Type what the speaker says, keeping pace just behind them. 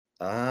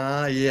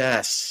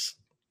Yes.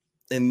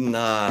 In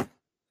the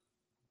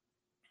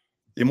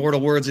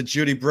immortal words of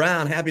Judy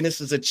Brown,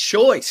 happiness is a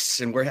choice.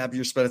 And we're happy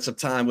you're spending some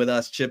time with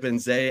us, Chip and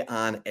Zay,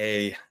 on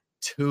a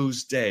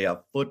Tuesday,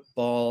 a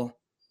football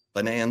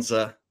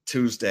bonanza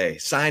Tuesday,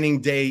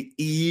 signing day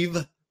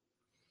eve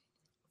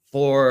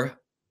for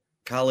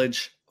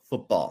college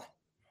football.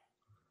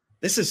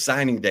 This is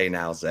signing day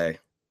now, Zay.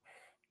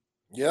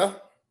 Yeah.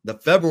 The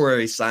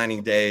February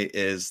signing day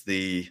is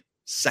the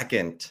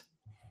second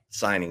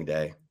signing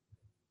day.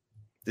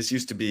 This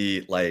used to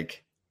be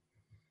like,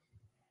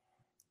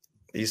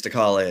 they used to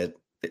call it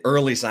the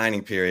early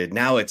signing period.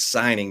 Now it's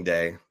signing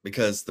day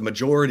because the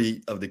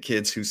majority of the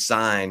kids who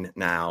sign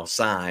now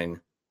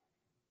sign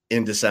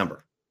in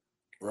December.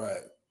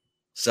 Right.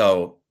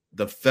 So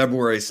the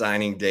February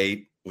signing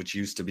date, which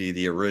used to be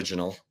the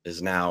original,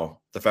 is now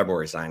the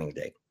February signing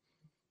date.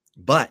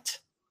 But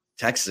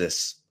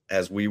Texas,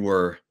 as we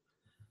were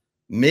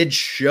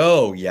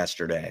mid-show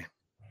yesterday,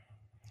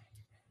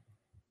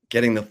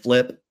 getting the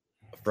flip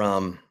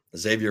from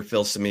Xavier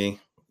Filsaime,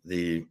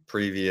 the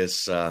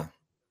previous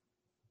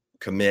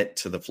commit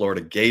to the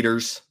Florida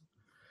Gators,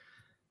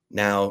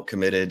 now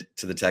committed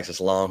to the Texas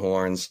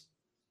Longhorns.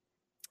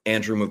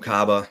 Andrew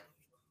Mukaba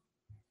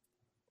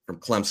from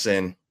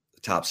Clemson,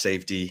 the top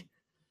safety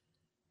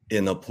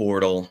in the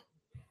portal,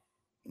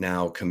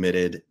 now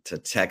committed to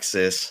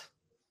Texas.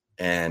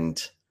 And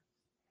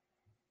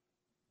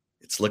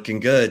it's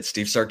looking good.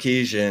 Steve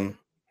Sarkisian,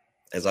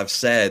 as I've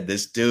said,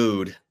 this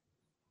dude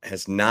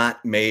has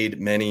not made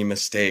many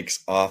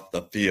mistakes off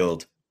the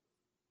field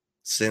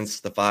since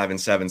the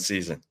 5-7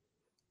 season.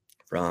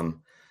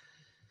 From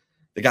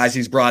the guys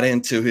he's brought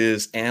into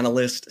his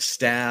analyst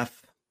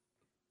staff,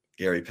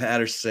 Gary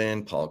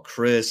Patterson, Paul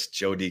Chryst,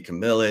 Joe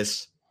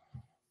DeCamillis,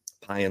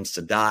 Payam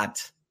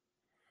Sadat,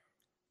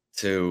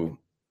 to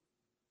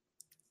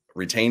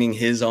retaining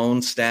his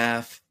own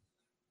staff,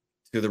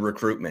 to the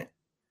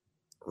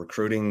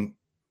recruiting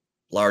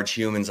large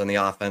humans on the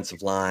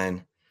offensive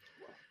line,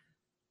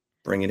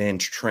 bringing in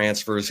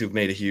transfers who've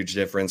made a huge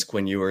difference.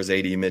 Quinn Ewers,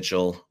 A.D.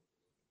 Mitchell.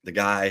 The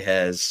guy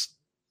has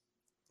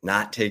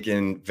not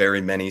taken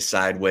very many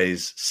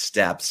sideways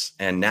steps.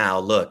 And now,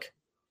 look,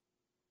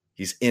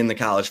 he's in the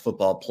college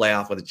football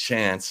playoff with a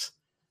chance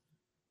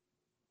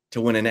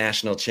to win a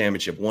national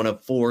championship. One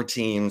of 4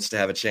 teams to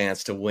have a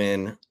chance to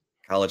win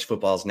college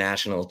football's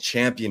national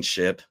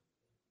championship.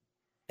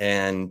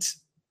 And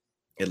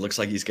it looks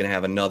like he's going to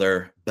have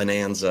another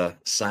bonanza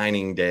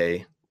signing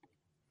day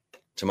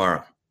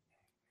tomorrow.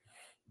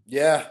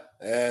 Yeah.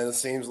 And it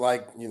seems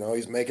like,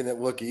 he's making it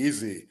look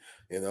easy.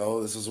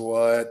 This is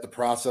what the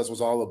process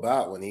was all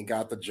about. When he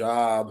got the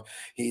job,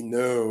 he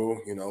knew,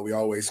 we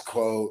always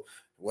quote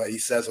what he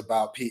says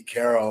about Pete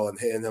Carroll and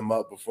hitting him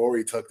up before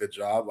he took the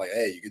job. Like,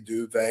 hey, you could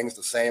do things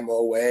the same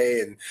old way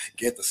and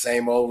get the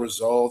same old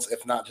results,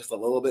 if not just a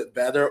little bit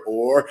better,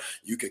 or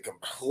you could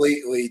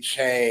completely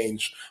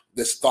change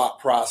this thought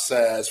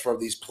process from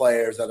these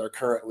players that are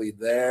currently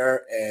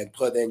there and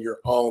put in your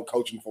own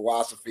coaching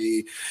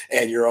philosophy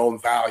and your own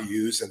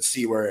values and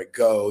see where it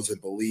goes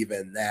and believe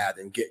in that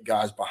and get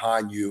guys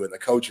behind you and the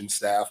coaching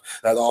staff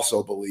that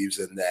also believes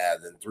in that.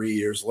 And 3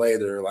 years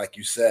later, like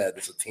you said,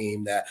 it's a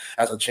team that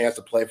has a chance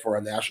to play for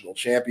a national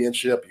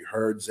championship. You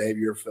heard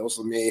Xavier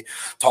Filsaime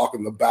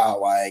talking about,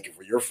 like,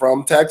 if you're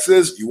from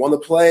Texas, you want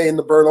to play in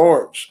the burnt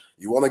orange.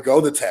 You want to go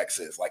to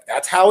Texas. Like,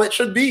 that's how it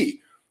should be.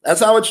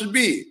 That's how it should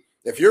be.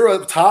 If you're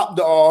a top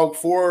dog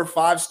 4 or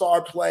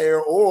 5-star player,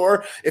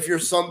 or if you're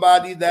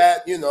somebody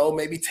that,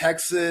 maybe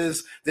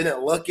Texas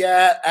didn't look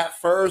at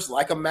first,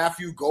 like a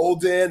Matthew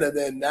Golden, and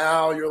then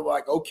now you're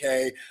like,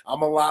 okay,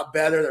 I'm a lot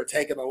better. They're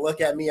taking a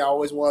look at me. I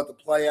always wanted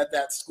to play at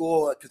that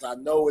school because I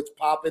know it's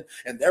popping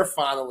and they're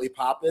finally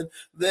popping.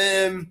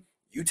 Then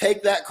you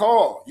take that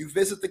call, you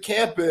visit the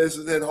campus,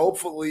 and then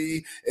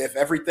hopefully if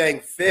everything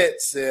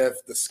fits,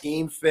 if the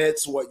scheme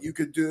fits what you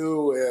could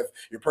do, if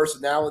your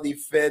personality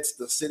fits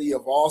the city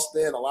of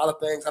Austin, a lot of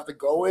things have to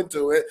go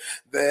into it,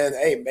 then,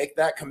 hey, make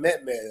that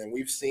commitment. And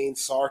we've seen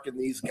Sark and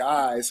these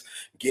guys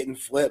getting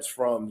flips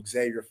from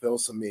Xavier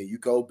Filsaime. You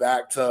go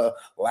back to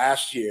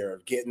last year,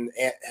 getting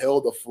Ant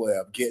Hill to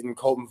flip, getting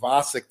Colton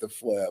Vasek to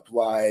flip.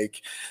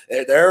 Like,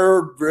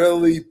 they're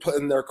really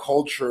putting their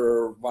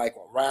culture, like,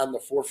 around the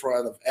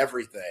forefront of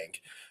everything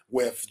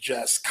with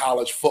just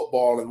college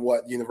football and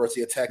what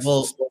University of Texas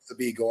is supposed to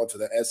be going to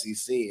the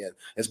SEC. And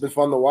it's been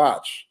fun to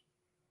watch.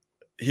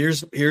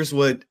 Here's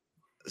what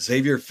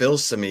Xavier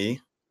Filsaime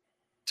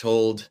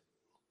told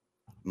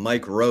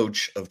Mike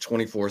Roach of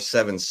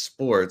 24/7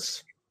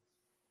 Sports.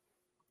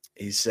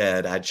 He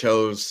said, I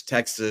chose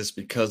Texas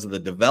because of the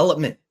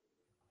development.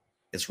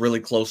 It's really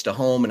close to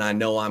home, and I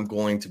know I'm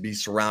going to be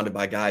surrounded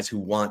by guys who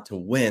want to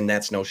win.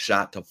 That's no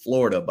shot to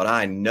Florida, but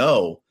I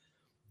know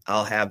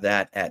I'll have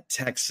that at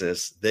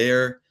Texas.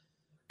 They're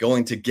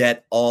going to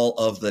get all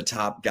of the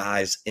top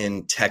guys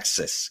in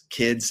Texas.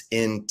 Kids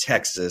in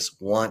Texas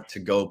want to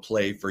go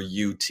play for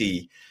UT,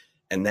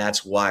 and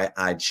that's why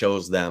I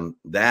chose them.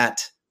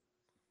 That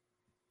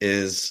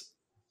is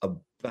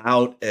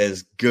about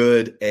as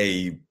good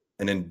an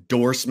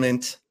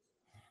endorsement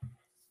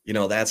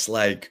That's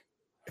like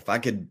if I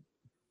could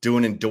do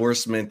an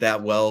endorsement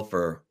that well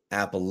for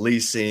Apple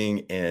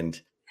Leasing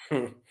and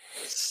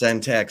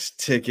Centex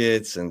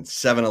tickets and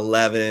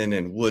 7-Eleven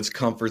and Woods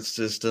Comfort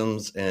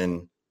Systems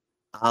and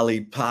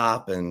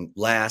Olipop and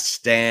Last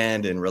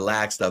Stand and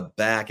Relax the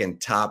Back and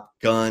Top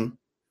Gun,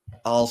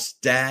 All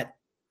Stat.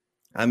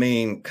 I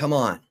mean, come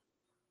on.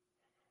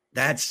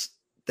 That's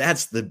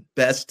the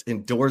best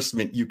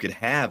endorsement you could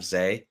have,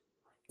 Zay.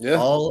 Yeah.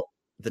 All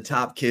the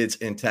top kids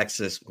in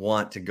Texas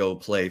want to go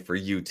play for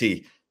UT.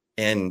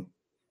 And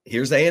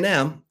here's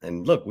A&M.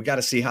 And look, we got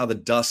to see how the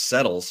dust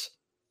settles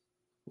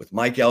with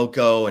Mike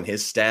Elko and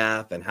his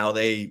staff and how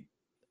they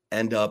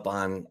end up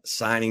on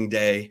signing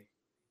day.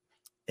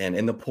 And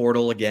in the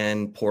portal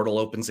again, portal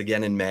opens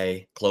again in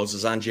May,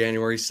 closes on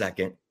January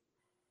 2nd.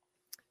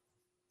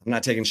 I'm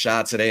not taking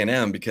shots at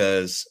A&M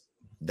because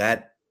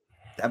that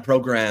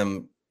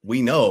program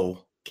we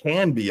know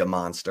can be a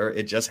monster.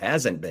 It just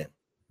hasn't been.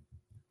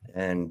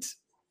 And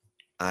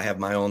I have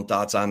my own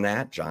thoughts on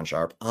that, John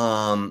Sharp.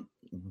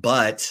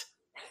 But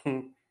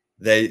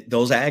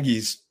those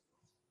Aggies,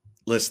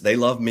 listen, they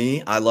love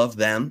me. I love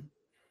them.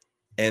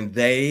 And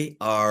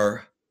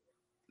they're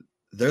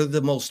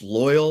the most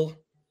loyal,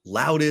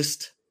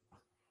 loudest,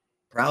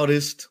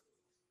 proudest.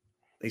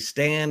 They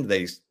stand,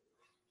 they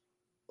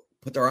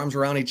put their arms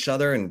around each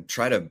other and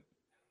try to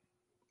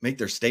make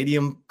their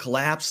stadium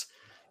collapse.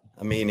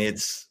 I mean,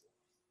 it's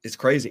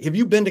crazy. Have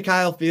you been to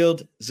Kyle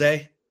Field,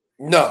 Zay?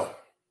 No.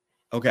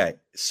 Okay.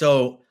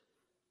 So,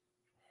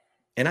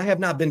 and I have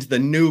not been to the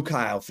new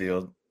Kyle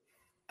Field.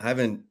 I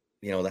haven't,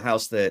 the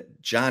house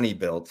that Johnny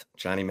built,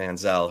 Johnny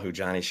Manziel, who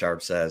Johnny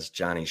Sharp says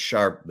Johnny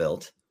Sharp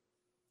built.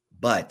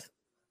 But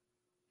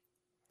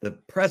the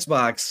press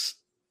box,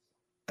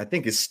 I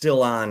think, is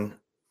still on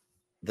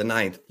the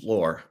 9th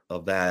floor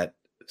of that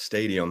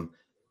stadium.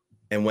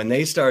 And when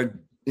they start,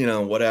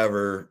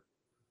 whatever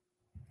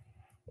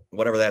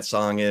that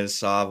song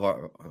is, I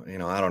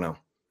don't know.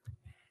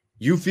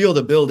 You feel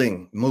the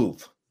building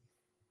move.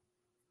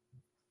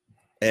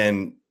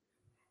 And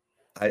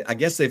I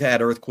guess they've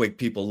had earthquake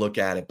people look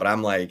at it, but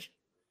I'm like,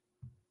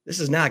 this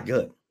is not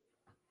good.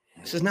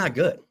 This is not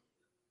good.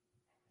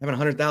 Having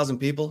 100,000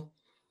 people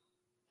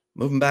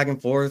moving back and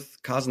forth,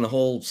 causing the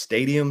whole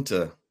stadium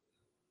to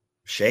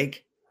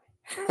shake.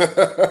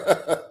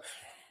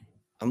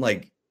 I'm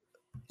like,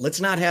 let's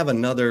not have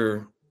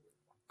another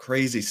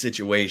crazy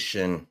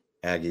situation,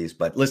 Aggies.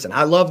 But listen,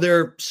 I love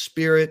their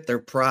spirit, their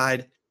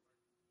pride.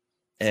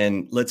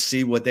 And let's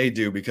see what they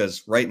do,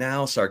 because right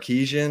now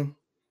Sarkisian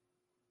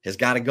has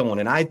got it going.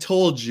 And I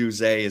told you,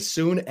 Zay, as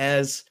soon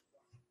as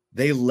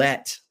they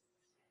let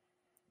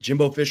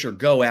Jimbo Fisher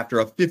go after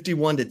a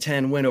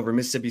 51-10 win over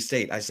Mississippi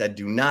State, I said,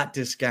 do not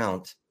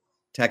discount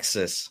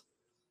Texas.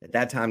 At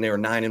that time, they were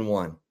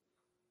 9-1. I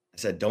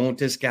said, don't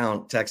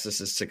discount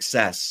Texas's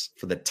success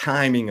for the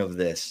timing of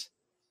this,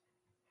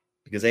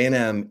 because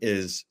A&M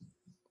is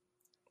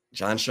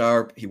John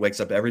Sharp. He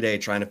wakes up every day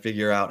trying to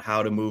figure out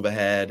how to move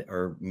ahead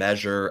or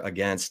measure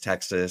against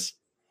Texas.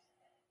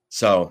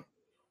 So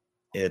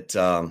it's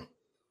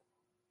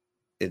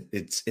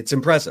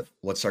impressive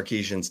what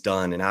Sarkisian's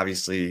done. And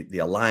obviously the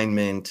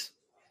alignment,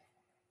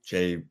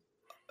 Jay,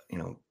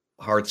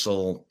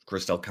 Hartzell,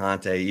 Chris Del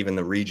Conte, even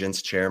the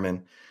Regents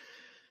chairman,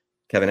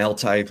 Kevin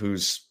L-Type,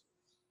 who's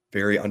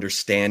very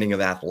understanding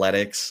of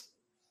athletics.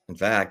 In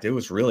fact, it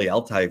was really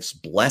L-Type's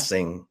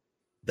blessing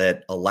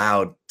that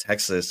allowed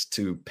Texas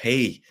to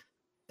pay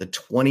the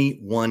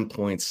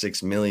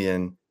 $21.6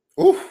 million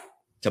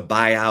to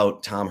buy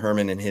out Tom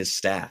Herman and his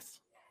staff.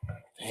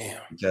 Damn.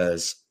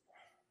 Because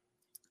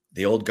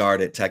the old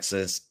guard at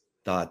Texas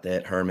thought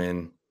that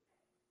Herman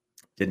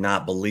did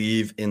not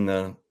believe in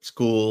the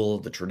school,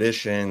 the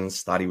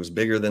traditions, thought he was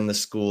bigger than the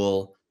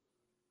school,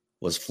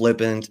 was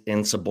flippant,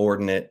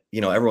 insubordinate.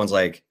 Everyone's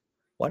like,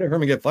 why did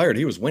Herman get fired?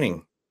 He was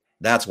winning.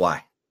 That's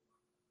why.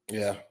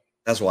 Yeah.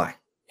 That's why.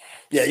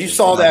 Yeah, you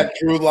saw that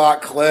Drew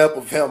Lock clip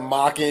of him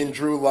mocking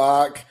Drew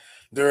Lock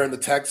during the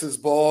Texas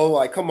Bowl.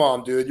 Like, come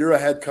on, dude. You're a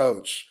head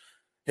coach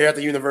here at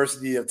the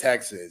University of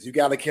Texas. You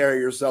got to carry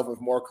yourself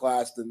with more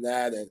class than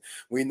that. And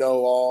we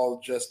know all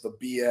just the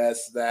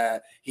BS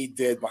that he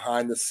did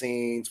behind the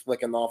scenes,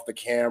 flicking off the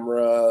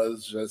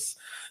cameras, just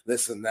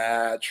this and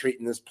that,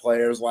 treating his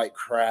players like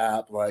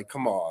crap. Like,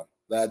 come on.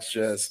 That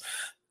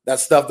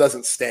stuff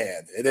doesn't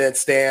stand. It didn't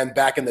stand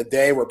back in the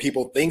day where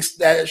people think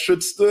that it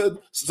should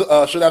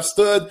have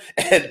stood,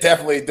 and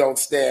definitely don't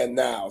stand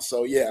now.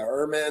 So yeah,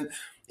 Herman,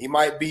 he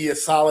might be a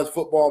solid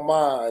football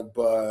mind,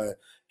 but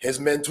his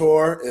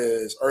mentor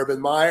is Urban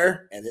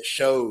Meyer, and it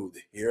showed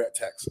here at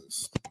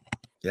Texas.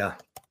 Yeah,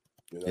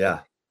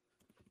 yeah,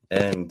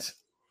 and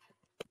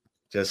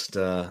just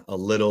a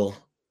little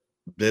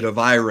bit of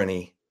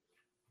irony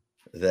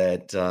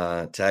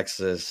that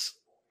Texas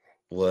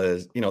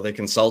was, they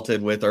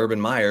consulted with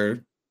Urban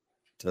Meyer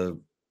to,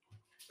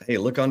 hey,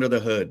 look under the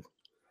hood.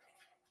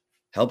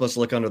 Help us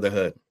look under the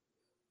hood.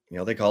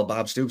 They called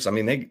Bob Stoops. I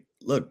mean,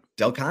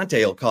 Del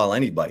Conte will call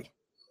anybody.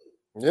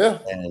 Yeah.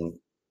 And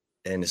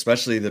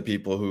especially the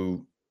people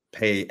who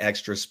pay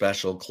extra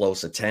special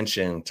close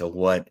attention to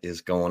what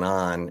is going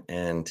on.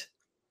 And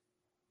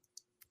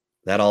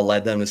that all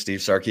led them to Steve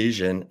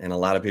Sarkisian. And a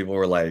lot of people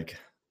were like,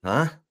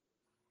 huh?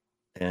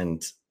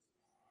 And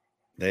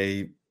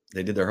they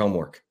did their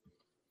homework.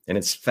 And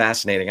it's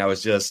fascinating. I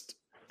was just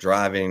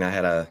driving. I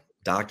had a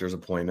doctor's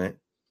appointment.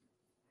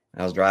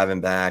 I was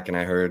driving back and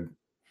I heard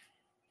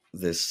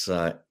this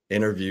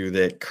interview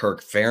that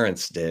Kirk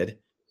Ferentz did.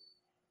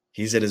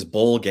 He's at his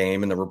bowl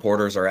game and the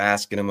reporters are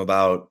asking him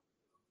about,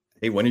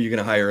 hey, when are you going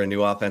to hire a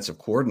new offensive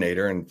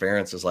coordinator? And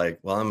Ferentz is like,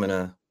 well, I'm going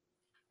to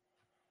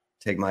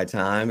take my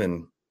time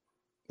and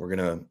we're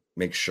going to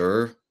make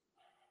sure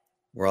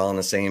we're all on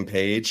the same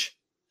page.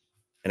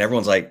 And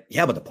everyone's like,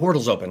 yeah, but the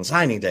portal's open,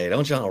 signing day,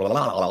 don't you? Blah, blah,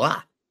 blah,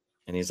 blah.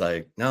 And he's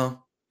like,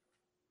 no,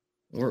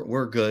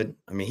 we're good.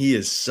 I mean, he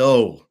is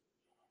so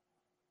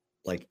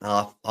like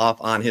off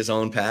on his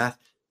own path.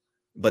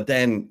 But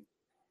then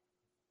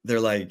they're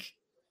like,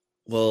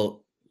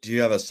 well, do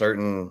you have a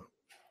certain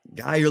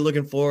guy you're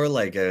looking for?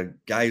 Like a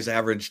guy who's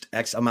averaged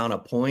X amount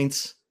of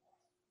points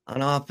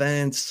on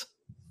offense?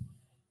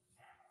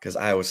 Because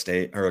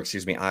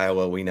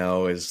Iowa, we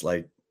know is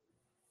like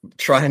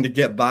trying to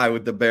get by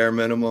with the bare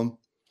minimum.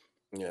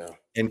 Yeah.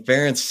 And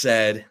Ferentz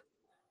said,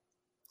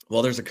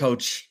 well, there's a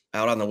coach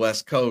out on the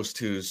West Coast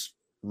who's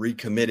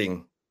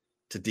recommitting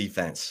to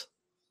defense.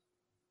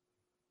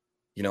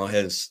 You know,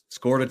 has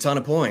scored a ton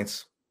of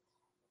points,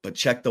 but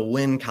check the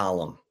win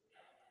column.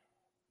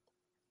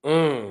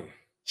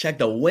 Check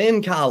the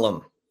win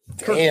column.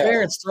 Damn. Kirk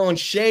Ferentz throwing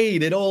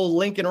shade at old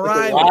Lincoln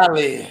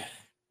Riley.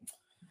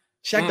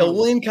 Check the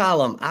win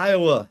column.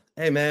 Iowa.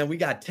 Hey, man, we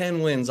got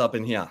 10 wins up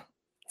in here.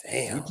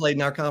 Damn. We played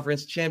in our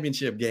conference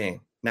championship game.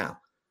 Now,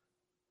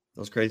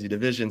 those crazy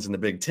divisions in the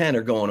Big Ten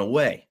are going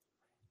away.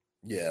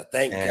 Yeah,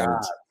 thank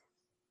God.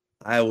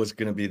 Iowa's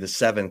going to be the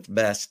 7th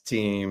best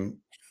team.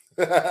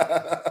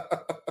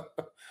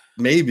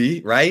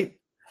 Maybe, right?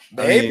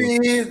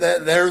 Maybe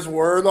there's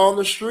word on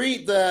the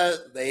street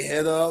that they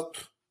hit up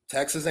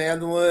Texas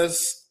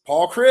analyst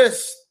Paul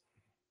Chryst.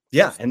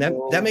 Yeah, and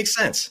that makes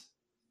sense.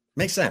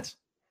 Makes sense.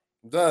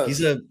 It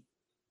does.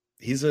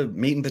 He's a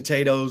meat and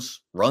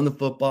potatoes, run the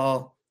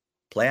football,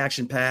 play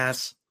action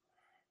pass,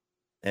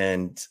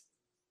 and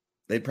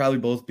they'd probably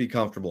both be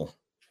comfortable.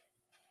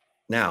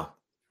 Now,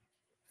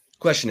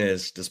 question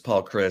is, does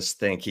Paul Chryst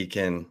think he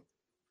can,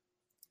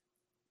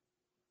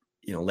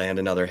 land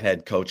another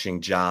head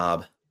coaching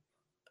job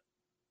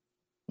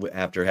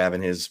after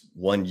having his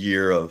 1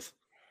 year of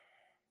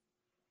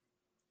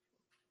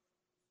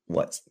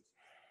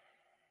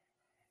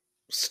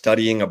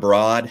studying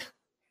abroad?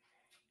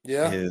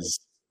 Yeah.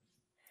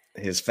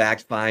 His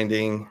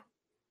fact-finding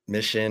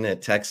mission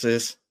at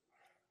Texas.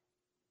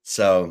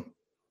 So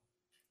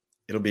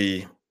it'll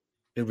be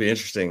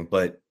interesting,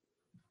 but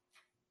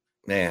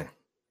man,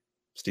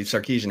 Steve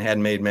Sarkisian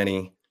hadn't made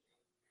many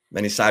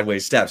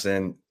sideways steps.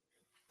 And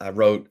I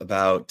wrote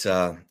about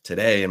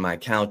today in my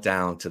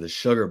countdown to the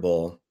Sugar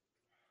Bowl,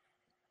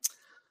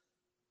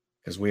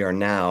 because we are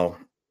now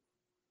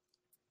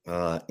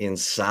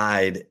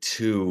inside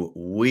 2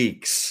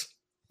 weeks,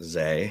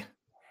 Zay,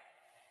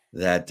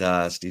 that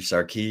Steve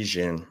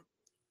Sarkisian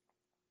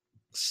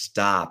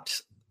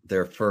stopped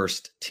their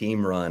first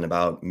team run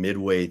about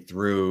midway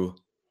through,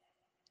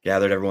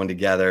 gathered everyone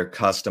together,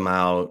 cussed them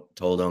out,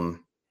 told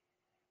them,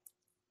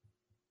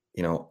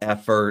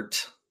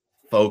 effort,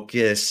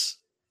 focus,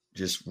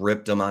 just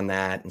ripped them on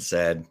that and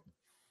said,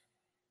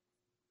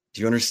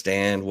 do you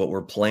understand what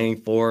we're playing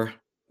for?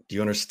 Do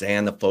you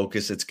understand the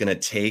focus it's going to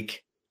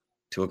take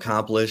to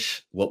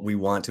accomplish what we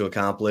want to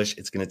accomplish?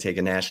 It's going to take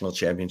a national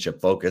championship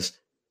focus.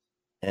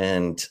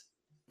 And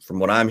from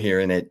what I'm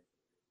hearing, it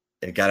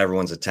got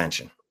everyone's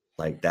attention.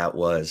 Like that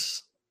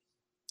was,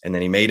 and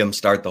then he made them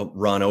start the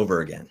run over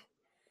again.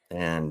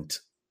 And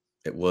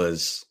it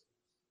was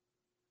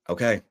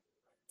okay.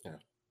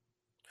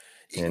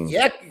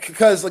 Yeah,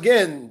 because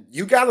again,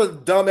 you got to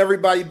dumb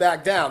everybody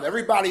back down.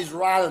 Everybody's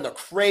riding a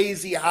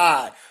crazy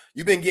high.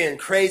 You've been getting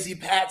crazy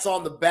pats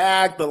on the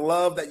back, the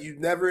love that you've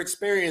never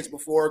experienced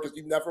before because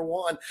you've never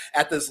won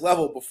at this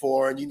level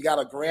before, and you got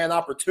a grand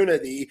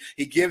opportunity.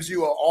 He gives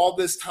you all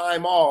this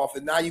time off,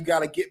 and now you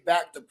got to get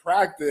back to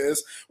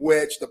practice,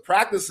 which the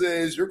practice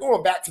is you're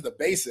going back to the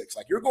basics.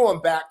 Like you're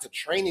going back to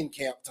training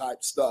camp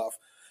type stuff.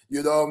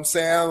 You know what I'm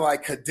saying?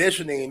 Like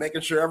conditioning, making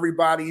sure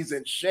everybody's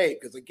in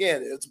shape. Because,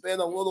 again, it's been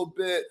a little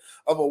bit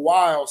of a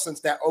while since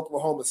that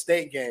Oklahoma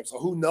State game. So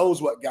who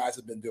knows what guys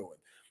have been doing.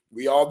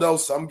 We all know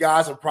some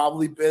guys have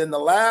probably been in the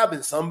lab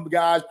and some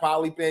guys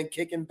probably been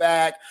kicking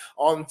back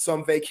on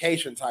some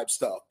vacation type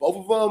stuff. Both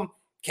of them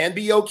can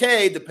be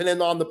okay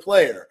depending on the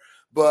player.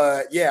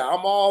 But, yeah,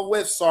 I'm all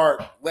with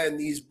Sark letting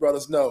these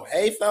brothers know,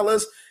 hey,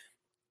 fellas,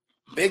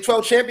 Big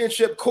 12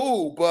 championship,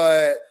 cool,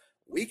 but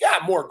we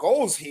got more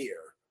goals here.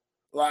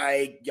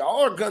 Like,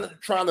 y'all are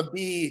trying to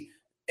be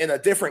in a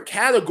different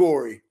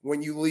category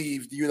when you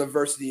leave the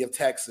University of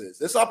Texas.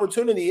 This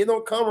opportunity, it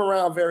don't come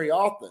around very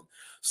often.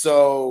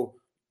 So,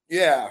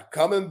 Yeah,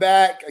 coming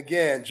back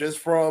again just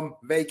from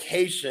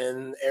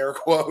vacation, air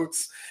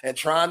quotes, and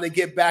trying to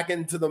get back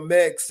into the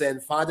mix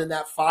and finding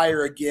that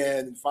fire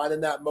again and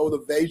finding that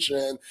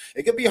motivation.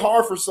 It can be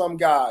hard for some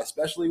guys,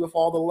 especially with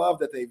all the love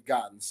that they've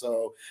gotten.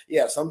 So,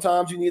 yeah,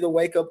 sometimes you need a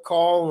wake up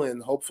call,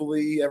 and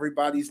hopefully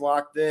everybody's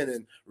locked in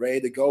and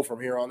ready to go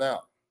from here on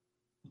out.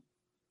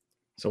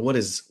 So what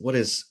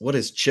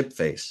is chip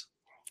face?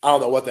 I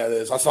don't know what that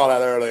is. I saw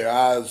that earlier.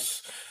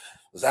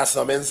 Was that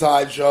some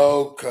inside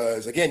joke?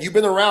 Because again, you've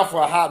been around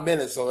for a hot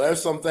minute, so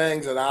there's some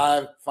things that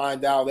I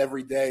find out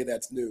every day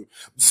that's new.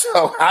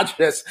 So I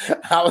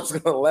was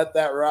gonna let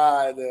that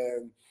ride,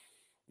 and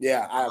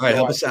yeah, I have All right, no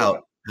help us idea.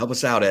 out. Help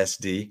us out,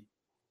 SD.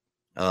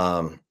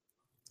 Um,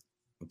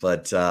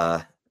 but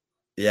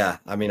yeah,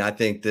 I mean, I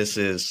think this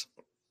is.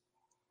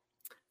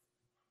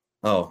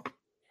 Oh,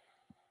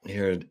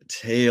 here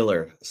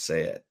Taylor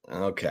say it.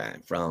 Okay,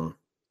 from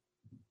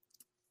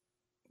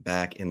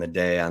back in the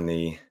day on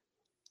the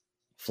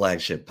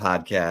flagship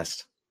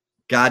podcast.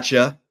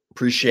 Gotcha.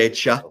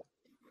 Appreciate ya.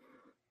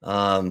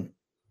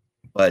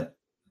 But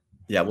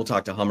yeah, we'll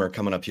talk to Hummer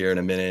coming up here in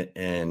a minute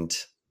and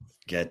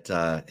get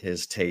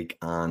his take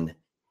on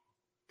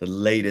the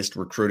latest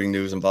recruiting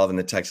news involving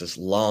the Texas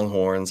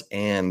Longhorns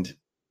and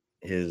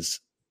his,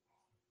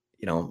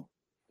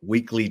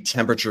 weekly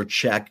temperature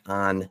check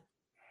on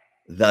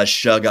the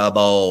Sugar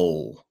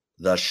Bowl.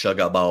 The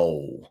Sugar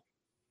Bowl.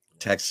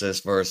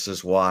 Texas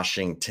versus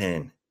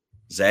Washington.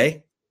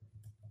 Zay,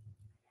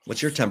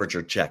 what's your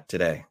temperature check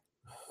today?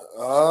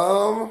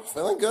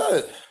 Feeling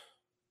good.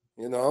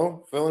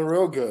 Feeling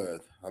real good.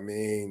 I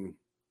mean,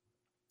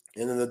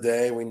 end of the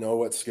day, we know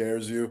what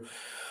scares you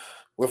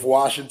with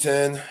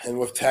Washington and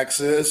with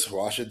Texas.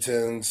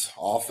 Washington's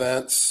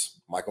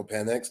offense, Michael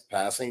Penix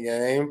passing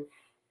game,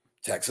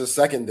 Texas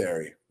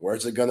secondary.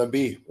 Where's it going to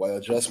be? What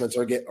adjustments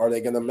are they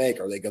going to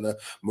make? Are they going to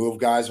move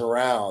guys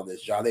around?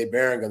 Is Jahdae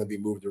Barron going to be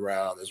moved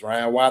around? Is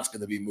Ryan Watts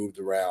going to be moved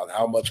around?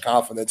 How much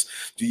confidence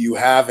do you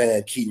have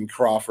in Keaton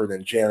Crawford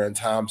and Jaron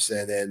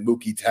Thompson and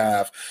Mookie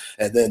Taft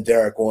and then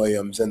Derek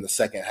Williams in the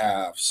second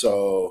half?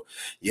 So,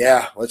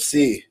 yeah, let's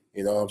see.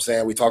 You know what I'm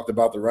saying? We talked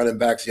about the running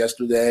backs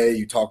yesterday.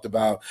 You talked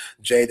about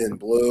Jaden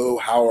Blue.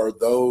 How are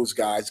those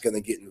guys going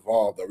to get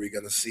involved? Are we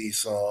going to see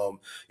some,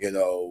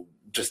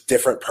 just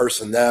different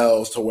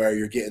personnel to where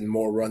you're getting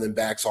more running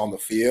backs on the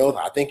field?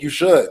 I think you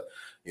should.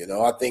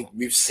 I think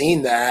we've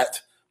seen that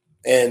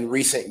in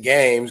recent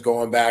games,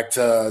 going back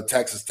to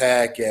Texas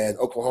Tech and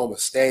Oklahoma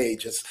State,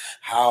 just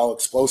how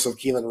explosive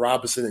Keelan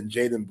Robinson and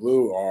Jaden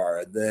Blue are.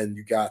 And then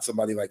you got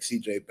somebody like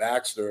CJ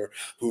Baxter,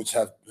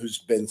 who's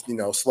been,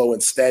 slow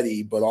and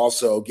steady, but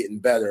also getting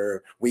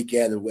better week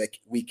in and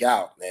week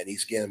out. And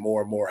he's getting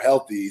more and more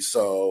healthy.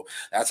 So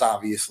that's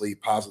obviously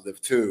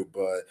positive too.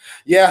 But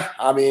yeah,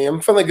 I mean,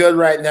 I'm feeling good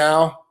right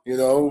now.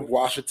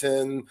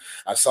 Washington,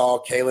 I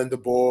saw Kalen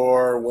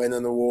DeBoer win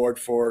an award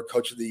for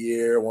Coach of the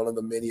Year, one of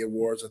the many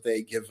awards that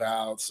they give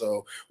out.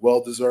 So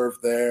well-deserved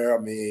there.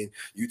 I mean,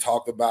 you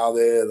talked about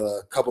it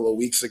a couple of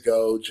weeks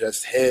ago,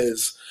 just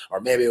his, or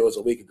maybe it was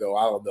a week ago,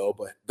 I don't know,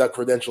 but the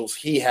credentials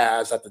he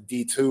has at the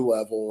D2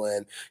 level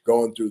and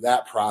going through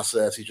that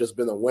process, he's just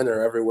been a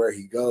winner everywhere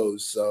he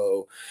goes.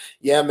 So,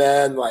 yeah,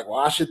 man, like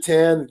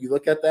Washington, you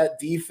look at that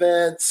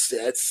defense,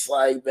 it's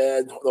like,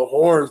 man, the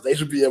Horns, they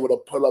should be able to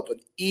put up an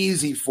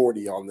easy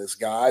 40 on this,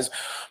 guys.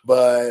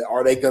 But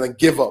are they going to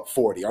give up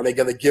 40? Are they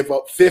going to give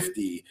up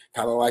 50?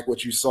 Kind of like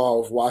what you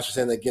saw with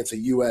Washington against a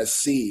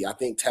USC. I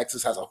think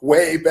Texas has a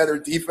way better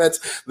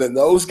defense than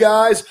those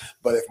guys.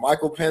 But if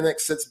Michael Penix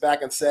sits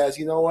back and says,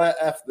 you know what,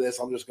 F this,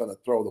 I'm just going to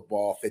throw the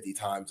ball 50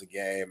 times a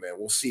game and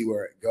we'll see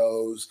where it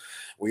goes.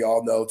 We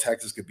all know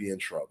Texas could be in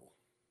trouble.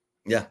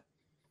 Yeah.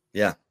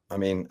 Yeah. I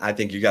mean, I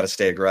think you got to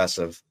stay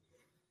aggressive.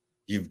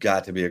 You've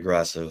got to be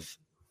aggressive.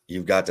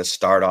 You've got to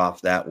start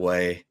off that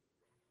way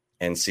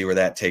and see where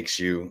that takes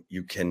you.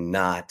 You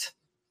cannot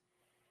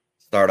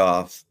start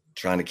off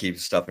trying to keep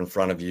stuff in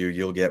front of you.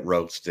 You'll get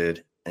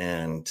roasted.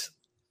 And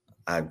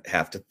I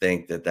have to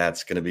think that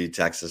that's going to be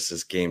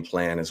Texas's game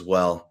plan as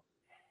well.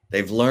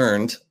 They've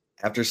learned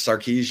after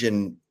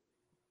Sarkisian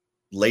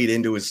laid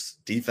into his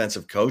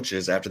defensive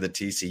coaches after the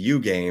TCU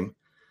game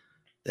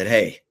that,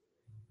 hey,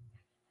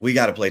 we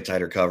got to play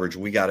tighter coverage.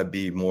 We got to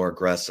be more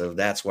aggressive.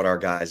 That's what our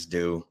guys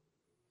do.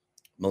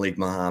 Malik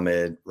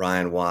Muhammad,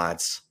 Ryan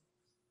Watts.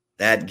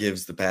 That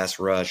gives the pass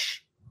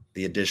rush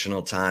the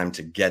additional time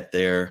to get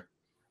there.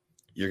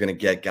 You're going to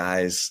get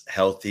guys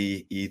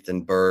healthy.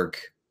 Ethan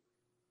Burke,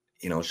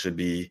 should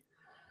be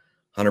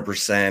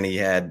 100%.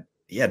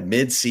 He had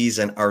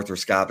mid-season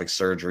arthroscopic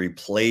surgery,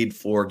 played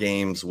 4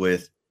 games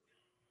with,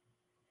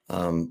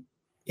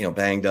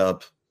 banged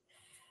up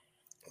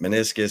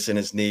meniscus in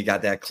his knee,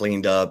 got that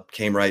cleaned up,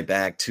 came right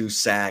back, 2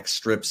 sacks,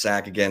 strip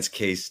sack against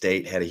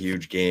K-State, had a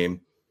huge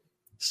game.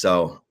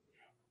 So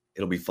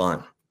it'll be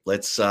fun.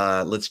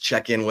 Let's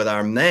check in with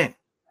our man,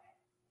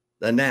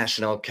 the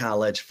National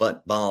College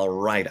Football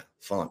writer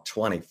for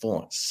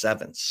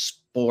 24/7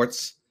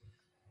 Sports.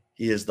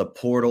 He is the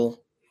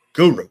portal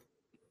guru,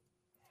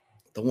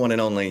 the one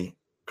and only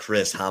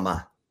Chris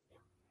Hama.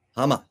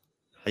 Hama,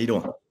 how you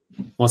doing?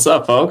 What's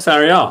up, folks? How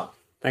are y'all?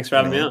 Thanks for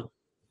having me on.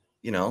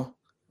 You know,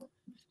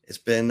 it's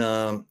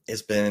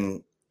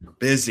been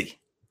busy,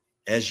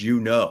 as you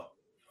know.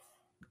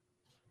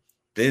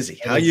 Busy.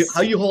 How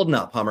you holding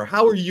up, Hummer?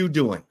 How are you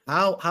doing?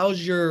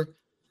 How's your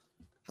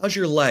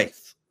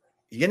life?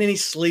 You getting any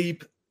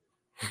sleep?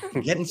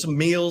 You getting some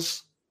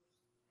meals?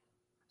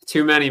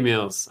 Too many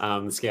meals.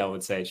 The scale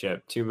would say,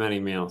 Chip. Too many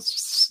meals.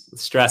 Just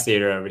stress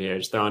eater over here.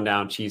 Just throwing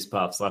down cheese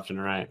puffs left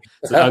and right.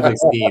 It's an ugly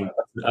scene.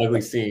 It's an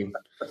ugly scene,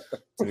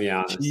 to be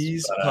honest.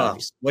 Cheese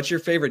puffs. What's your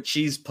favorite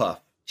cheese puff?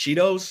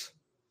 Cheetos?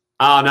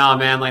 Oh no,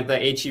 man! Like the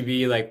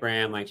HEB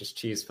brand, just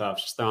cheese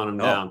puffs. Just throwing them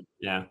down.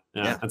 Yeah,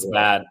 that's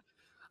bad.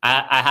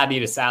 I had to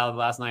eat a salad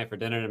last night for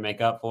dinner to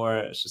make up for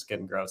it. It's just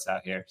getting gross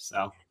out here.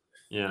 So,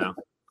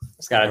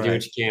 just got to do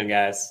what you can,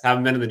 guys.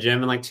 Haven't been to the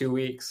gym in like 2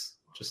 weeks.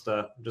 Just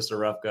a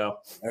rough go.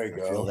 There you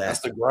go.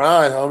 That's the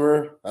grind,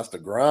 Hummer. That's the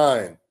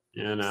grind.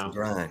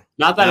 Grind.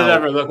 Not that it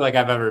ever looked like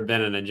I've ever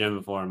been in a gym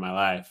before in my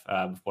life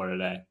before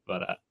today,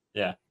 but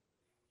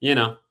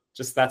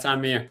just that time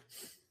of year.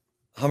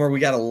 Hummer, we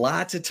got a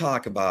lot to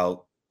talk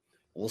about.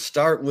 We'll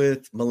start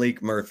with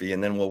Maalik Murphy,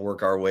 and then we'll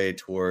work our way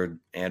toward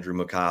Andrew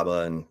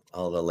McCabe and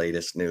all the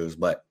latest news.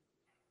 But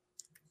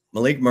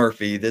Maalik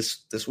Murphy,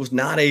 this was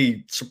not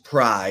a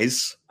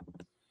surprise,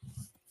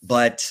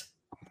 but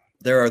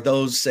there are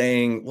those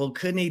saying, well,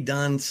 couldn't he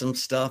done some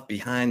stuff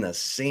behind the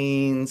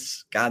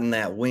scenes, gotten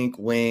that wink,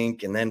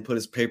 wink, and then put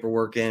his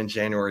paperwork in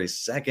January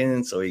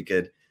 2nd so he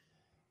could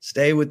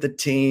stay with the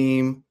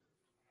team?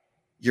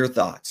 Your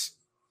thoughts?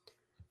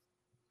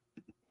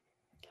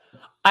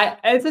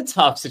 It's a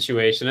tough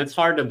situation. It's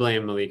hard to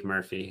blame Maalik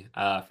Murphy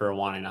for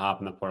wanting to hop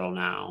in the portal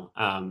now.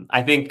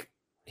 I think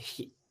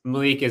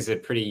Maalik is a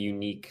pretty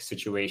unique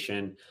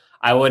situation.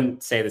 I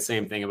wouldn't say the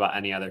same thing about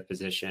any other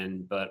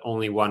position, but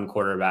only one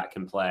quarterback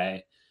can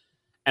play.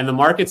 And the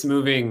market's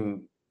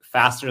moving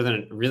faster than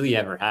it really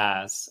ever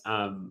has.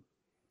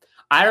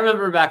 I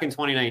remember back in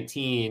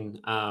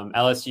 2019,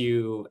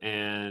 LSU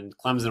and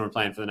Clemson were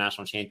playing for the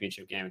national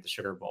championship game at the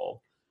Sugar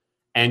Bowl.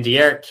 And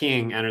D'Eriq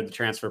King entered the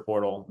transfer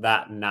portal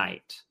that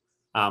night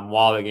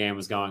while the game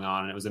was going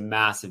on. And it was a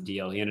massive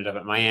deal. He ended up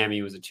at Miami.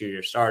 He was a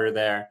 2-year starter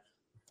there.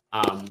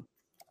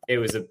 It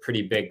was a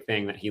pretty big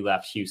thing that he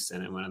left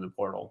Houston and went in the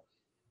portal.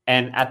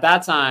 And at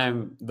that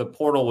time, the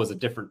portal was a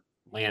different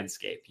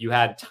landscape. You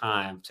had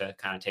time to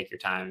kind of take your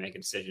time and make a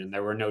decision.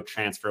 There were no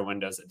transfer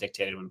windows that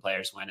dictated when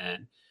players went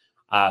in.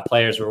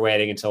 Players were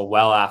waiting until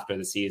well after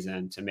the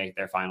season to make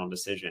their final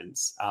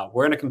decisions.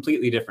 We're in a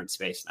completely different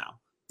space now.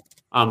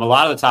 A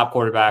lot of the top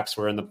quarterbacks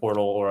were in the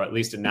portal, or at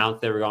least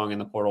announced they were going in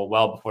the portal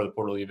well before the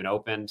portal even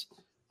opened.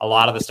 A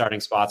lot of the starting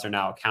spots are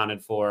now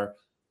accounted for.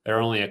 There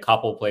are only a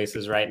couple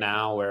places right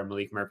now where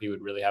Maalik Murphy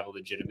would really have a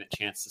legitimate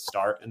chance to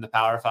start in the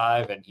Power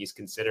 5, and he's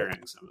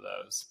considering some of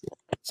those.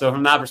 So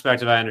from that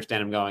perspective, I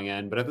understand him going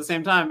in. But at the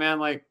same time, man,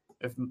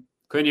 if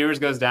Quinn Ewers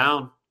goes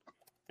down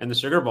in the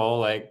Sugar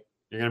Bowl,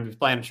 you're going to be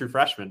playing a true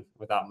freshman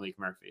without Maalik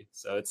Murphy.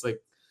 So it's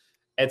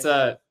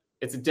a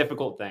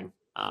difficult thing.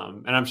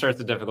 And I'm sure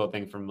it's a difficult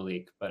thing for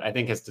Maalik, but I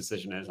think his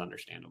decision is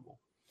understandable.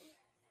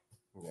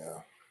 Yeah.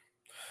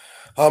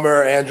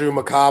 Hummer, Andrew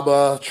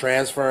McCabe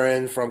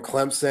transferring from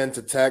Clemson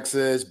to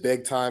Texas,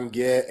 big time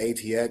get,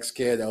 ATX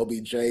kid,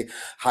 LBJ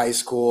high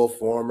school,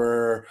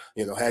 former,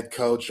 head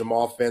coach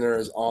Jamal Finner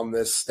is on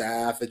this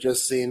staff. It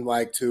just seemed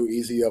like too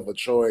easy of a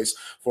choice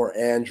for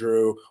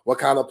Andrew. What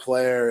kind of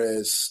player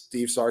is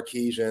Steve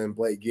Sarkisian,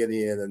 Blake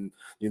Gideon, and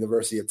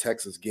University of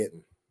Texas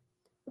getting?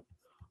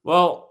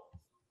 Well,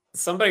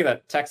 somebody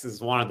that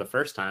Texas wanted the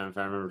first time, if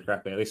I remember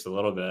correctly, at least a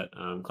little bit.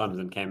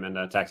 Clemson came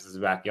into Texas'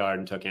 backyard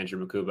and took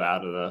Andrew McCabe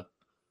out of the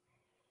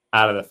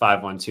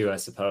 5-1-2, I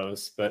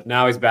suppose. But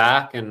now he's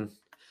back, and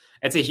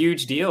it's a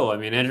huge deal. I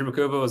mean, Andrew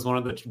McCabe was one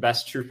of the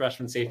best true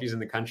freshman safeties in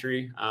the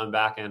country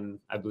back in,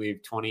 I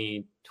believe,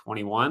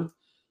 2021.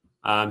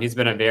 He's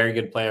been a very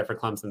good player for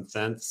Clemson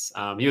since.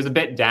 He was a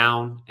bit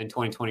down in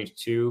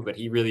 2022, but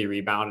he really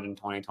rebounded in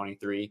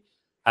 2023.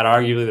 Had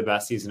arguably the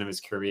best season of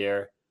his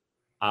career.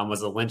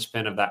 Was the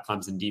linchpin of that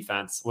Clemson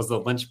defense, was the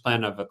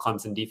linchpin of a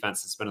Clemson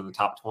defense that's been in the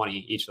top 20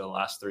 each of the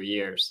last 3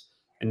 years.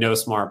 And no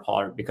smart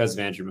part because of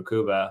Andrew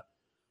McCabe.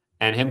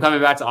 And him coming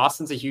back to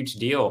Austin's a huge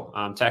deal.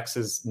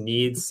 Texas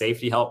needs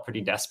safety help pretty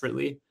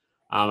desperately.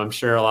 I'm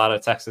sure a lot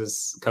of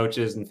Texas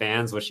coaches and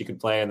fans wish he could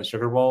play in the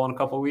Sugar Bowl in a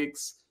couple of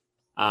weeks.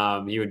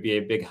 He would be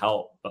a big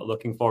help. But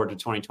looking forward to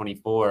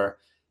 2024,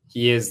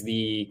 he is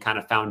the kind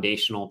of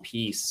foundational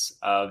piece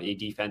of a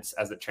defense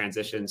as it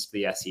transitions to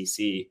the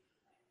SEC.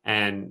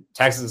 And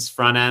Texas'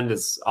 front end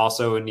is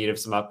also in need of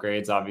some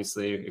upgrades,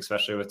 obviously,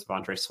 especially with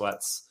Devontae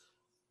Sweat's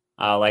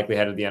likely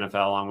head of the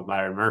NFL along with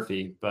Myron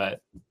Murphy.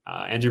 But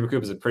Andrew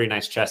McCabe is a pretty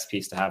nice chess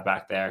piece to have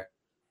back there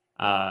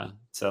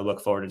to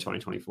look forward to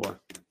 2024.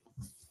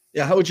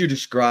 Yeah, how would you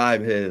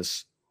describe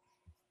his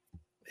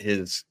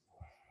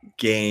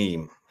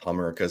game,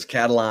 Hummer? Because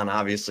Catalon,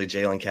 obviously,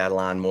 Jalen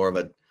Catalon, more of a,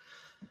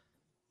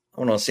 I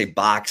don't want to say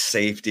box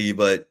safety,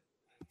 but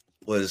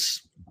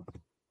was,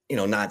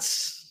 not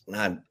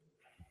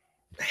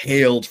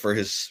hailed for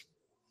his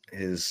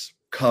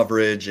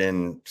coverage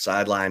and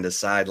sideline to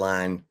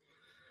sideline.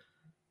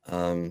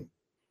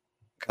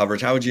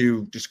 coverage. How would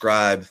you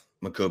describe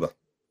Mukuba?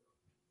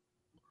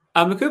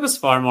 Makuba's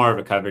far more of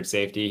a coverage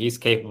safety. He's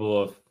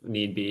capable of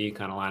need be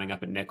kind of lining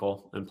up at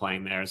nickel and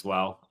playing there as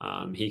well.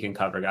 He can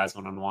cover guys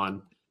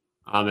one-on-one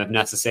if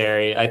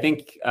necessary. I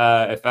think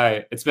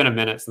it's been a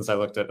minute since I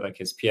looked at like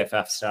his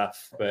PFF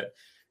stuff, but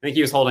I think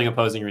he was holding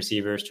opposing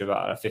receivers to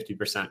about a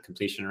 50%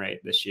 completion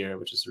rate this year,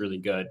 which is really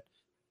good,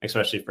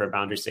 especially for a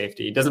boundary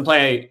safety. He doesn't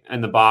play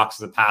in the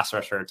box as a pass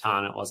rusher a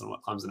ton. It wasn't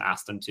what Clemson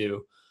asked him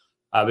to,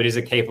 but he's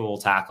a capable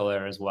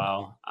tackler as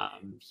well.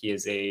 He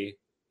is a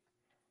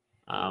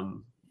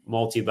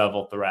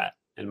multi-level threat,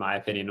 in my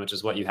opinion, which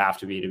is what you have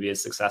to be a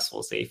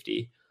successful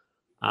safety.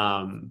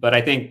 But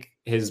I think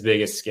his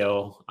biggest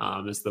skill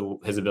is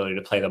his ability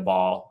to play the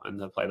ball and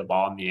to play the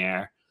ball in the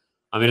air.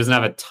 He doesn't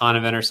have a ton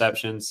of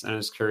interceptions in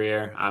his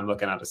career. I'm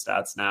looking at his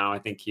stats now. I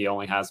think he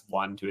only has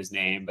one to his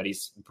name, but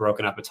he's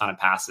broken up a ton of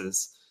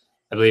passes.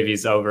 I believe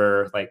he's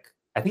over I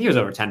think he was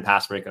over 10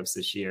 pass breakups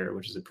this year,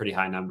 which is a pretty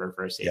high number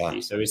for a safety. Yeah.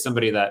 So he's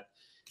somebody that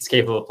is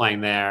capable of playing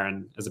there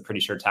and is a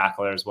pretty sure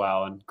tackler as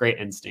well, and great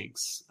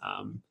instincts.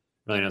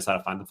 Really knows how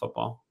to find the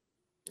football.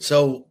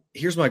 So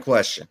here's my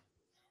question.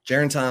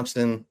 Jerrin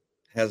Thompson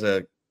has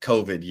a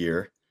COVID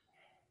year.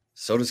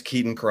 So does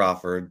Keaton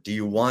Crawford. Do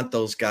you want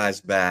those guys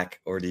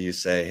back, or do you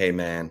say, hey,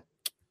 man,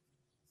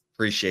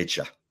 appreciate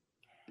you?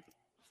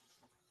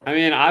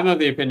 I'm of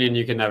the opinion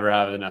you can never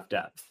have enough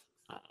depth,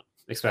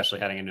 especially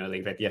heading into a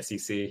league like the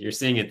SEC. You're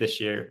seeing it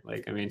this year.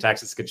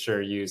 Texas could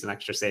sure use an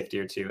extra safety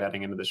or two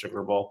heading into the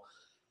Sugar Bowl.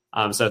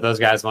 So if those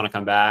guys want to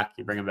come back,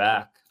 you bring them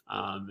back.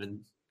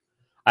 And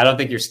I don't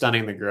think you're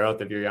stunning the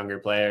growth of your younger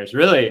players.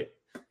 Really,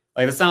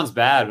 this sounds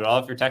bad,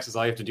 but if you're Texas,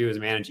 all you have to do is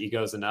manage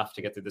egos enough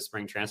to get through the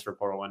spring transfer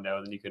portal window,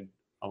 and then you could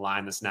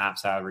align the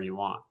snaps however you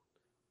want.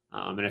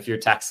 And if you're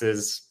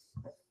Texas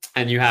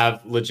and you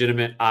have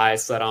legitimate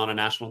eyes set on a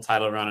national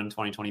title run in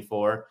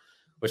 2024,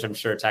 which I'm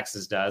sure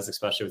Texas does,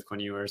 especially with Quinn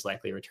Ewers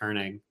likely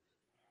returning,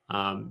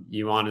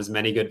 you want as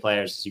many good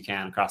players as you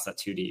can across that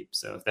two deep.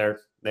 So if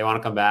they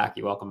want to come back,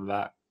 you welcome them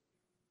back.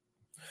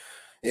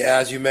 Yeah,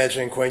 as you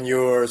mentioned, Quinn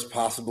Ewers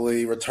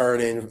possibly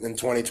returning in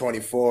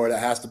 2024. That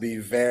has to be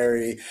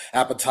very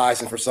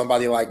appetizing for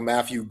somebody like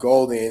Matthew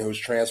Golden, who's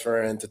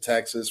transferring to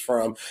Texas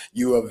from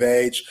U of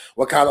H.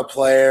 What kind of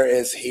player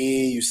is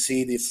he? You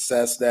see the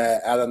success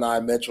that Adonai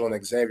Mitchell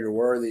and Xavier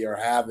Worthy are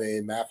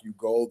having. Matthew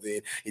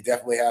Golden, he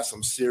definitely has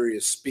some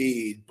serious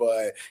speed,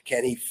 but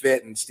can he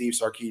fit in Steve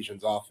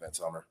Sarkisian's offense,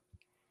 Hummer?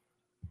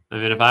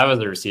 If I was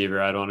a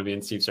receiver, I'd want to be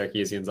in Steve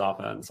Sarkisian's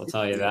offense. I'll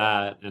tell you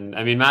that. And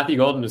Matthew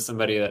Golden is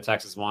somebody that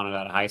Texas wanted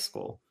out of high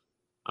school.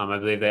 I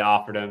believe they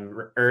offered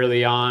him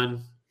early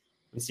on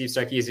when Steve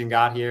Sarkisian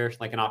got here,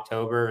 in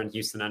October, and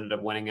Houston ended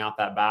up winning out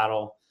that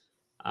battle.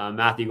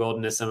 Matthew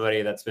Golden is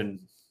somebody that's been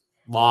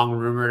long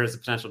rumored as a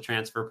potential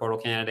transfer portal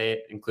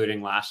candidate,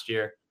 including last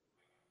year.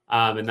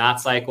 In that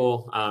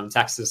cycle,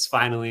 Texas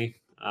finally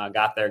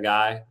got their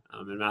guy,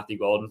 and Matthew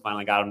Golden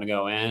finally got him to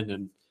go in,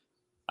 and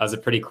that was a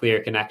pretty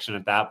clear connection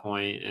at that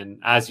point. And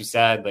as you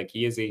said,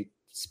 he is a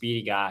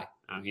speedy guy.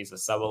 He's a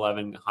sub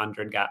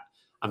 1100 guy.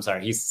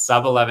 He's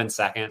sub 11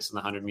 seconds in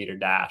the 100-meter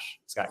dash.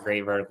 He's got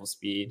great vertical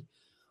speed.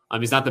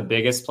 He's not the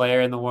biggest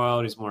player in the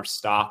world. He's more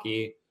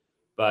stocky,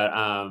 but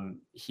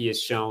he has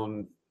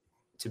shown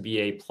to be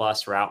a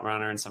plus route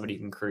runner and somebody who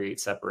can create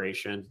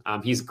separation.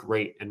 He's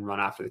great in run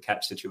after the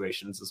catch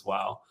situations as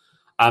well.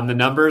 The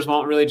numbers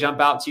won't really jump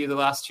out to you the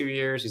last 2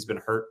 years. He's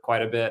been hurt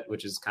quite a bit,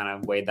 which has kind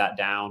of weighed that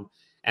down.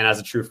 And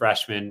as a true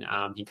freshman,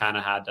 he kind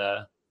of had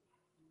to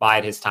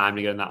bide his time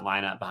to get in that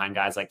lineup behind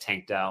guys like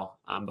Tank Dell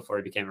before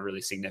he became a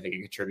really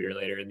significant contributor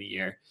later in the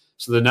year.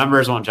 So the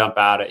numbers won't jump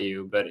out at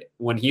you. But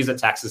when he's at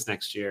Texas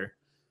next year,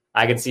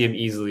 I could see him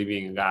easily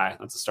being a guy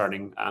that's a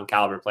starting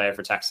caliber player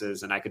for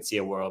Texas. And I could see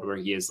a world where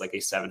he is a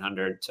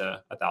 700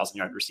 to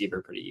 1,000-yard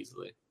receiver pretty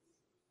easily.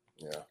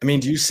 Yeah.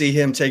 Do you see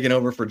him taking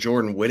over for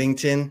Jordan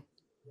Whittington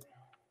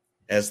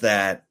as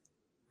that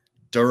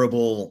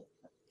durable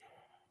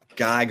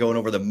guy going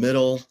over the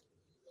middle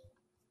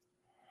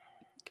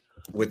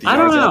with the I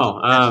don't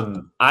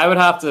know. I would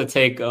have to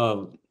take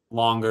a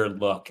longer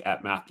look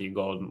at Matthew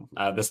Golden.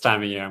 This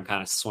time of year, I'm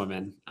kind of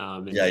swimming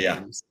in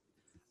games.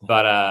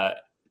 But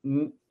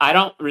I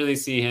don't really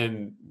see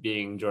him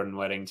being Jordan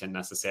Whittington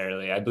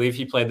necessarily. I believe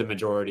he played the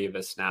majority of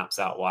his snaps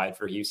out wide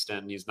for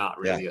Houston. He's not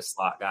really a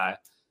slot guy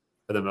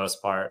for the most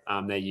part.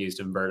 They used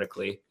him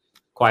vertically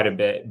quite a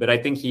bit, but I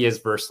think he is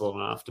versatile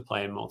enough to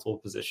play in multiple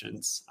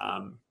positions.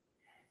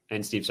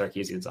 And Steve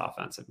Sarkisian's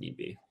offense if need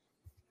be.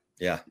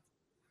 Yeah.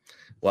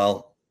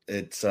 Well,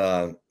 it's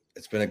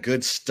been a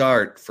good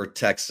start for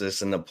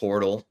Texas in the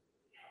portal,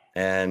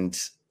 and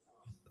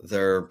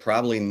they're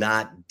probably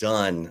not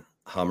done,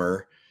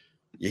 Hummer.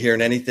 You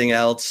hearing anything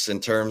else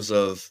in terms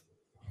of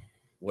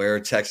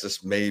where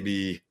Texas may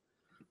be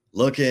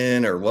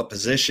looking or what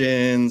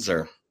positions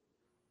or?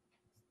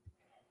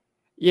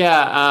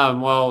 Yeah,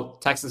 well,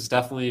 Texas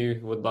definitely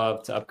would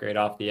love to upgrade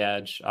off the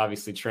edge.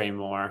 Obviously, Trey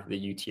Moore,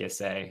 the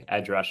UTSA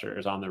edge rusher,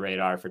 is on the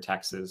radar for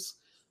Texas.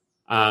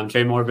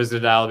 Trey Moore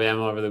visited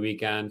Alabama over the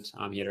weekend.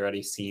 He had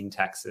already seen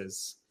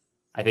Texas.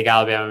 I think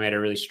Alabama made a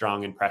really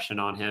strong impression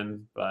on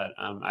him, but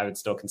I would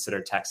still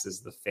consider Texas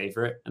the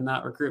favorite in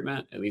that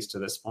recruitment, at least to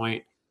this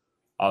point.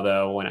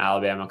 Although when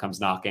Alabama comes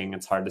knocking,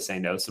 it's hard to say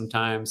no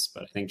sometimes.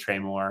 But I think Trey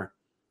Moore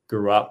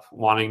grew up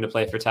wanting to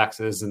play for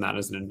Texas, and that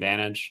is an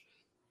advantage.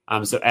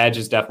 So edge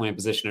is definitely a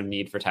position of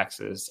need for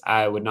Texas.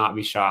 I would not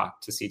be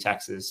shocked to see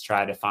Texas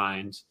try to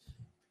find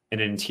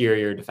an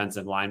interior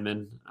defensive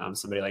lineman.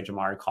 Somebody like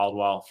Jamari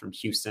Caldwell from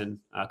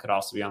Houston could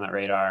also be on that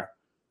radar.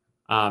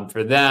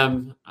 For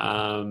them,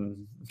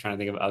 I'm trying to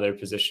think of other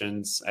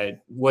positions. I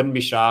wouldn't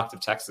be shocked if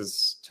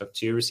Texas took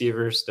 2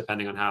 receivers,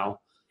 depending on how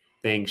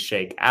things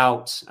shake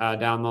out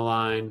down the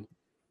line.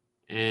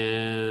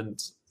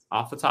 And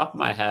off the top of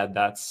my head,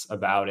 that's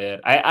about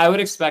it. I would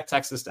expect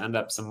Texas to end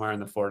up somewhere in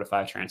the 4 to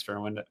 5 transfer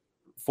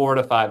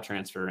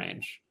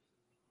range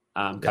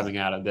coming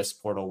out of this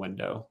portal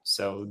window.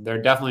 So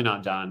they're definitely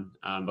not done.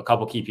 A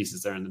couple key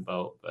pieces are in the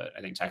boat, but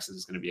I think Texas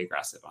is going to be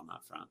aggressive on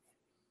that front.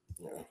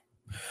 Yeah.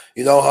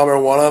 You know, Hummer,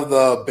 one of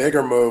the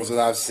bigger moves that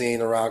I've seen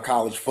around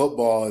college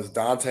football is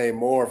Dante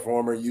Moore,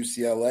 former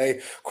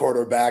UCLA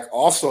quarterback,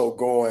 also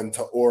going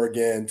to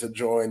Oregon to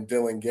join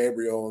Dillon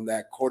Gabriel in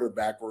that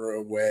quarterback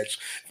room, which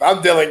if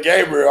I'm Dillon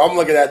Gabriel, I'm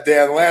looking at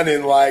Dan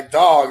Lanning like,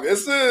 dog,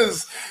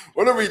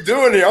 what are we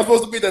doing here? I'm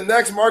supposed to be the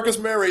next Marcus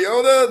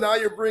Mariota. Now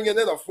you're bringing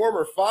in a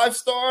former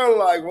 5-star.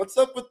 Like, what's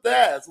up with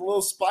that? It's a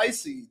little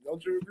spicy.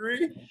 Don't you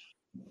agree?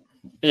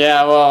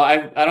 Yeah, well, I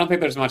don't think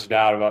there's much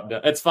doubt about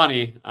it. It's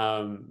funny.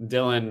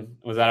 Dillon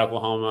was at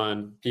Oklahoma,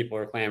 and people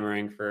are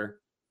clamoring for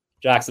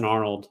Jackson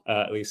Arnold,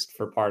 at least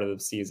for part of the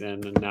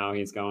season. And now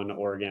he's going to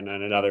Oregon,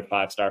 and another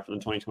 5-star from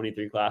the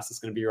 2023 class is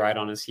going to be right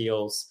on his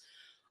heels.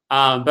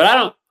 But I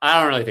don't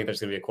really think there's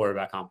going to be a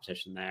quarterback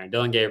competition there.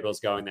 Dillon Gabriel's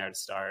going there to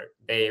start.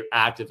 They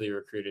actively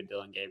recruited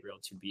Dillon Gabriel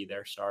to be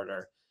their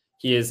starter.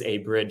 He is a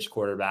bridge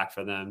quarterback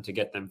for them to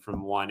get them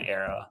from one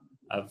era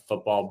of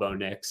football, Bo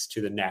Nix,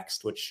 to the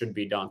next, which should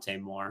be Dante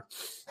Moore.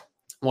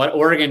 What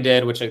Oregon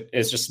did, which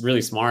is just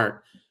really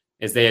smart,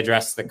 is they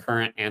addressed the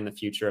current and the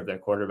future of their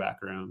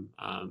quarterback room.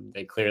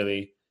 They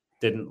clearly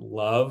didn't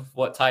love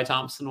what Ty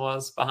Thompson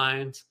was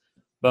behind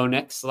Bo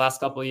Nix the last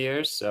couple of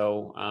years.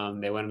 So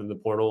they went into the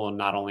portal and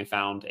not only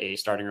found a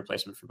starting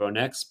replacement for Bo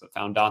Nix, but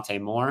found Dante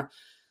Moore,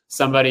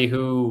 somebody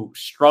who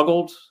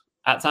struggled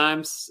at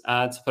times,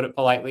 to put it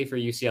politely, for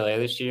UCLA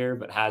this year,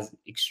 but has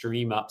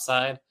extreme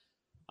upside.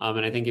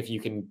 And I think if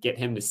you can get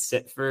him to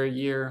sit for a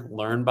year,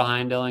 learn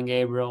behind Dillon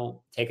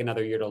Gabriel, take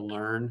another year to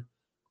learn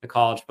the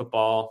college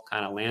football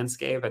kind of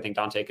landscape, I think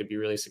Dante could be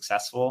really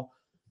successful.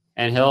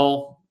 And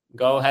he'll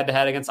go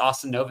head-to-head against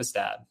Austin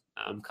Novostad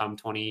come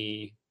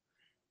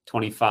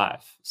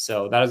 2025.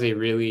 So that is a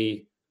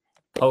really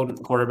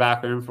potent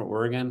quarterback room for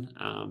Oregon.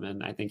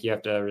 And I think you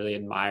have to really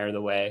admire the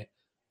way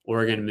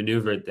Oregon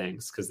maneuvered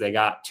things, because they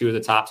got 2 of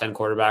the top 10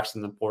 quarterbacks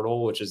in the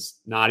portal, which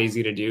is not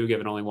easy to do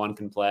given only one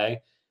can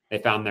play. They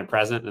found their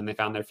present and they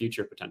found their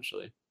future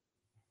potentially.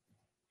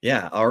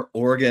 Yeah, our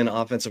Oregon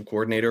offensive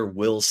coordinator,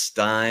 Will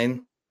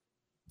Stein,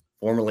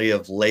 formerly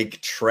of Lake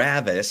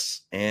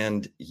Travis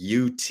and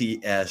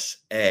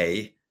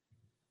UTSA.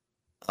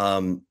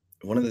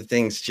 One of the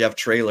things Jeff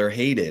Traylor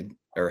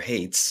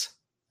hates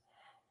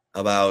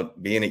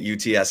about being at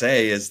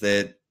UTSA is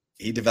that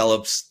he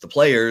develops the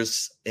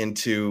players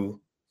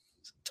into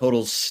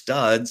total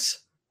studs,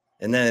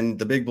 and then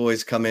the big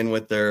boys come in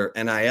with their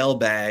NIL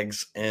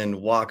bags and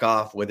walk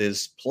off with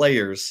his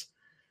players.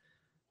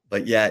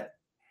 But yet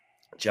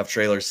Jeff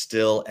Traylor's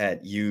still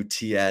at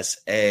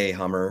UTSA,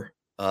 Hummer.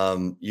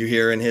 You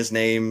hearing his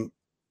name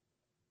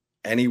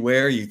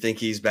anywhere? You think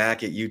he's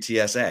back at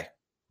UTSA?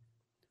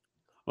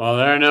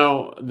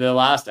 Well, the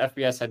last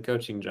FBS head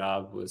coaching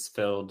job was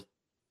filled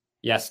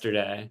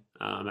yesterday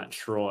at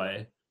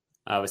Troy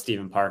with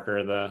Stephen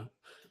Parker, the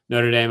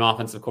Notre Dame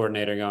offensive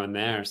coordinator, going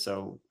there.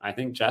 So I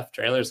think Jeff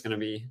Traylor is going to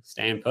be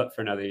staying put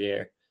for another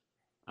year.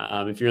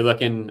 If you're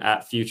looking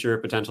at future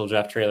potential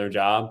Jeff Traylor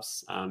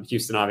jobs,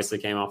 Houston obviously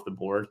came off the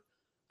board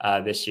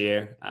this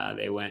year.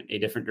 They went a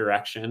different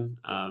direction.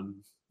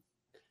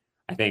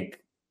 I think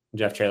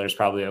Jeff Traylor's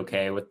probably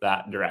okay with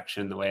that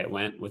direction, the way it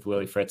went with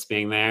Willie Fritz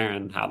being there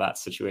and how that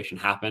situation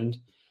happened.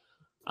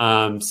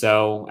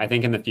 So I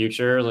think in the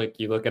future, like,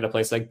 you look at a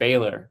place like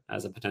Baylor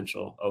as a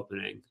potential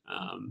opening,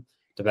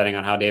 depending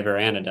on how Dave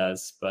Aranda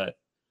does. But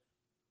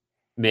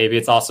maybe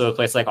it's also a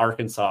place like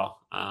Arkansas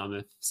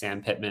if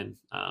Sam Pittman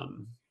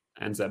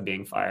ends up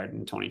being fired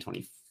in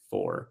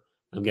 2024.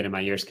 I'm getting my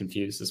years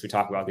confused as we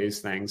talk about these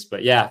things.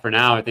 But yeah, for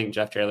now, I think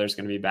Jeff Traylor is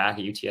going to be back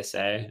at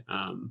UTSA.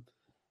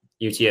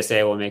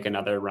 UTSA will make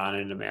another run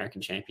at an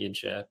American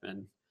championship.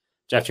 And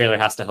Jeff Traylor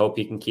has to hope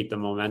he can keep the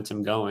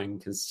momentum going,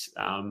 because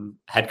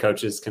head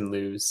coaches can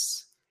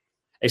lose,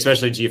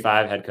 especially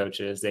G5 head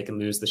coaches. They can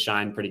lose the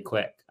shine pretty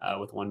quick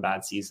with one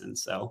bad season.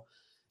 So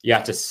you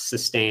have to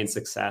sustain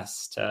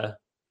success to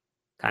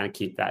kind of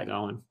keep that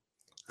going.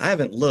 I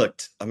haven't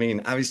looked. I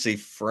mean, obviously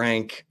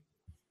Frank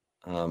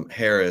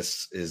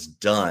Harris is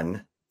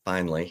done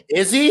finally.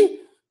 Is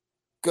he?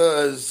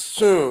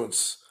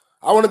 Because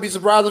I wouldn't be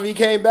surprised if he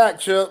came back,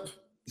 Chip.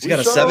 He's got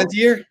a 7th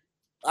year?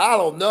 I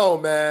don't know,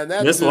 man.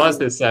 This was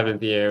his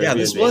 7th year. Yeah,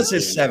 this was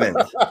his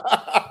 7th.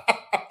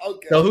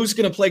 Okay. So who's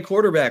going to play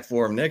quarterback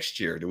for him next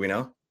year? Do we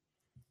know?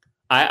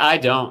 I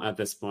don't at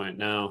this point.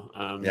 No.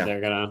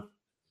 They're gonna.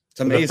 It's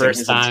amazing. The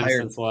first time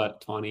since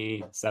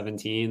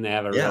 2017, they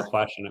have a real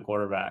question at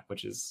quarterback,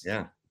 which is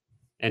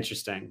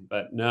interesting.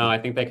 But no, I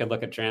think they could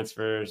look at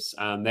transfers.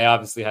 They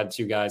obviously had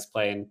 2 guys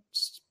playing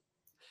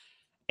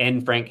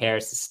in Frank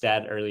Harris's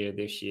stead earlier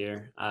this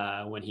year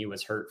when he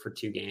was hurt for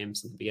 2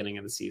 games at the beginning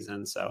of the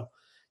season. So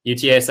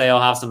UTSA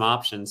will have some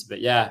options. But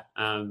yeah,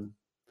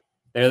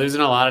 they're losing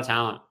a lot of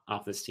talent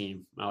off this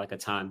team, like a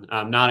ton.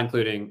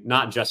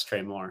 Not just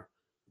Trey Moore.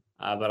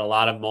 But a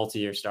lot of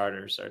multi-year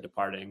starters are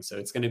departing, so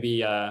it's going to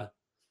be an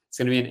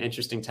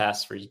interesting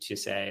test for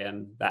UTSA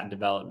and that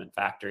development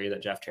factory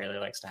that Jeff Traylor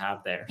likes to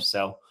have there.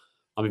 So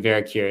I'll be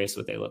very curious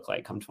what they look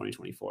like come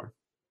 2024.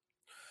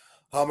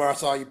 Hummer, I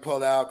saw you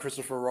pulled out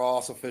Christopher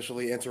Ross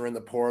officially entering the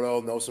portal.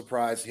 No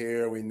surprise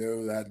here. We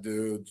knew that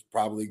dude's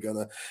probably going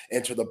to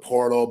enter the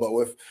portal. But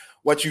with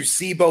what you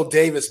see Bo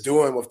Davis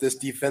doing with this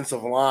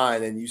defensive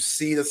line, and you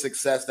see the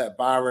success that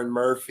Byron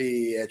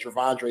Murphy and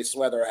Trevondre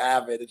Sweater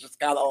have, it's just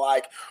kind of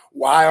like,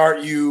 why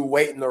aren't you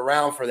waiting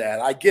around for that?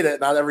 I get it.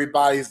 Not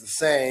everybody's the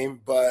same,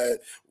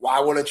 but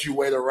why wouldn't you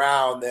wait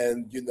around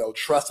and,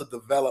 trust the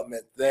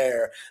development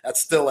there?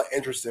 That's still an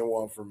interesting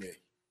one for me.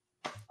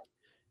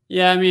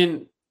 Yeah, I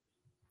mean,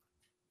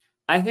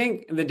 I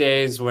think the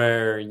days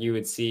where you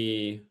would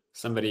see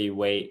somebody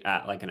wait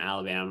at like an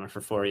Alabama for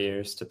 4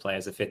 years to play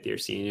as a 5th-year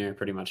senior are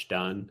pretty much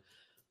done.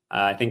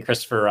 I think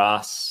Christopher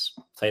Ross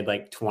played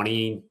like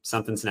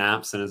 20-something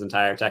snaps in his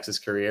entire Texas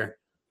career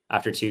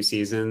after 2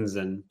 seasons,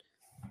 and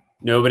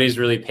nobody's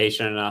really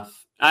patient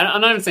enough.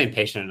 I'm not even saying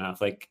patient enough.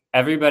 Like,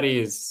 everybody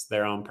is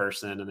their own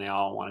person, and they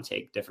all want to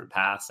take different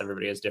paths.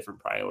 Everybody has different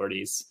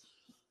priorities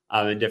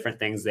and different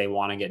things they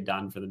want to get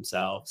done for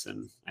themselves.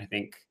 And I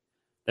think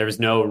there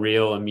was no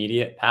real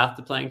immediate path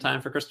to playing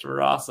time for Christopher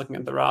Ross looking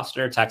at the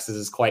roster. Texas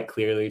is quite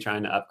clearly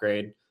trying to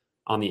upgrade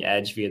on the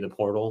edge via the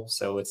portal,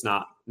 so it's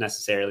not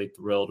necessarily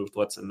thrilled with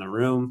what's in the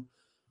room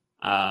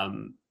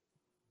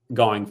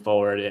going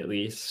forward, at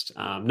least.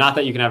 Not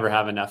that you can ever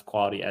have enough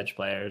quality edge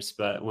players,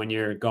 but when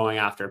you're going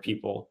after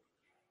people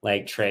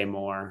like Trey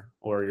Moore,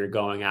 or you're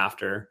going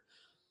after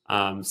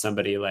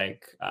somebody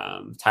like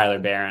Tyler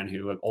Barron,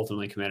 who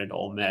ultimately committed to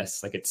Ole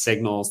Miss, like, it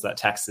signals that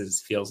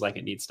Texas feels like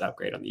it needs to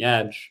upgrade on the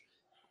edge.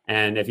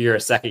 And if you're a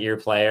 2nd-year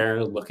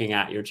player looking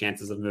at your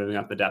chances of moving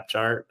up the depth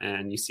chart,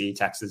 and you see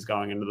Texas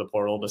going into the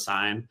portal to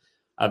sign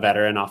a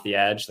veteran off the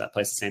edge that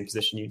plays the same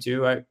position you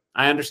do,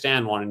 I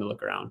understand wanting to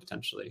look around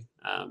potentially.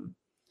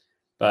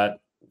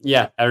 But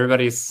yeah,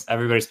 everybody's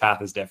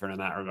path is different in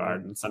that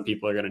regard. And some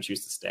people are going to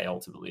choose to stay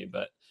ultimately.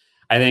 But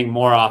I think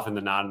more often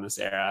than not in this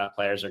era,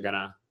 players are going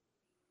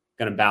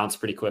to bounce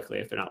pretty quickly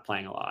if they're not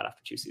playing a lot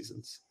after 2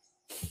 seasons.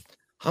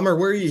 Hummer,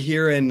 where are you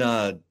hearing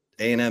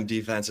A&M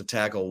defensive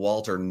tackle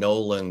Walter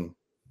Nolan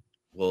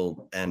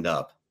will end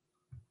up?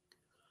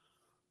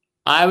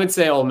 I would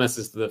say Ole Miss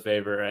is the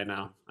favorite right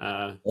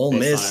now. Ole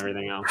Miss. On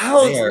everything else.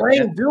 How is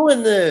Lane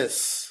doing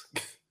this?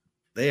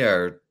 They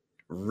are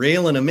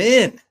reeling him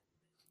in.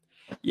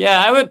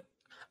 Yeah,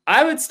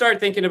 I would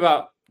start thinking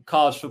about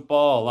college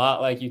football a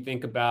lot like you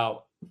think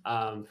about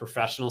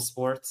professional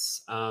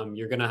sports.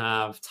 You're going to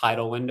have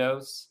title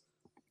windows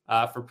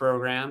for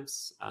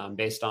programs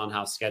based on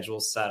how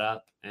schedules set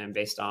up, and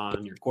based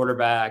on your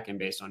quarterback, and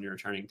based on your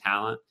returning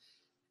talent.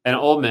 And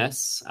Ole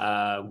Miss,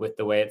 with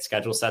the way its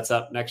schedule sets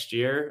up next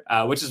year,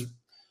 which is,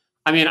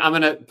 I'm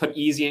going to put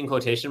easy in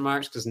quotation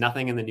marks because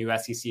nothing in the new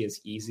SEC is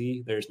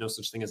easy. There's no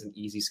such thing as an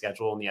easy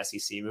schedule in the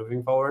SEC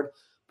moving forward.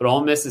 But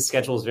Ole Miss's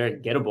schedule is very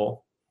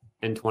gettable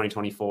in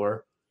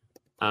 2024.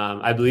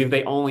 I believe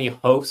they only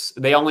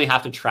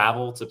have to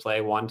travel to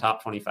play one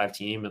top 25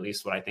 team, at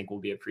least what I think will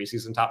be a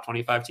preseason top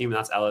 25 team, and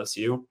that's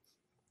LSU.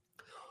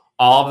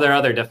 All of their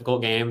other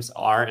difficult games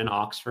are in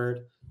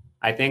Oxford.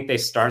 I think they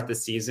start the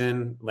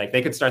season,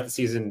 they could start the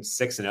season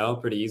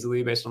 6-0 pretty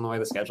easily based on the way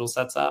the schedule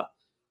sets up.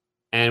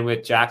 And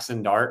with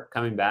Jackson Dart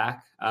coming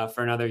back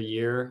for another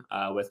year,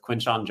 with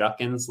Quinshon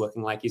Judkins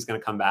looking like he's going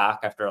to come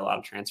back after a lot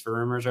of transfer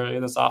rumors earlier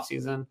this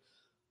offseason,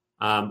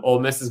 Ole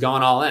Miss is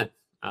going all in.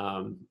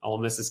 Ole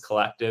Miss's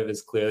collective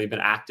has clearly been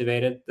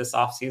activated this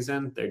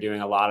offseason. They're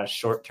doing a lot of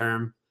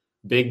short-term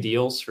big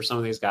deals for some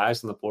of these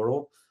guys in the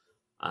portal.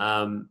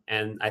 And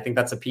I think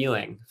that's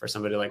appealing for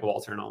somebody like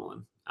Walter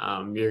Nolan.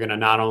 You're going to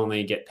not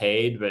only get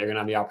paid, but you're going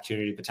to have the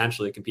opportunity to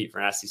potentially compete for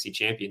an SEC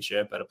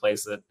championship at a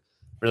place that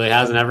really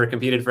hasn't ever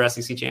competed for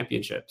SEC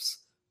championships.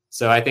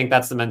 So I think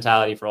that's the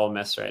mentality for Ole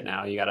Miss right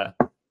now. You gotta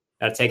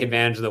take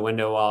advantage of the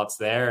window while it's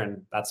there.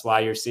 And that's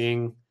why you're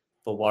seeing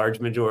the large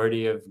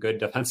majority of good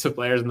defensive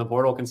players in the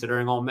portal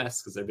considering Ole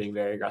Miss, because they're being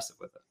very aggressive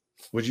with it.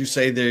 Would you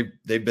say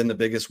they've been the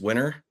biggest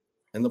winner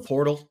in the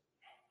portal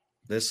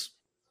this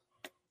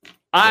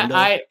window?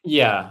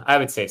 I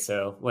would say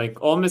so.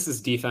 Ole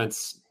Miss's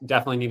defense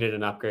definitely needed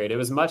an upgrade. It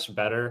was much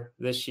better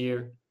this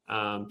year.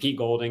 Pete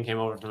Golding came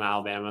over from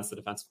Alabama as the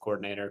defensive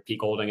coordinator. Pete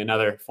Golding,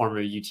 another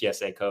former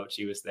UTSA coach,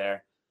 he was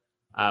there.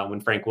 when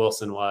Frank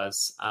Wilson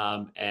was.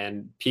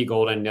 And Pete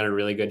Golden did a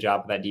really good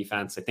job with that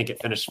defense. I think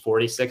it finished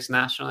 46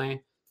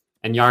 nationally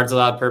and yards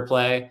allowed per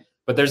play.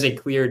 But there's a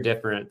clear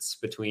difference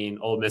between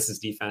Ole Miss's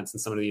defense and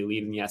some of the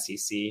elite in the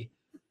SEC.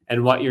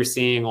 And what you're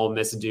seeing Ole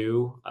Miss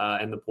do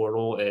in the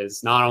portal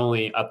is not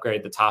only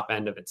upgrade the top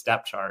end of its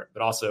depth chart,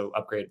 but also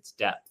upgrade its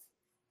depth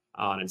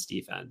on its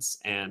defense.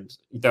 And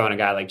you throw in a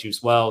guy like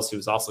Juice Wells, who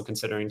was also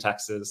considering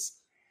Texas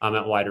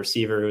at wide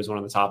receiver, who's one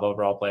of the top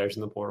overall players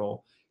in the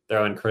portal.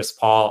 Throw in Chris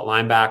Paul at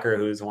linebacker,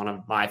 who's one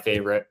of my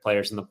favorite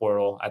players in the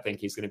portal. I think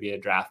he's going to be a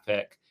draft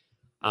pick.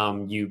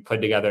 You put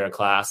together a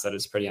class that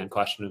is pretty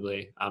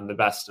unquestionably the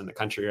best in the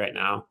country right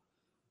now.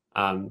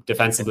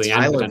 Defensively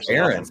and Tyler potentially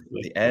Barron,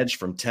 offensively. the edge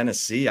from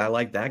Tennessee. I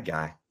like that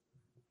guy.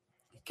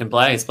 Can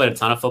play. He's played a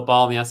ton of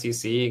football in the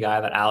SEC, a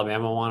guy that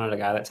Alabama wanted, a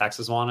guy that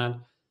Texas wanted.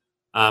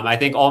 I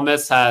think Ole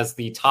Miss has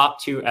the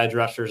top 2 edge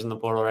rushers in the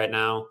portal right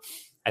now.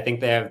 I think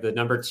they have the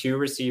number 2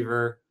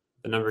 receiver,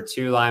 the number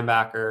 2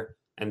 linebacker,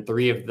 and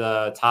 3 of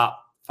the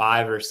top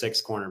 5 or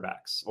 6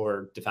 cornerbacks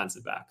or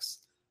defensive backs.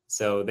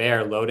 So they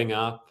are loading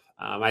up.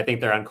 I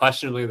think they're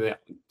unquestionably the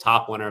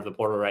top winner of the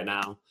portal right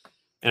now.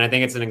 And I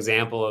think it's an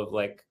example of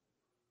like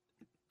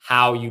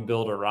how you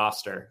build a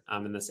roster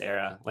in this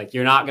era. Like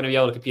you're not going to be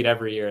able to compete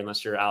every year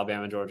unless you're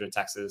Alabama, Georgia,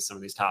 Texas, some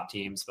of these top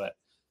teams. But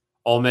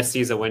Ole Miss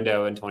sees a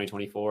window in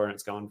 2024 and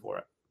it's going for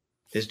it.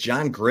 Is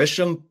John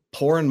Grisham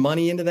pouring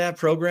money into that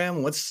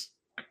program?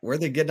 Where are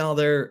they getting all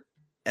their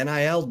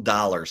NIL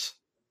dollars?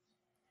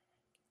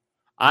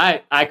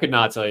 I could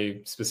not tell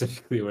you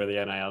specifically where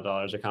the NIL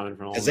dollars are coming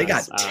from. Because they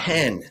got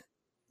 10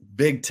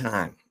 big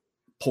time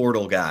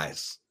portal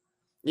guys.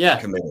 Yeah.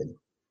 Committed.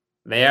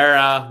 They're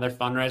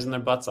fundraising their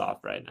butts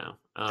off right now.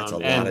 That's a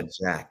lot of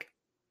jack.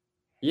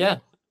 Yeah,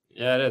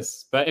 it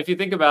is. But if you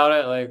think about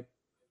it, like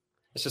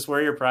it's just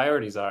where your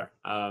priorities are.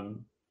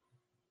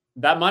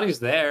 That money's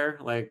there.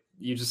 Like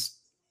you just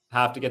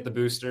have to get the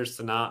boosters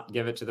to not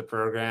give it to the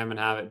program and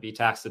have it be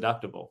tax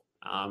deductible.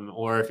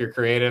 Or if you're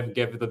creative,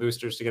 give the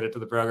boosters to get it to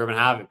the program and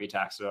have it be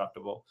tax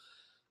deductible.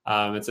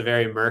 It's a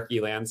very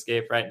murky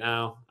landscape right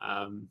now.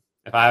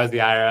 If I was the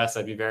IRS,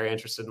 I'd be very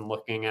interested in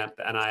looking at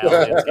the NIL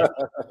landscape.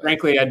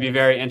 Frankly, I'd be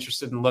very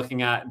interested in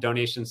looking at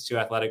donations to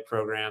athletic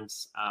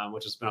programs,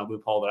 which has been a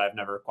loophole that I've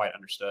never quite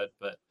understood.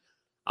 But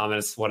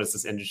it's what is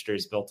this industry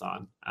is built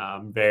on?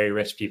 Very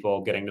rich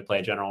people getting to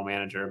play general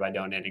manager by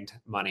donating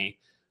money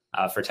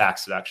for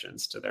tax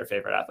deductions to their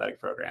favorite athletic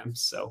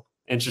programs. So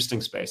interesting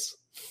space.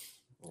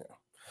 Yeah.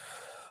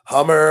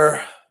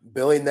 Hummer,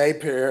 Billy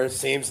Napier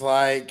seems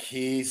like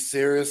he's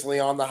seriously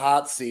on the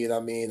hot seat. I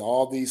mean,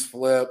 all these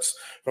flips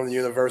from the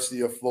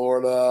University of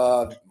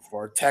Florida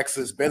for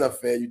Texas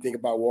benefit. You think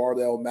about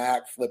Wardell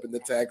Mack flipping to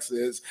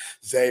Texas,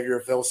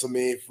 Xavier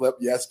Filsaime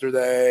flipped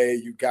yesterday.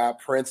 You got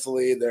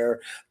Princely, their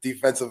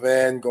defensive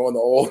end, going to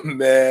Ole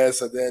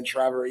Miss, and then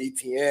Trevor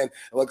Etienne.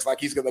 It looks like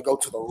he's going to go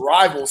to the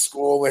rival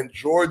school in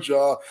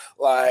Georgia.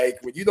 Like,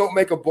 when you don't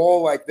make a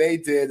bowl like they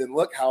did, and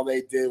look how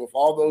they did with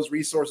all those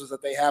resources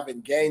that they have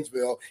in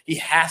Gainesville, he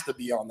has to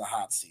be on the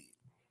hot seat.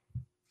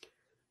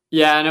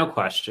 Yeah, no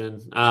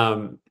question.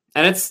 And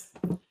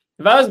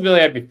if I was Billy,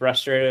 I'd be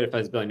frustrated. If I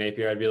was Billy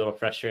Napier, I'd be a little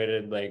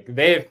frustrated. Like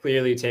they have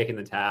clearly taken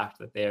the tack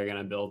that they are going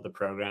to build the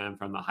program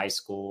from the high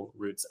school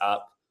roots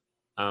up.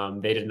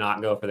 They did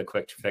not go for the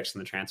quick fix in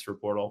the transfer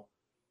portal.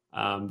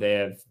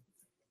 They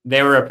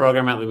were a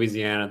program at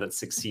Louisiana that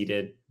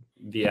succeeded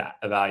via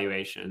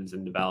evaluations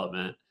and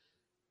development.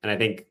 And I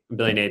think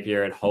Billy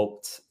Napier had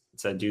hoped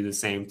to do the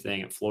same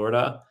thing at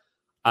Florida.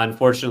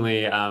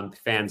 Unfortunately,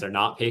 fans are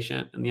not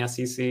patient in the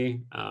SEC.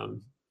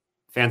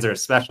 Fans are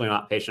especially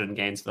not patient in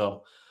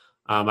Gainesville.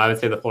 I would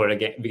say the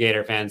Florida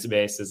Gator fans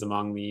base is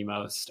among the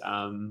most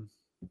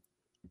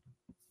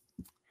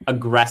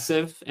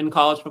aggressive in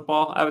college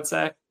football, I would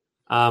say,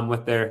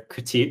 with their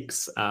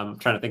critiques. I'm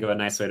trying to think of a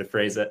nice way to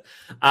phrase it.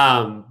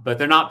 But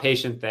they're not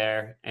patient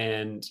there.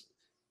 And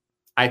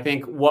I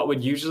think what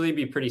would usually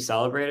be pretty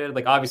celebrated,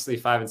 like obviously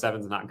 5-7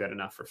 is not good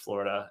enough for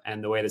Florida.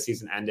 And the way the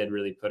season ended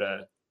really put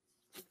a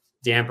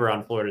damper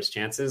on Florida's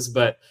chances.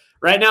 But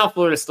right now,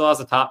 Florida still has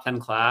a top 10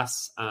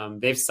 class.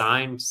 They've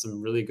signed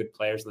some really good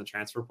players in the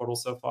transfer portal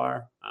so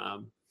far.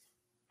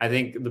 I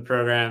think the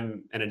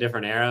program in a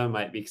different era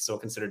might be still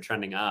considered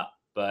trending up.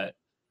 But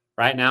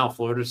right now,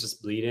 Florida's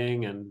just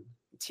bleeding and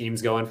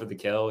teams going for the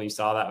kill. You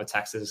saw that with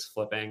Texas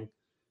flipping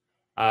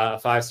a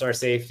 5-star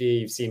safety.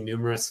 You've seen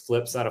numerous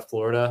flips out of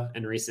Florida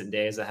in recent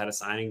days ahead of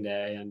signing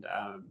day. And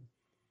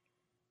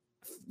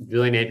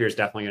Billy Napier is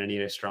definitely going to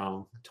need a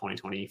strong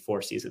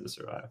 2024 season to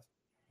survive.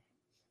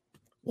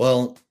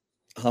 Well,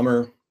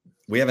 Hummer,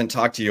 we haven't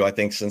talked to you, I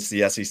think, since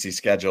the SEC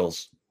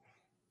schedules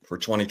for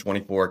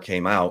 2024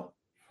 came out.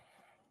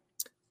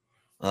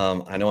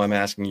 I know I'm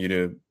asking you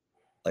to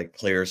like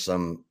clear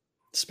some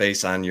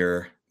space on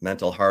your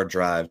mental hard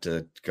drive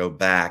to go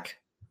back,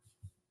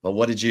 but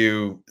what did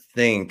you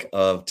think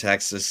of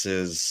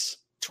Texas's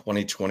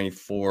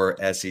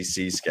 2024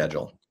 SEC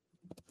schedule?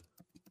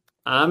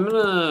 I'm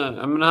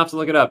gonna have to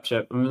look it up,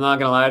 Chip. I'm not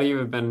gonna lie to you.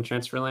 I've been in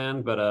transfer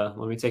land, but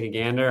let me take a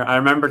gander. I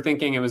remember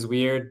thinking it was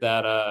weird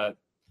that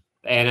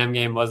The A&M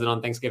game wasn't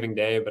on Thanksgiving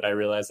Day, but I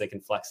realized they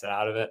can flex it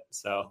out of it.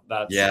 So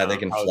that's they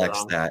can flex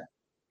wrong. that.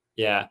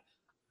 Yeah.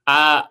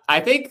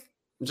 I think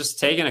just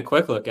taking a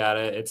quick look at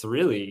it, it's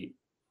really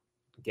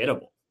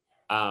gettable.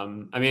 I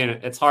mean,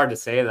 it's hard to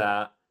say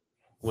that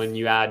when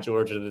you add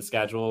Georgia to the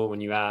schedule,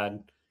 when you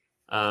add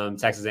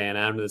Texas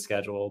A&M to the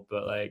schedule,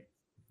 but like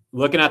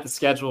looking at the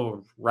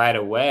schedule right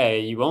away,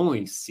 you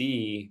only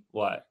see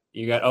what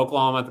you got: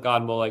 Oklahoma at the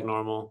Cotton Bowl like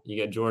normal, you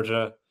get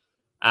Georgia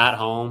at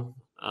home,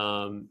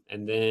 and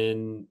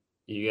then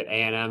you get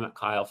A&M at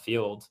Kyle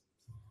Field.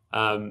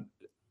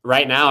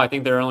 Right now, I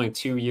think there are only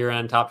 2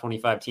 year-end top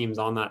 25 teams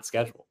on that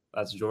schedule.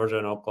 That's Georgia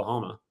and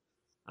Oklahoma.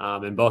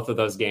 And both of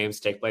those games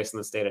take place in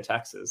the state of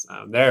Texas.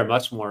 There are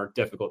much more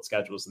difficult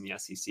schedules in the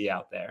SEC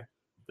out there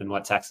than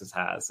what Texas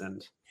has.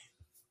 And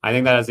I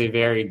think that is a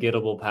very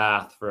gettable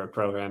path for a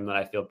program that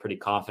I feel pretty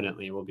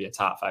confidently will be a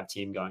top 5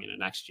 team going into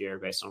next year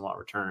based on what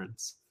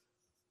returns.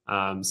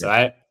 I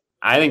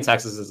think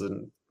Texas is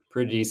in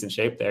pretty decent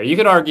shape there. You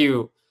could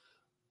argue,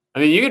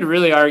 you could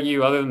really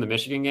argue, other than the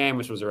Michigan game,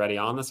 which was already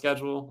on the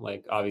schedule,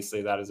 like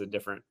obviously that is a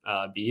different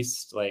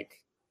beast.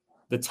 Like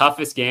the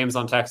toughest games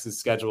on Texas'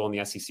 schedule in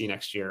the SEC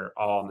next year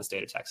are all in the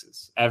state of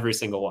Texas, every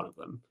single one of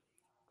them.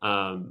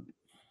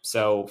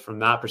 So from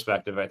that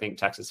perspective, I think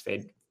Texas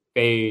fared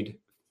pretty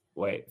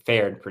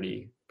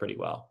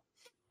well.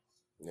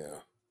 Yeah.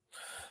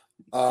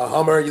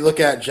 Hummer, you look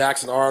at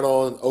Jackson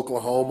Arnold in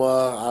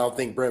Oklahoma. I don't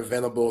think Brent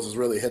Venables has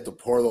really hit the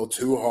portal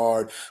too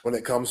hard when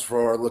it comes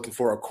for looking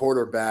for a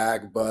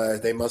quarterback,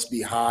 but they must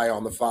be high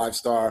on the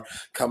 5-star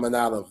coming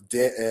out of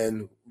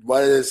Denton.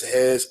 What is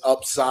his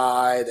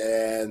upside,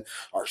 and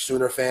are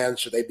Sooner fans,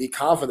 should they be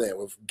confident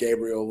with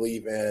Gabriel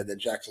leaving and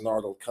Jackson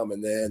Arnold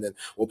coming in? And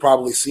we'll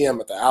probably see him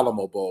at the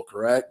Alamo Bowl,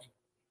 correct?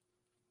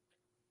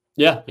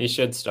 Yeah, he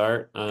should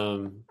start.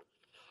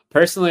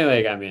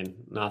 Personally,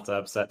 not to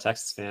upset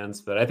Texas fans,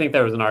 but I think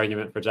there was an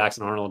argument for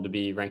Jackson Arnold to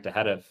be ranked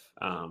ahead of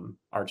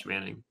Arch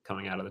Manning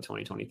coming out of the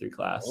 2023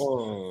 class.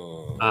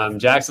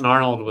 Jackson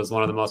Arnold was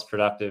one of the most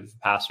productive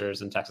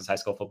passers in Texas high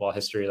school football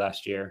history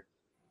last year.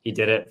 He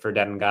did it for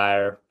Denton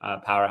Guyer,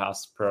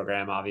 powerhouse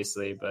program,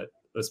 obviously, but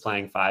was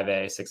playing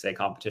 5A, 6A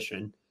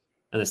competition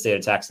in the state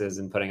of Texas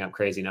and putting up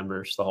crazy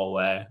numbers the whole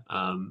way.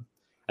 I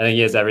think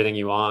he has everything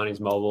you want. He's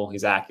mobile.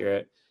 He's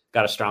accurate.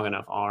 Got a strong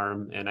enough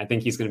arm, and I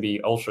think he's going to be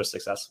ultra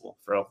successful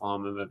for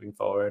Oklahoma moving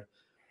forward.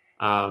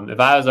 If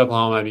I was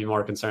Oklahoma, I'd be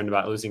more concerned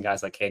about losing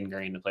guys like Caden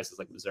Green to places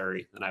like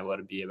Missouri than I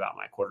would be about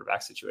my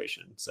quarterback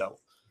situation. So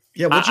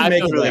yeah, I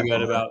feel really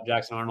good about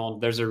Jackson Arnold.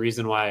 There's a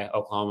reason why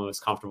Oklahoma was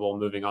comfortable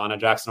moving on to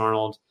Jackson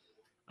Arnold.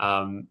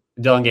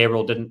 Dillon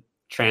Gabriel didn't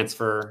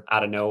transfer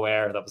out of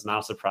nowhere. That was not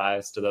a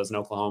surprise to those in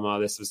Oklahoma.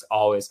 This was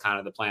always kind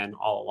of the plan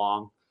all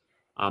along.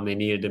 They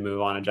needed to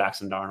move on to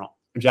Jackson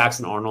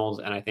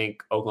Arnold, and I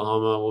think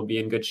Oklahoma will be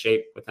in good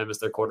shape with him as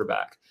their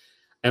quarterback.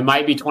 It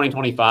might be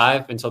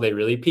 2025 until they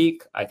really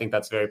peak. I think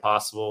that's very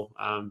possible.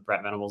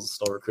 Brett Venables is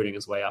still recruiting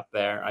his way up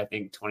there. I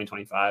think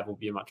 2025 will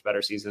be a much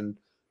better season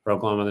for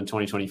Oklahoma than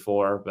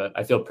 2024, but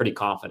I feel pretty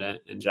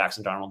confident in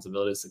Jackson Arnold's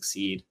ability to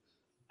succeed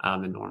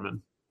in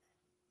Norman.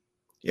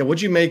 Yeah,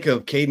 what'd you make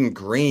of Caden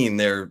Green,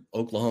 their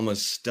Oklahoma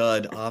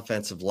stud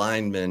offensive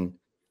lineman,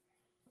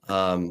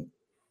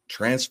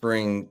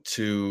 transferring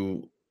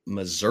to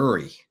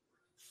Missouri?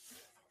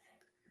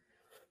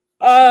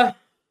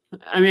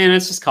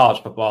 It's just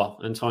college football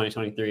in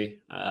 2023.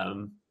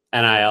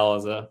 NIL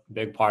is a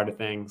big part of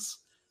things.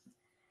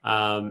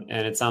 And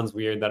it sounds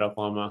weird that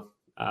Oklahoma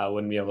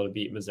wouldn't be able to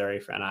beat Missouri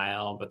for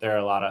NIL, but there are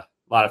a lot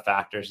of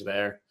factors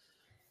there.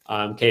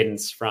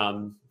 Caden's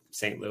from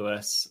St.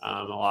 Louis.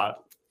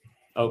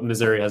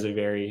 Missouri has a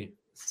very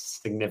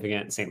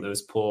significant St.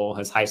 Louis pool.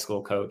 His high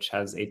school coach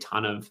has a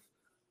ton of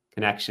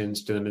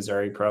connections to the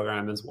Missouri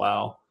program as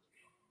well.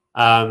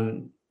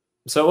 So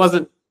it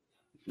wasn't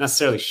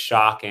necessarily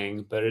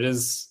shocking, but it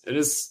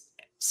is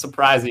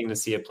surprising to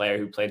see a player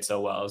who played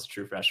so well as a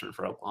true freshman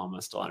for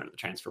Oklahoma still under the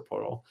transfer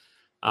portal.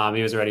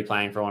 He was already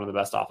playing for one of the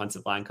best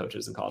offensive line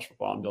coaches in college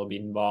football, and Bill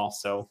Bedenbaugh.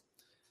 So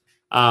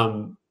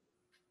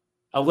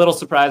a little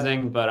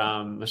surprising, but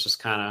it's just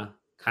kind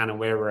of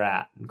where we're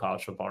at in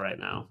college football right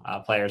now.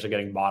 Players are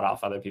getting bought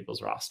off other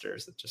people's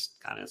rosters. It just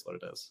kind of is what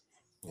it is.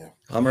 Yeah.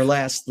 Hummer,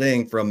 last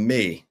thing from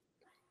me.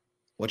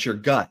 What's your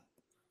gut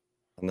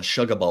on the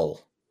Sugar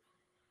Bowl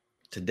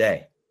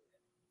today?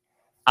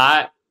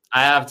 I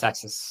have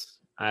Texas.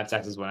 I have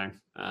Texas winning.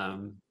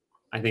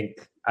 I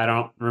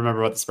don't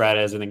remember what the spread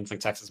is. I think it's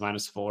like Texas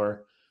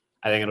 -4.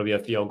 I think it'll be a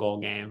field goal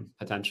game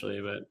potentially,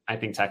 but I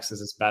think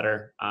Texas is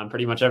better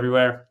pretty much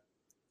everywhere.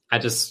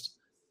 The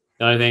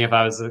only thing if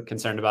I was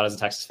concerned about as a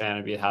Texas fan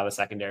would be how the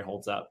secondary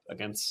holds up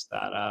against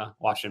that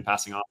Washington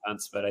passing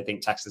offense. But I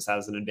think Texas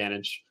has an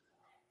advantage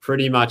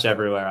pretty much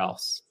everywhere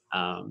else.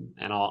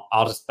 And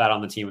I'll just bet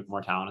on the team with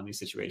more talent in these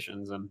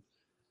situations, and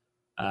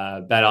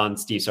bet on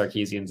Steve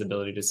Sarkisian's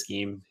ability to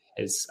scheme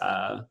his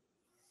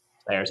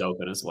players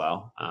open as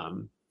well.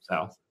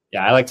 So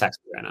yeah, I like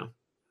Texas right now.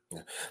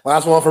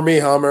 Last one for me,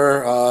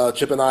 Hummer.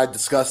 Chip and I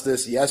discussed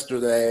this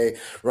yesterday.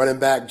 Running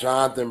back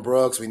Jonathan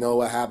Brooks, we know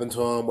what happened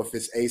to him with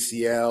his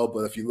ACL,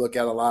 but if you look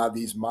at a lot of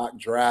these mock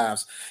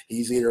drafts,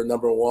 he's either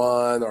number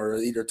 1 or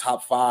either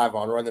top 5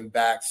 on running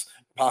backs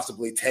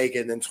possibly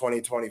taken in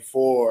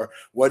 2024.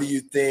 What do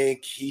you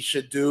think he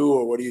should do,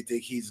 or what do you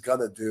think he's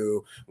gonna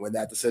do when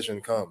that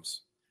decision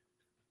comes?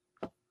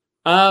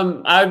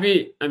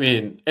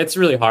 It's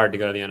really hard to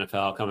go to the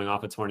NFL coming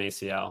off a torn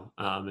ACL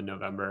in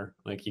November.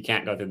 Like, you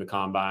can't go through the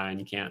combine.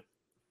 You can't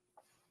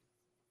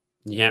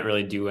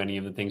really do any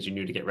of the things you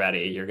need to get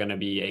ready. You're going to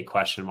be a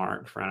question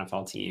mark for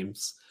NFL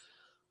teams.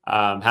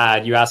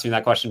 Had you asked me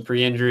that question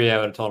pre-injury, I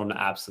would have told him to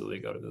absolutely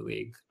go to the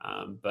league.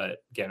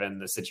 But given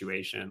the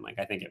situation, like,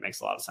 I think it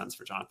makes a lot of sense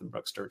for Jonathan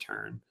Brooks to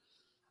return.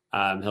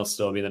 He'll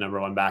still be the number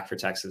 1 back for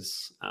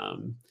Texas.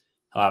 He'll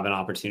have an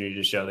opportunity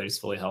to show that he's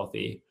fully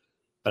healthy.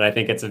 But I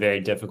think it's a very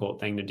difficult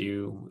thing to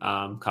do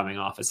coming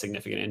off a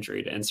significant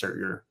injury, to insert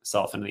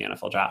yourself into the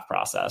NFL draft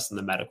process and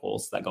the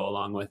medicals that go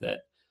along with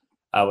it,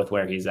 with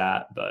where he's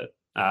at. But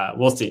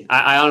we'll see.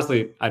 I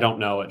honestly don't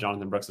know what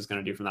Jonathan Brooks is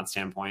going to do from that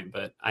standpoint,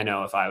 but I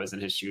know if I was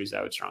in his shoes,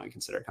 I would strongly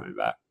consider coming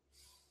back.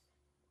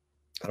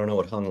 I don't know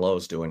what Hung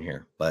Lo's doing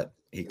here, but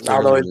he I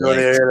don't know what he's doing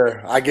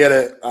either. I get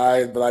it,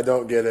 but I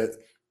don't get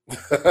it.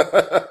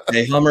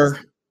 Hey, Hummer,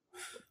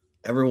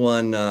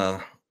 everyone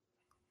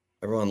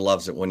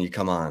loves it when you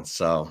come on,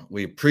 so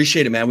we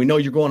appreciate it, man. We know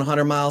you're going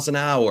 100 miles an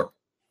hour.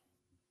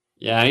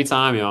 Yeah,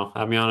 anytime, y'all.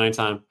 Have me on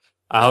anytime.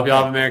 I hope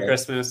y'all have a Merry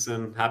Christmas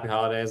and Happy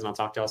Holidays, and I'll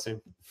talk to y'all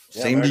soon.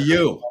 Same to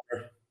you.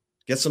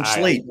 Get some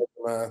sleep.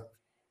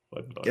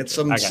 Get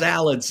some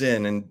salads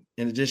in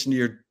addition to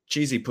your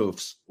cheesy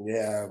poofs.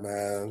 Yeah,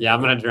 man. Yeah,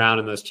 I'm going to drown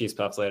in those cheese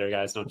puffs later,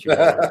 guys. Don't you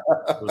worry.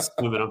 We'll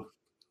swim in them.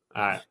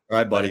 All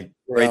right, buddy.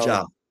 Great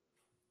job.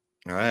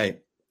 All right.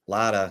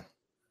 Lot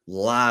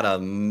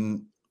of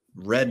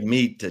red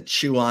meat to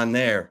chew on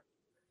there,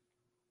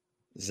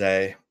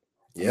 Zay.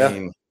 Yeah. I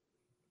mean,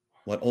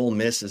 what Ole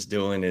Miss is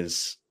doing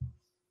is,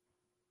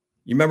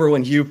 you remember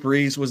when Hugh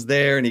Freeze was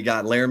there and he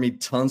got Laramie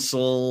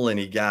Tunsil and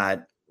he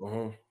got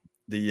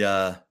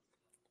the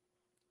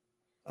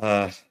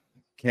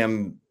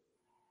Cam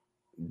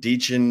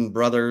Deachin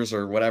brothers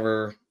or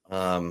whatever,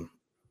 and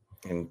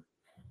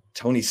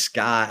Tony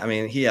Scott. I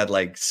mean, he had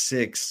like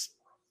 6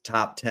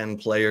 top 10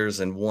 players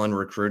in one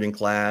recruiting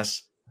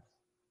class.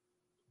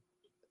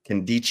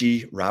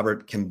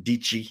 Robert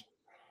Nkemdiche.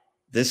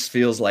 This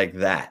feels like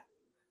that.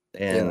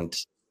 And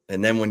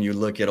then when you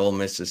look at Ole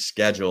Miss's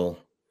schedule,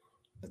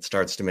 it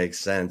starts to make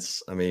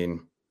sense. I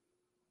mean,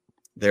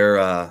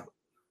 this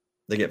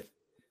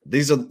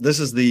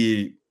is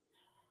the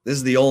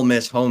Ole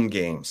Miss home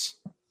games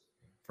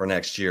for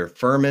next year.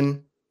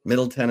 Furman,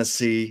 Middle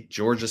Tennessee,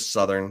 Georgia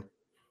Southern,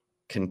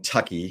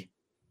 Kentucky,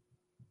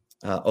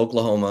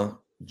 Oklahoma,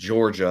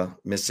 Georgia,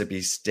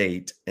 Mississippi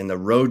State, and the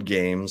road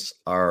games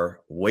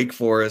are Wake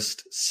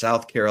Forest,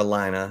 South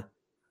Carolina,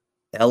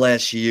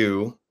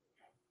 LSU,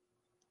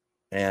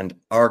 and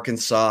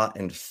Arkansas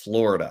and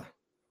Florida.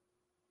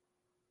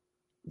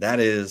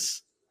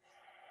 That's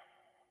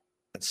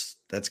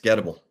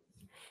gettable.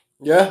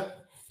 Yeah,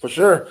 for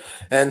sure.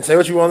 And say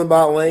what you want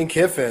about Lane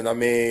Kiffin. I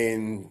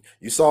mean,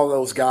 you saw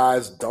those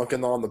guys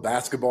dunking on the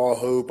basketball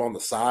hoop on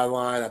the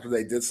sideline after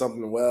they did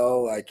something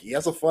well. Like, he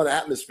has a fun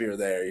atmosphere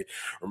there. He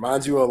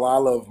reminds you a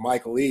lot of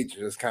Michael Leach,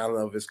 just kind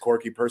of his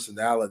quirky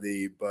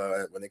personality.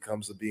 But when it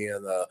comes to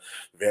being a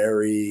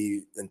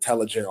very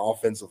intelligent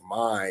offensive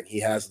mind, he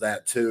has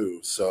that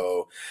too.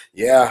 So,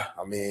 yeah,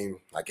 I mean,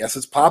 I guess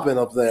it's popping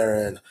up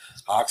there in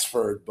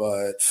Oxford,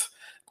 but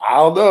I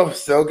don't know.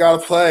 Still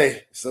got to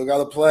play.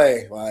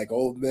 Like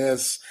Ole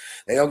Miss,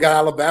 they don't got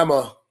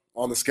Alabama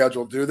on the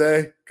schedule, do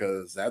they?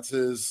 Because that's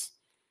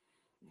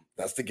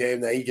the game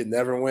that he can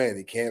never win.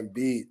 He can't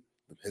beat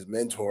his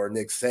mentor,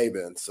 Nick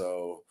Saban.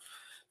 So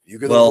you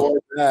can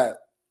avoid that.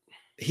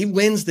 He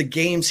wins the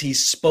games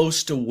he's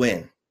supposed to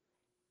win.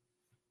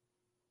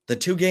 The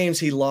 2 games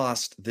he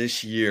lost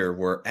this year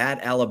were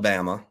at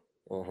Alabama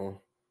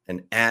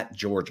and at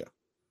Georgia.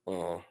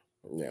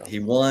 Yeah. He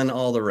won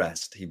all the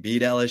rest. He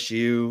beat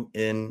LSU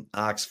in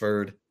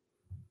Oxford,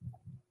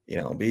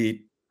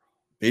 beat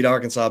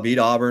Arkansas, beat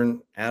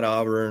Auburn at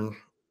Auburn,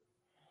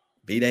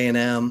 beat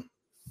A&M,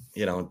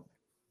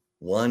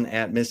 won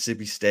at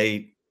Mississippi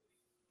State.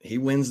 He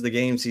wins the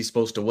games he's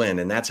supposed to win,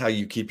 and that's how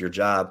you keep your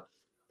job.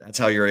 That's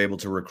how you're able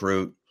to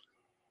recruit.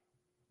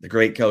 The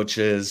great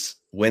coaches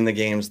win the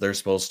games they're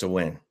supposed to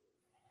win.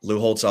 Lou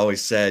Holtz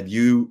always said,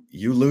 you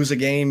lose a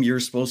game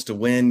you're supposed to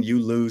win, you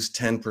lose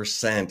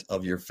 10%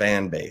 of your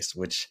fan base,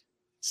 which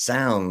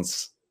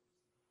sounds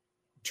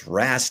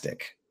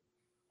drastic.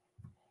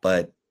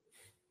 But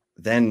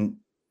then,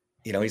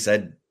 he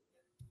said,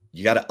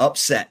 you got to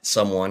upset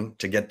someone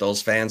to get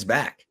those fans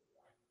back.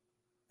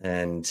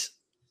 And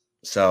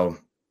so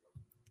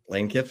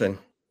Lane Kiffin,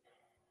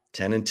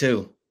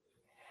 10-2.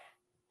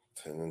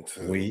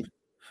 10-2.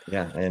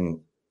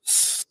 And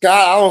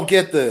Scott, I don't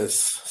get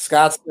this.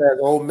 Scott said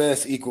Ole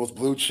Miss equals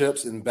blue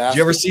chips in basketball. Did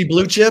you ever see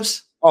Blue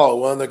Chips? Oh,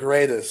 one of the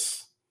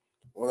greatest.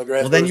 Well,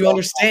 then you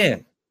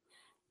understand.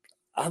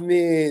 I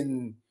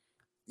mean,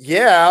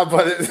 yeah,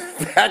 but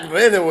back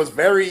then it was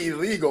very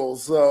illegal.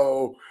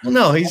 So, well,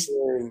 no,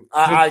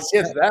 I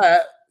get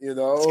that.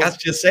 Scott's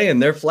just saying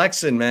they're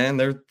flexing, man.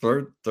 They're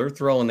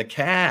throwing the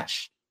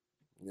cash.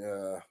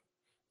 Yeah,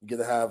 you're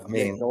gonna have. I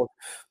mean,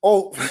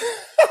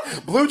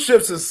 Blue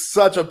Chips is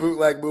such a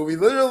bootleg movie.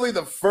 Literally,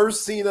 the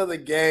first scene of the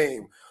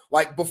game,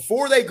 like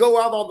before they go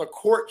out on the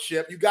court,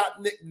 Chip, you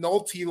got Nick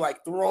Nolte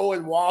like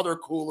throwing water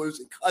coolers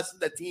and cussing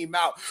the team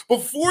out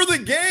before the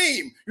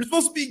game. You're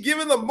supposed to be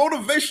giving a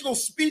motivational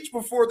speech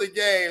before the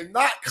game,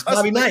 not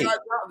cussing the guys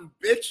out and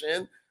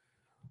bitching.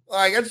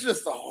 Like, it's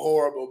just a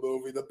horrible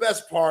movie. The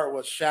best part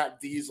was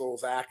Shaq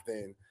Diesel's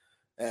acting,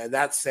 and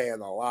that's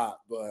saying a lot.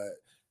 But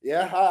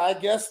yeah, I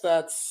guess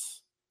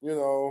that's,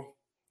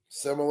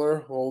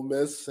 similar. Ole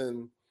Miss,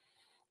 and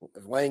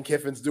if Lane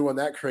Kiffin's doing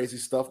that crazy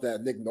stuff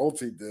that Nick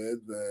Nolte did,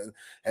 then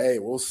hey,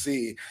 we'll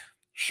see.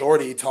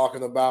 Shorty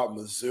talking about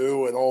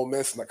Mizzou and Ole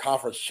Miss in the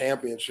conference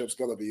championship's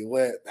going to be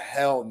lit.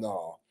 Hell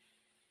no.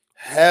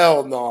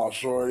 Hell no,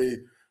 Shorty.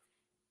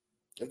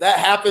 If that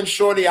happens,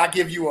 Shorty, I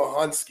give you a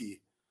Hunsky.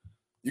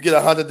 You get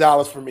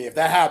 $100 from me. If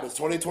that happens,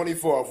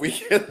 2024, if we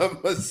get a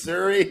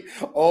Missouri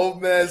Ole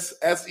Miss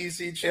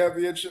SEC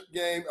championship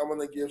game, I'm going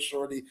to give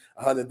Shorty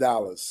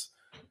 $100.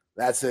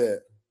 That's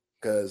it.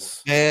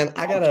 Because I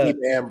gotta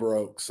keep Am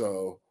broke.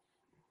 So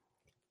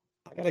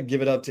I gotta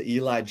give it up to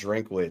Eli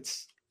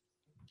Drinkwitz.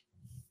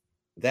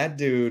 That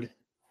dude,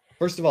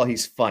 first of all,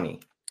 he's funny.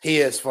 He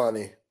is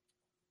funny.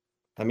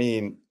 I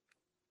mean,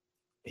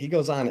 he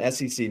goes on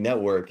SEC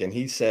Network and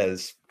he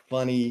says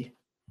funny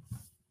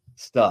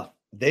stuff.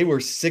 They were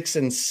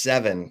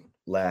 6-7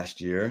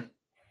 last year.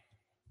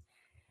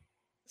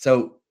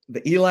 So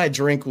the Eli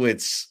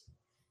Drinkwitz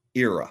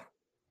era,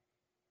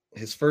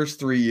 his first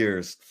 3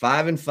 years,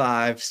 5-5,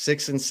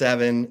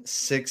 6-7,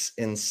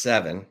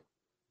 6-7.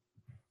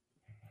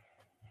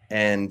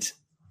 And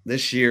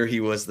this year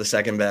he was the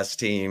second best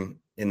team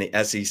in the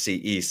SEC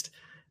East.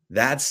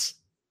 That's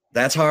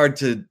hard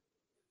to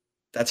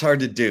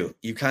do.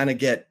 You kind of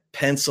get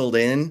penciled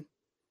in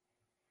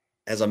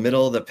as a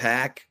middle of the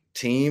pack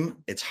team.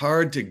 It's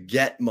hard to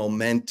get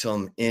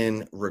momentum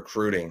in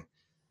recruiting,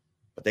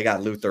 but they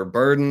got Luther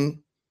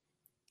Burden.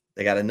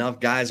 They got enough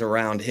guys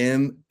around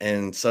him,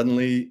 and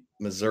suddenly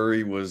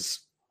Missouri was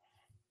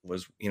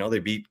they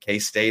beat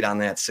K-State on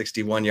that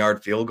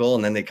 61-yard field goal,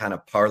 and then they kind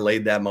of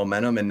parlayed that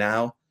momentum, and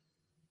now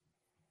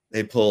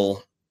they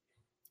pull,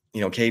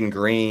 Caden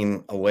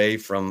Green away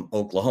from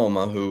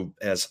Oklahoma, who,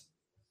 as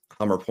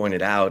Hummer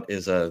pointed out,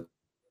 is a,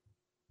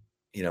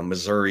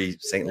 Missouri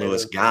St.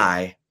 Louis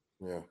guy.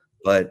 Yeah.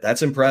 But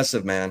that's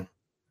impressive, man.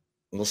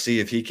 We'll see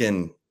if he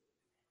can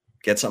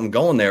get something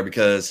going there,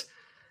 because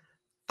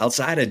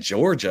outside of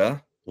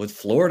Georgia, with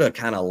Florida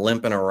kind of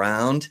limping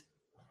around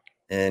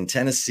and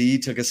Tennessee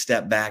took a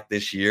step back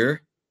this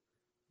year,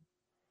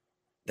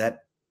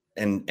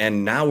 and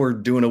now we're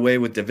doing away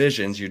with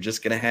divisions. You're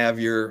just going to have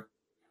your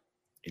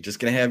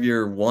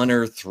 1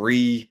 or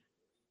 3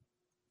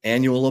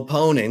 annual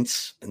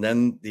opponents, and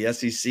then the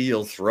SEC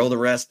will throw the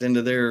rest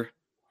into their,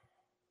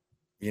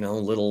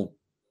 little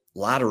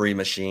lottery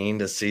machine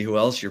to see who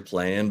else you're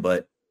playing.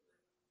 But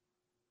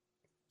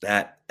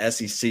that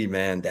SEC,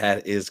 man,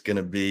 that is going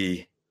to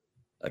be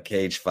a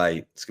cage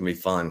fight. It's going to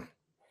be fun.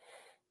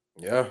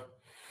 Yeah,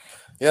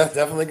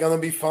 definitely going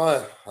to be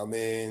fun. I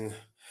mean,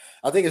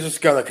 I think it's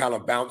just going to kind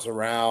of bounce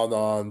around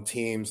on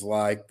teams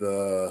like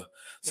the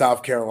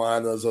South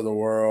Carolinas of the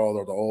world,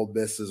 or the Ole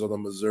Misses, or the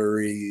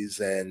Missouris,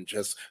 and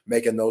just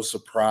making those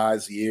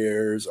surprise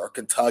years. Or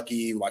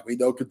Kentucky, like we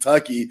know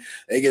Kentucky,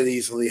 they could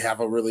easily have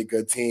a really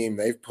good team.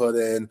 They've put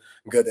in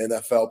good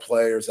NFL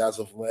players as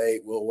of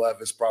late. Will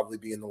Levis probably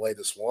being the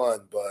latest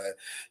one, but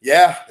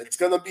yeah, it's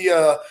going to be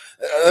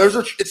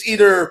it's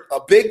either a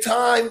big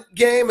time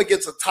game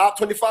against a top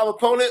 25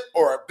 opponent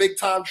or a big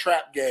time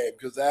trap game,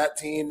 because that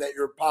team that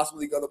you're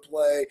possibly going to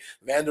play,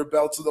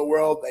 Vanderbilts of the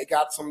world, they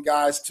got some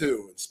guys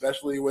too,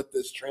 especially with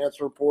this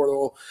transfer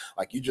portal.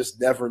 Like, you just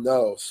never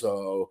know.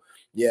 So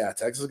yeah,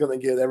 Texas is going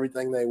to get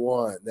everything they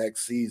want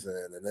next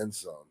season and then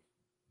some.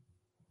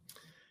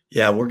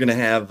 Yeah, we're going to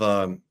have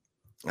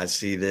I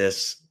see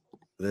this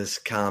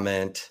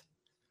comment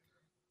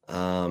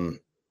from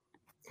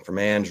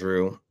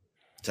Andrew.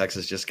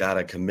 Texas just got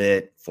a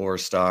commit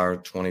 4-star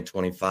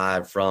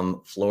 2025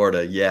 from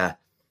Florida. Yeah.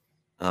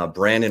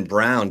 Brandon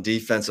Brown,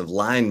 defensive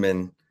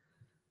lineman.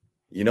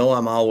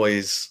 I'm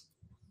always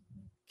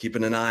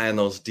keeping an eye on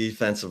those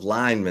defensive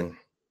linemen,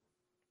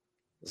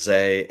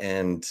 Zay.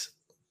 And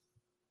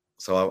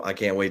so I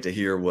can't wait to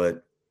hear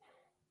what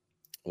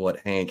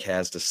Hank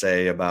has to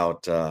say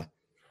about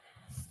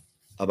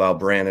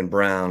Brandon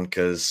Brown,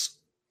 because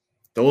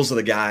those are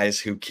the guys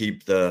who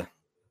keep the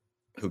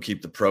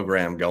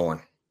program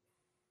going.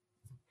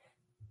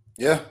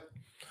 Yeah,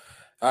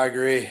 I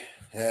agree.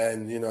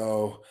 And,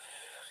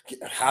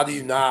 how do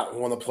you not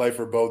want to play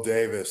for Bo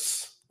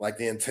Davis? Like,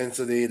 the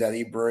intensity that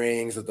he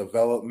brings, the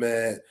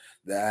development,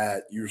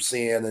 that you're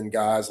seeing in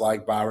guys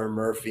like Byron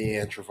Murphy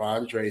and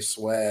Trevondre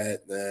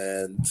Sweat,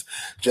 and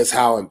just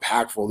how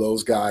impactful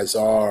those guys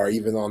are,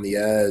 even on the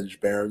edge.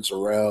 Barron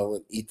Zorell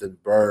and Ethan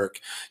Burke.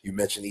 You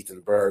mentioned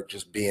Ethan Burke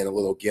just being a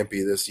little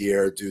gimpy this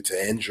year due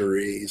to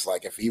injuries.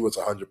 Like if he was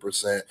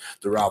 100%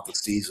 throughout the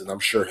season, I'm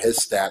sure his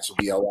stats would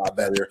be a lot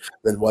better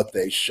than what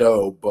they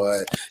show.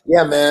 But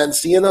yeah, man,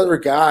 seeing other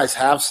guys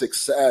have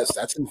success,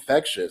 that's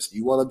infectious.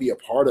 You want to be a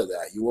part of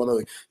that. You want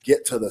to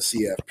get to the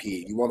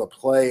CFP. You want to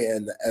play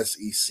in the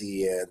SEC.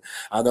 And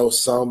I know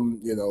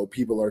some,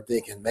 people are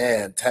thinking,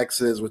 man,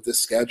 Texas with this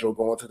schedule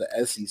going to the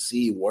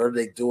SEC, what are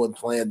they doing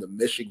playing the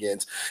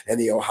Michigans and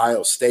the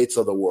Ohio States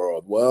of the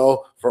world?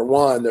 Well, for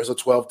one, there's a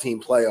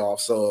 12-team playoff,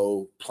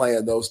 so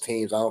playing those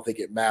teams, I don't think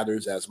it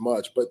matters as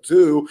much. But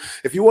two,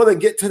 if you want to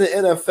get to the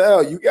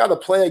NFL, you got to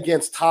play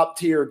against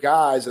top-tier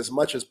guys as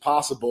much as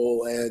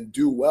possible and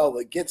do well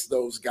against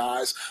those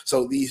guys.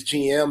 So these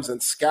GMs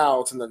and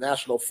scouts in the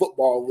National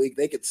Football League,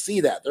 they could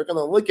see that. They're going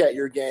to look at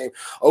your game.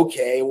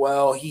 Okay,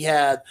 well, he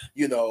had,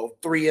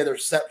 3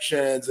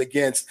 interceptions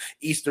against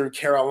Eastern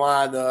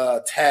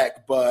Carolina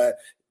Tech, but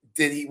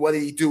what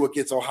did he do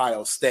against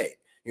Ohio State?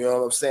 You know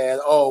what I'm saying?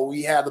 Oh,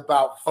 we had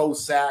about 4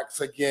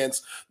 sacks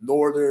against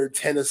Northern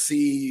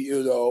Tennessee,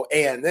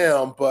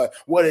 A&M, but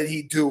what did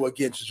he do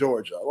against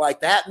Georgia?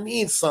 Like, that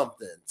means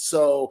something.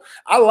 So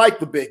I like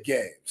the big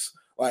games.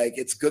 Like,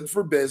 it's good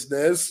for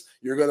business.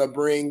 You're going to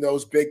bring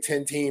those Big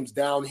Ten teams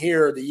down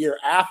here the year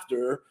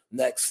after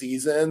next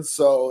season.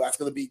 So that's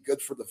going to be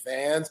good for the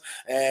fans.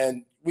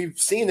 And we've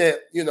seen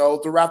it,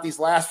 throughout these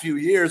last few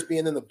years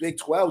being in the Big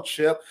 12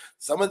 chip.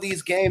 Some of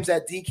these games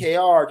at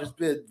DKR just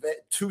been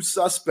too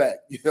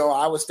suspect.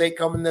 Iowa State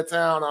coming to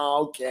town,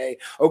 oh, okay.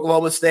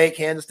 Oklahoma State,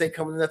 Kansas State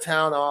coming to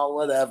town, oh,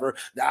 whatever.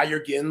 Now you're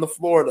getting the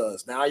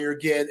Floridas. Now you're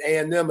getting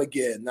A&M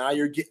again. Now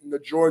you're getting the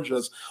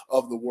Georgias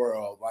of the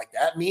world. Like,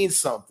 that means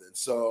something.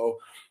 So,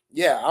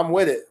 yeah, I'm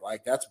with it.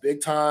 Like, that's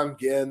big time,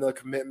 getting the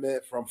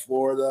commitment from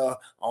Florida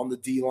on the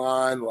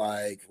D-line.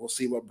 Like, we'll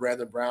see what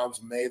Brandon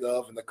Brown's made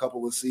of in a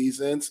couple of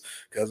seasons.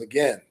 Because,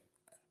 again,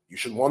 you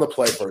should want to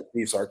play for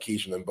Steve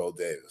Sarkisian and Bo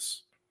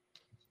Davis.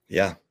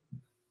 Yeah.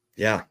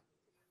 Yeah.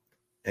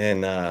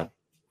 And it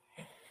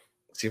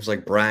seems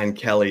like Brian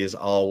Kelly is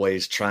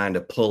always trying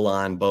to pull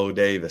on Bo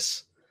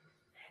Davis.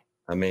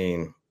 I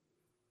mean,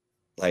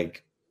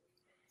 like,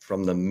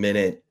 from the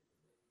minute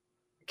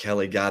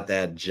Kelly got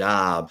that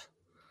job,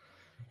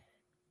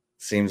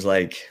 seems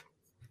like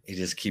he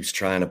just keeps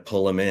trying to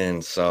pull him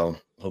in. So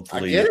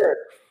hopefully, I get it.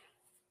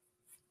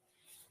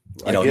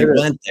 He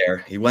went there.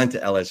 He went to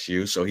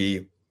LSU. So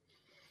he's,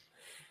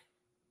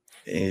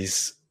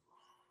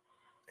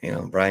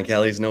 Brian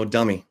Kelly's no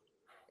dummy.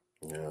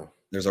 Yeah.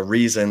 There's a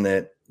reason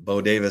that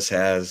Bo Davis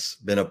has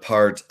been a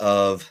part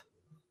of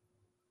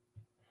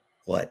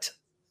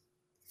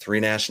 3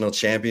 national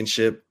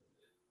championship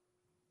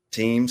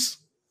teams.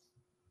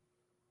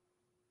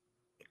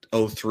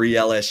 03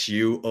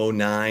 LSU,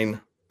 09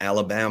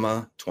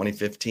 Alabama,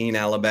 2015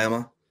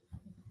 Alabama.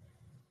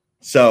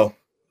 So,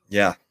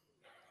 yeah,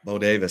 Bo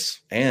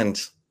Davis. And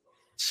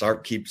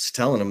Sark keeps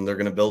telling him they're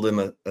going to build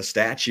him a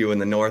statue in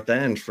the North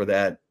End for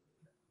that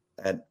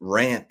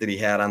rant that he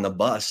had on the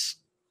bus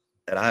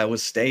at Iowa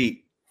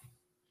State.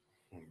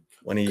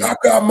 When I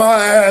got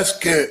my ass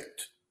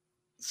kicked.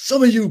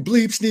 Some of you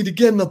bleeps need to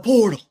get in the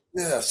portal.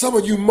 Yeah, some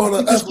of you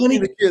mother need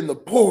to get in the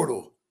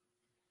portal.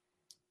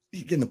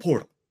 You get in the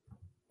portal.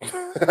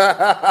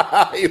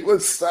 He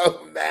was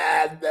so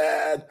mad,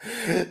 man.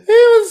 He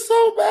was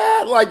so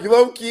mad. Like,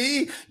 low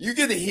key, you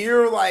could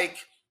hear like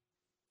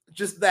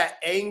just that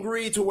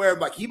angry to where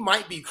like he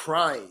might be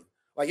crying.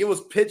 Like, it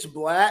was pitch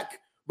black,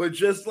 but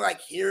just like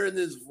hearing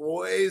his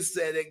voice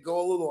and it go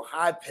a little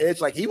high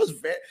pitch. Like, he was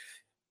very,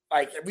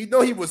 like, we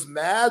know he was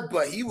mad,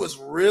 but he was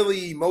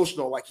really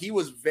emotional. Like, he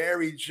was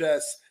very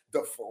just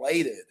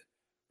deflated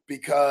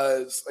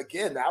because,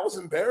 again, that was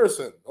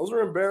embarrassing. Those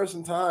were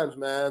embarrassing times,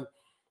 man.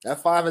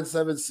 That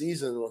 5-7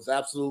 season was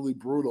absolutely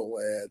brutal,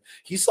 and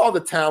he saw the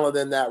talent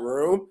in that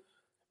room.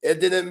 It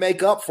didn't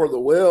make up for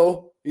the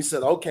will. He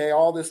said, okay,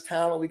 all this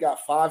talent, we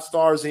got 5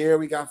 stars here,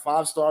 we got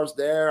 5 stars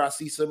there. I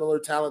see similar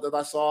talent that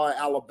I saw at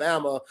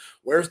Alabama.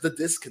 Where's the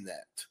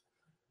disconnect?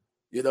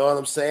 You know what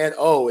I'm saying?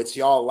 Oh, it's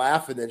y'all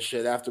laughing and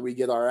shit after we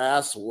get our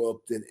ass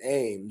whooped in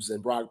Ames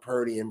and Brock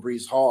Purdy and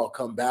Breece Hall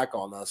come back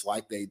on us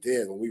like they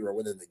did when we were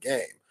winning the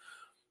game.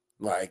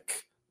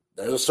 Like,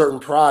 there's a certain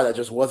pride that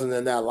just wasn't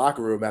in that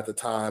locker room at the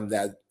time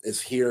that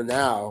is here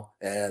now,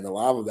 and a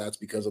lot of that's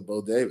because of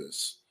Bo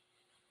Davis.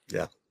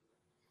 Yeah.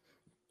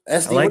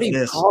 SD, what are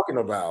you talking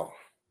about?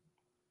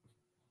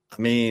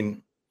 I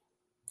mean,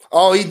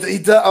 oh, he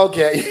does.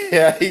 Okay,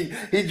 yeah,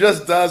 he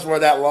just does wear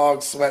that long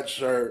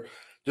sweatshirt,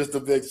 just a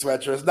big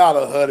sweatshirt. It's not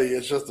a hoodie;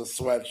 it's just a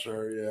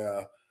sweatshirt.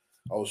 Yeah.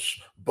 Oh,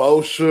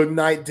 Bo Suge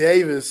Knight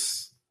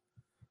Davis.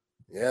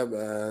 Yeah,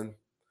 man.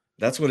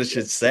 That's what it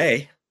should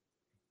say.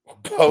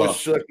 Bo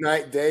Suge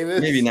Knight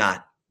Davis. Maybe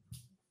not.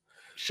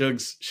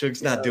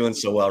 Suge's not doing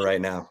so well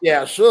right now.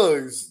 Yeah,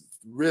 Suge's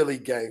really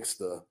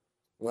gangster.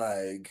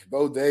 Like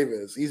Bo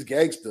Davis, he's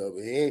gangster,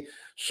 but he ain't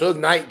Suge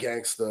Knight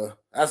gangster.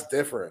 That's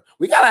different.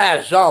 We gotta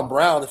ask John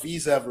Brown if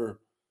he's ever,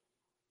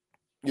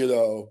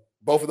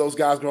 both of those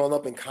guys growing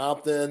up in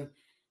Compton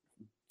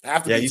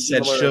have to be he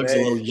said similar in Suge's a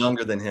little age.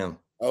 younger than him.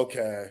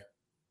 Okay.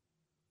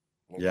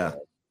 Yeah.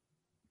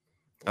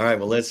 All right.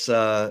 Well, let's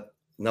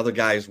another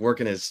guy who's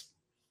working his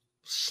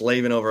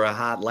slaving over a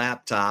hot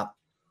laptop.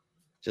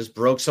 Just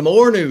broke some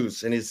more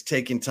news and is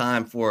taking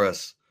time for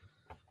us.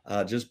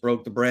 Just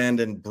broke the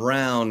Brandon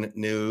Brown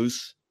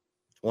news.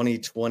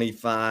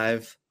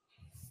 2025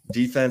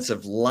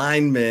 defensive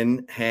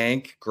lineman,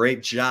 Hank.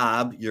 Great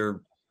job.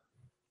 You're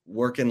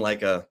working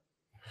like a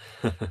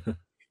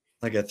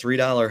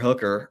 $3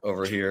 hooker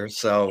over here.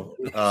 So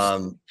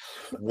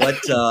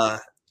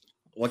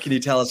what can you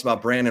tell us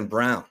about Brandon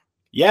Brown?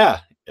 Yeah.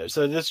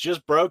 So this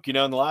just broke, in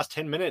the last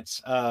 10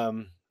 minutes.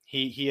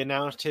 He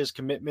announced his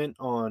commitment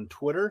on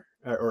Twitter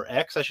or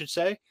X, I should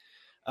say.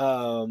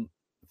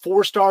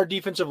 4-star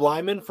defensive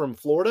lineman from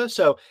Florida.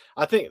 So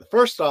I think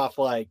first off,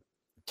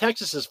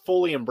 Texas is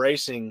fully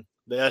embracing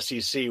the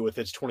SEC with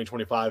its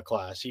 2025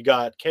 class. You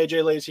got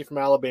KJ Lacey from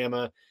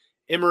Alabama,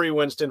 Emory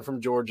Winston from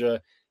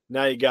Georgia.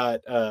 Now you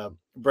got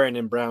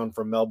Brandon Brown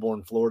from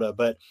Melbourne, Florida.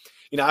 But,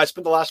 I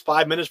spent the last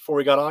 5 minutes before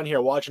we got on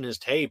here watching his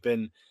tape,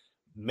 and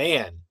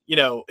man,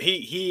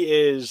 he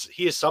is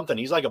something.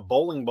 He's like a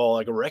bowling ball,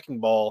 like a wrecking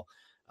ball,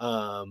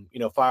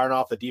 firing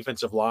off the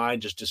defensive line,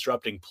 just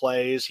disrupting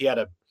plays. He had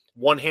a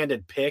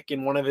one-handed pick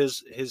in one of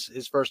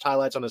his first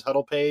highlights on his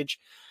huddle page.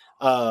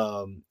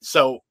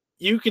 So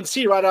you can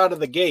see right out of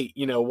the gate,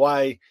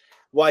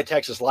 why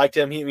Texas liked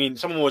him.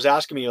 Someone was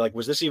asking me,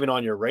 was this even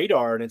on your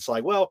radar? And it's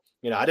like, well,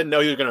 I didn't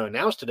know he was going to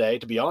announce today,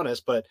 to be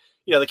honest, but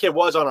the kid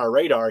was on our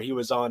radar. He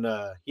was on,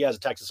 he has a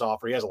Texas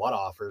offer. He has a lot of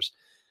offers,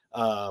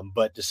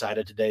 but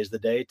decided today's the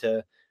day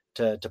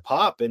to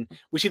pop. And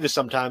we see this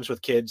sometimes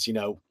with kids,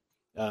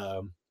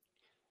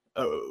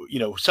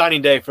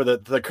 signing day for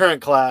the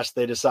current class,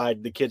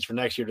 the kids for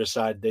next year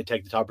decide they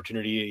take the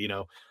opportunity,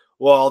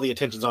 all the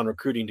attention's on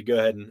recruiting to go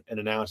ahead and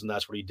announce, and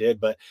that's what he did.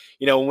 But,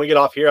 when we get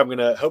off here, I'm going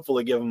to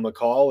hopefully give him a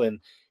call and,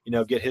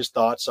 get his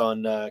thoughts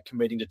on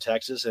committing to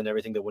Texas and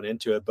everything that went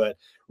into it. But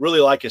really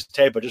like his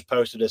tape. I just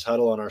posted his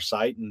huddle on our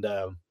site, and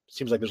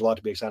seems like there's a lot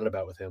to be excited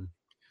about with him.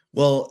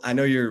 Well, I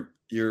know you're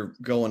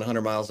going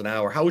 100 miles an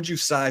hour. How would you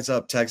size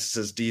up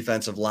Texas's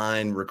defensive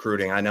line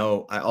recruiting? I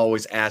know I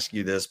always ask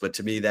you this, but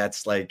to me,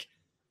 that's like,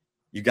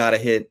 you got to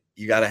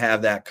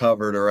have that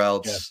covered, or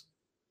else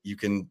you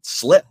can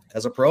slip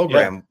as a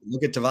program. Yeah.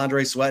 Look at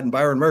Tavondre Sweat and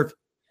Byron Murphy.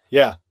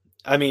 Yeah.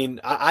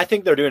 I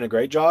think they're doing a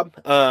great job.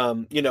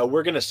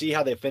 We're going to see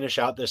how they finish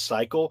out this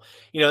cycle.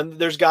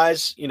 There's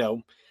guys,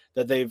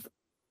 that they've,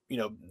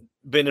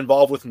 been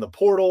involved with in the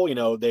portal.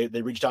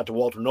 They reached out to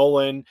Walter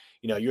Nolan.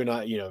 You're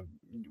not,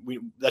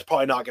 that's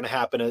probably not going to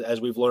happen, as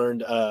we've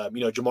learned.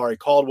 Jamari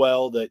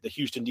Caldwell, the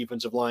Houston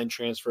defensive line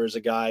transfer, is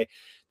a guy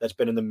that's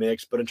been in the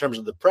mix. But in terms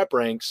of the prep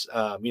ranks,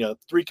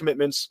 3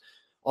 commitments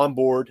on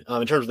board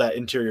in terms of that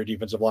interior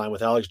defensive line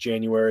with Alex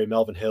January,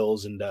 Melvin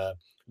Hills, and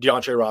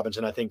DeAndre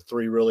Robinson. I think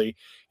 3 really,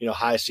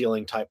 high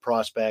ceiling type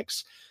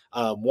prospects.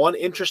 One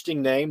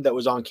interesting name that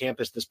was on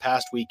campus this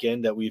past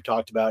weekend that we've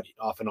talked about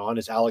off and on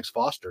is Alex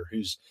Foster,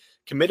 who's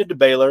committed to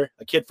Baylor,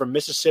 a kid from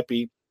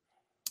Mississippi.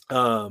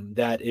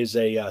 That is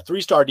a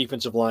 3-star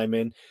defensive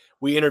lineman.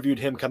 We interviewed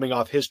him coming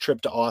off his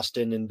trip to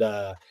Austin,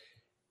 and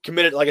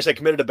committed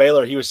to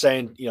Baylor. He was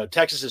saying,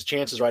 Texas's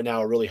chances right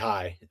now are really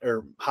high.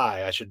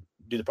 I should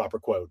do the proper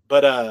quote.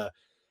 But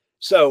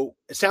so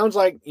it sounds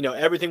like,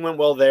 everything went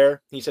well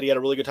there. He said he had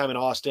a really good time in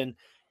Austin.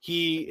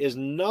 He is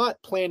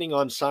not planning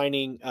on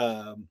signing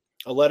a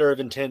letter of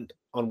intent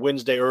on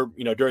Wednesday or,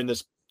 during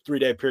this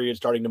 3-day period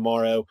starting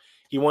tomorrow.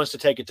 He wants to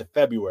take it to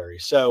February.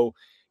 So,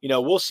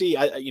 we'll see.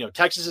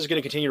 Texas is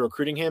going to continue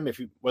recruiting him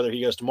whether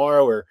he goes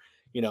tomorrow or,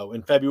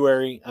 in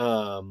February.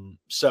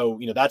 So,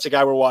 that's a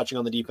guy we're watching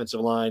on the defensive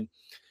line.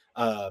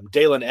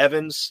 Dalen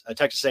Evans, a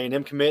Texas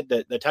A&M commit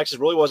that Texas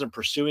really wasn't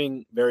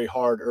pursuing very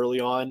hard early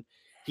on.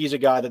 He's a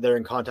guy that they're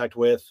in contact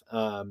with,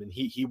 and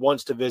he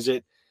wants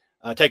to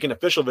take an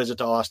official visit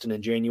to Austin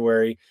in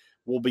January.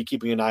 We'll be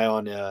keeping an eye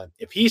on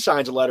if he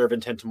signs a letter of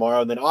intent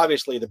tomorrow. And then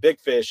obviously the big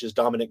fish is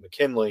Dominic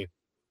McKinley,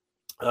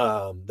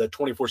 the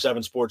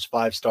 24/7 Sports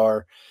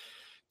 5-star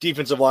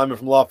defensive lineman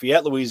from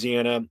Lafayette,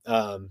 Louisiana.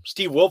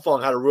 Steve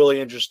Wilfong had a really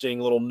interesting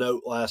little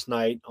note last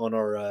night on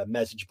our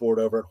message board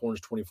over at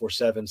Horns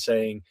 24/7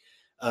 saying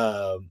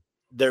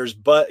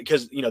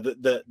because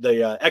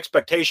the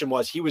expectation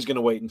was he was going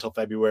to wait until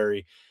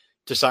February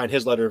to sign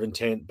his letter of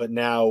intent, but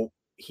now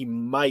he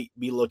might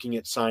be looking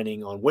at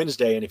signing on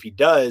Wednesday, and if he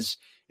does,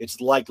 it's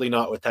likely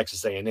not with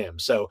Texas A&M.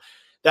 So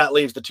that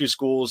leaves the 2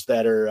 schools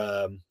that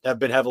are have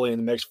been heavily in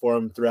the mix for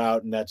him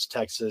throughout, and that's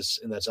Texas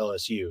and that's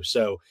LSU.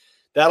 So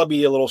that'll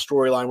be a little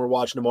storyline we're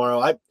watching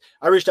tomorrow.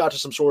 I reached out to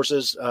some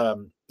sources.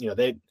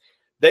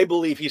 They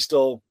believe he's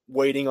still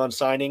waiting on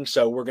signing,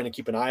 so we're going to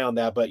keep an eye on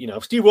that. But,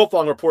 if Steve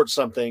Wilfong reports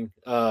something,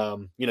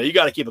 you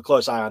got to keep a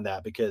close eye on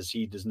that because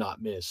he does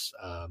not miss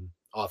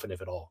often,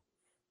 if at all.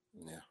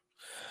 Yeah.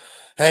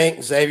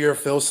 Hank, Xavier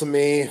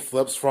Filsaime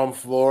flips from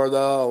Florida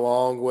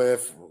along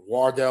with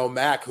Wardell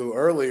Mack, who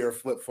earlier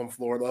flipped from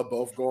Florida,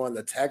 both going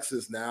to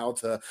Texas now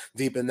to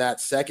deepen that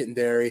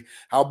secondary.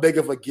 How big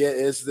of a get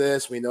is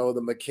this? We know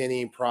the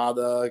McKinney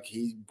product.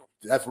 He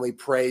definitely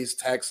praised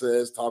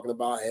Texas, talking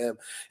about him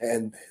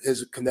and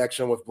his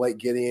connection with Blake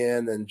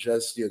Gideon and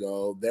just,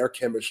 their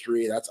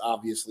chemistry. That's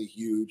obviously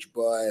huge.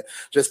 But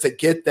just to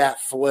get that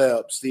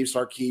flip, Steve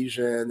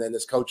Sarkisian and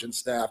his coaching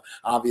staff,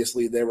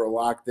 obviously they were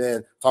locked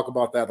in. Talk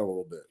about that a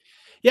little bit.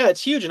 Yeah,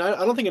 it's huge. And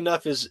I don't think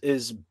enough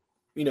is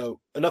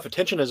enough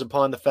attention is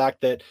upon the fact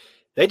that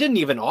they didn't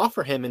even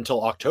offer him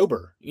until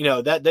October.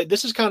 That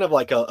this is kind of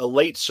like a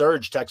late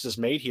surge Texas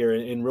made here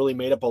and really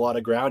made up a lot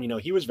of ground.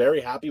 He was very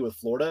happy with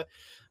Florida.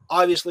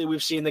 Obviously,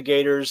 we've seen the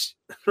Gators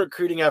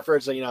recruiting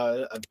efforts. I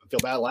feel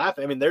bad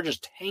laughing. I mean, they're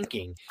just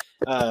tanking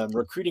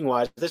recruiting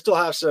wise. They still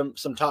have some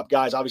top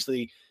guys.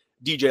 Obviously,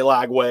 DJ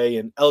Lagway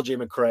and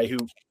LJ McCray, who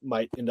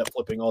might end up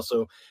flipping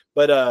also.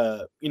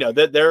 But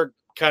they're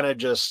kind of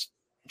just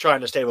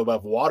trying to stay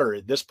above water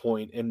at this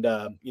point. And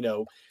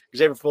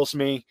Xavier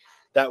Filsaime,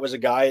 that was a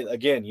guy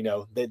again.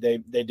 They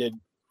did.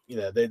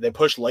 They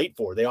pushed late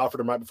for. They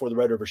offered him right before the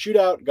Red River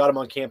Shootout. Got him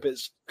on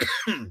campus.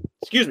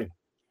 Excuse me.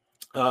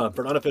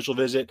 For an unofficial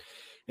visit,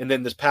 and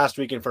then this past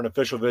weekend for an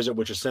official visit,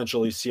 which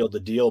essentially sealed the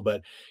deal.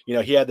 But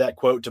he had that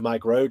quote to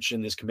Mike Roach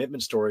in his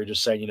commitment story,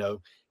 just saying,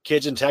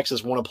 kids in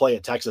Texas want to play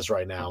at Texas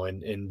right now,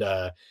 and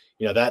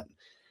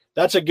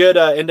that's a good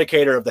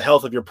indicator of the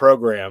health of your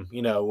program.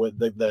 With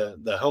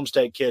the home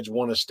state kids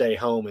want to stay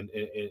home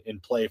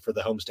and play for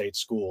the home state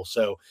school.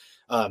 So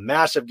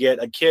massive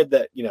get, a kid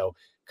that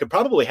could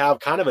probably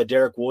have kind of a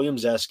Derek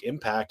Williams-esque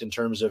impact in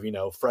terms of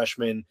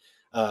freshman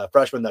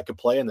that could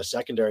play in the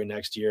secondary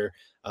next year.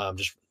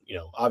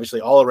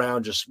 Obviously all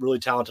around, just really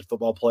talented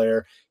football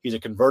player. He's a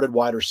converted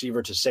wide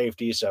receiver to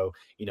safety. So,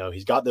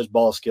 he's got those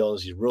ball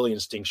skills. He's really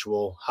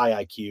instinctual,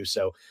 high IQ.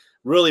 So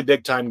really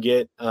big time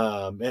get.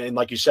 And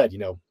like you said,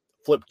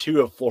 flip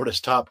 2 of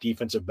Florida's top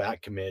defensive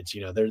back commits.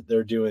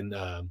 They're doing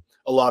a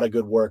lot of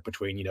good work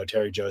between,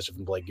 Terry Joseph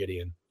and Blake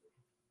Gideon.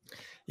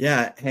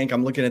 Yeah, Hank,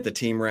 I'm looking at the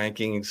team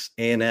rankings.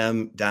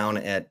 A&M down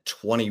at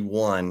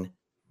 21.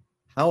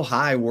 How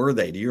high were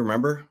they? Do you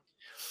remember?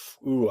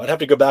 Ooh, I'd have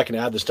to go back and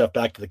add the stuff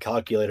back to the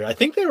calculator. I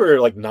think they were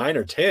like 9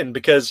 or 10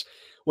 because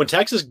when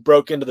Texas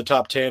broke into the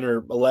top 10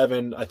 or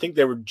 11, I think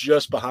they were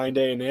just behind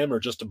A&M or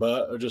just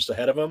above or just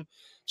ahead of them.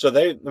 So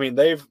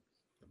they've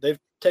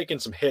taken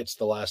some hits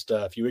the last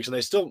few weeks, and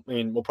they still.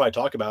 We'll probably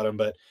talk about them,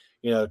 but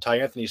Ty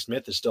Anthony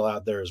Smith is still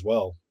out there as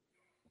well.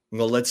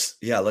 Well, let's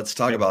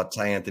talk about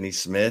Ty Anthony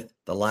Smith,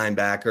 the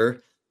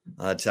linebacker.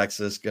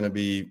 Texas going to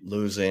be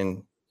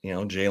losing,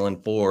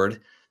 Jalen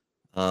Ford.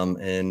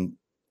 And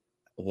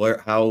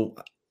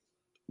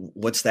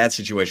what's that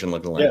situation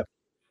looking like? Yeah.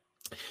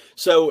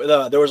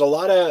 So there was a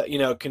lot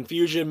of,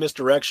 confusion,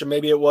 misdirection.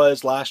 Maybe it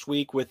was last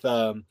week with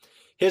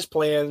his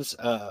plans.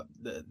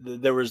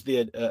 There was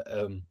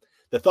the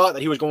thought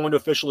that he was going to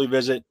officially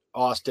visit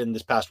Austin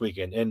this past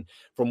weekend. And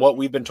from what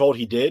we've been told,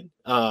 he did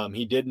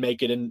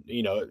make it in,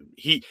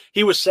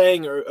 he was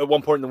saying at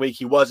one point in the week,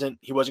 he wasn't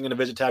going to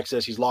visit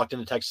Texas. He's locked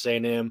into Texas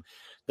A&M.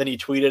 Then he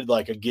tweeted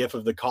like a GIF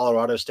of the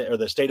Colorado state or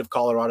the state of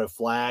Colorado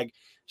flag.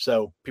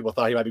 So people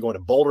thought he might be going to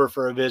Boulder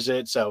for a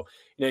visit. So,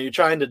 you're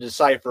trying to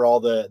decipher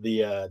all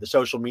the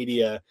social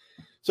media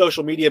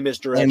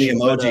misdirection. And the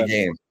emoji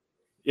game.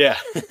 Yeah.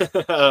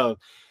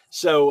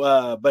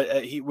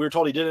 We were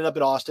told he did end up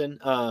in Austin.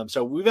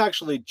 So we've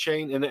actually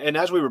changed. And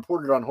as we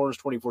reported on Horns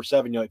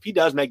 24/7, if he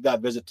does make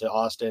that visit to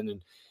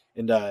Austin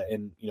and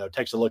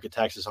takes a look at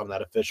Texas on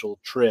that official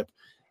trip,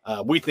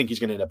 we think he's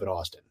going to end up in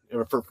Austin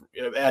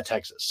at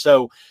Texas.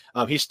 So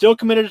he's still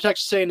committed to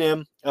Texas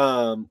A&M.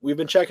 We've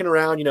been checking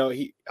around.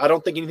 I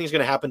don't think anything's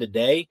going to happen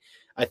today.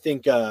 I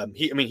think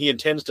he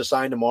intends to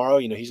sign tomorrow.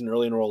 He's an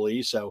early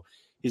enrollee, so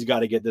he's got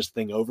to get this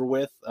thing over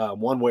with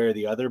one way or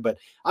the other. But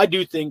I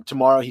do think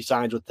tomorrow he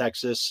signs with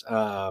Texas,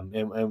 and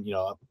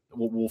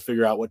we'll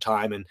figure out what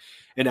time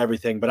and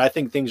everything. But I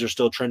think things are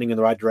still trending in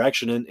the right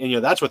direction,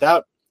 and that's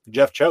without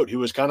Jeff Choate, who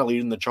was kind of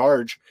leading the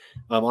charge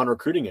on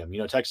recruiting him.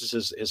 Texas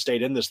has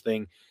stayed in this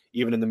thing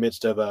even in the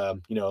midst of a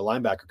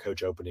linebacker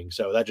coach opening.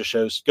 So that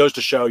just goes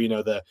to show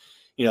the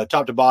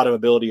top to bottom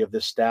ability of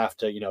this staff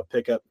to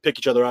pick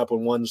each other up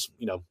when one's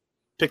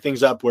pick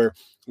things up where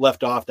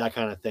left off, that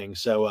kind of thing.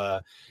 So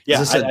I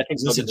think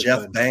is this a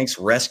Jeff Banks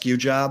rescue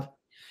job?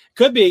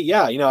 Could be,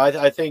 yeah.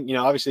 I think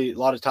obviously a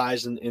lot of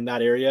ties in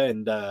that area,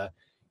 and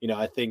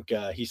I think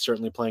he's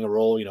certainly playing a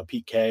role.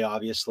 Pete K,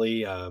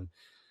 obviously.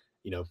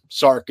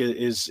 Sark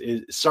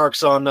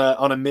Sark's on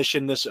a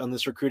mission on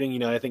this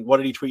recruiting. I think, what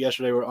did he tweet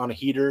yesterday? We're on a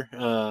heater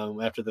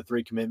after the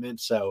 3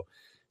 commitments. So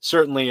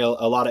certainly a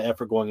lot of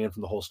effort going in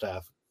from the whole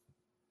staff.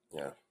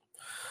 Yeah.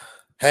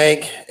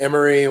 Hank,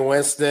 Emery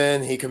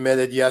Winston, he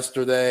committed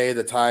yesterday,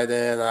 the tight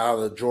end out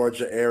of the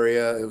Georgia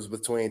area. It was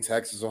between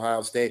Texas,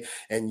 Ohio State,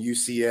 and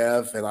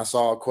UCF. And I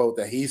saw a quote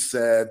that he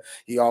said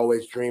he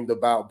always dreamed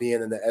about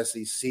being in the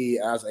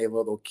SEC as a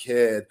little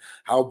kid.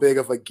 How big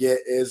of a get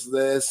is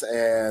this?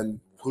 And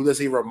who does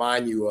he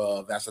remind you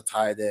of as a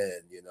tight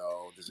end? You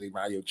know, does he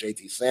remind you of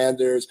JT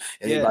Sanders?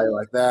 Anybody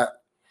like that?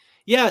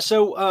 Yeah,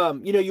 so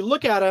you know, you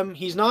look at him,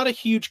 he's not a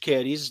huge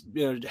kid. He's,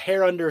 you know,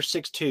 hair under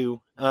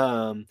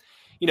 6'2".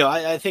 You know,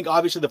 I think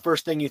obviously the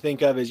first thing you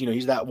think of is, you know,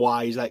 he's that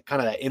that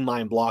kind of that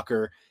inline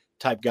blocker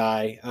type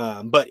guy.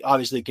 But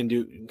obviously can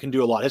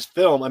do a lot. His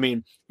film, I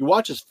mean, you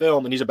watch his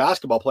film and he's a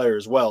basketball player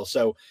as well.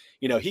 So,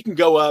 you know, he can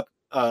go up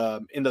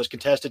in those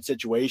contested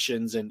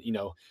situations and, you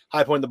know,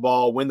 high point the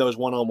ball, win those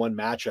one-on-one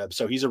matchups.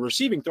 So he's a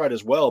receiving threat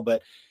as well,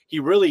 but he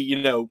really,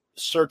 you know,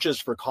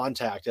 searches for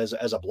contact as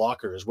a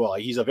blocker as well.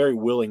 He's a very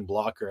willing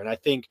blocker. And I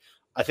think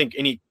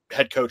any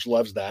head coach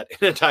loves that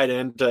in a tight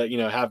end to, you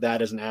know, have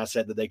that as an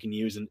asset that they can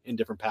use in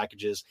different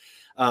packages.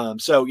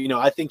 So, you know,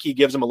 I think he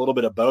gives them a little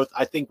bit of both.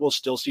 I think we'll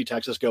still see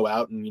Texas go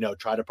out and, you know,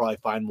 try to probably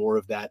find more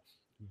of that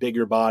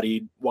bigger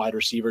bodied wide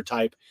receiver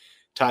type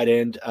tight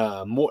end.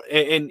 More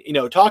and you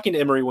know, talking to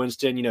Emory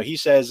Winston, you know, he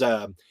says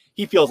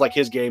he feels like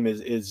his game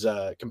is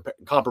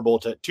comparable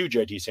to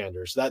JT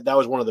Sanders. That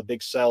was one of the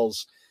big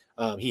sells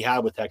he had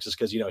with Texas,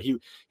 because, you know,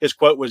 his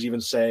quote was even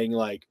saying,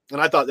 like,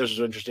 and I thought this was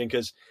interesting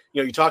because,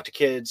 you know, you talk to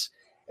kids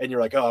and you're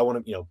like, oh, I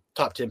want to, you know,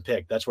 top 10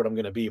 pick. That's what I'm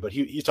going to be. But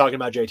he's talking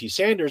about JT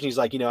Sanders, and he's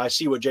like, you know, I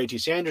see what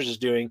JT Sanders is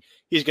doing.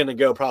 He's going to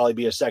go probably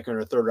be a second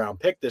or third round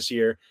pick this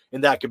year,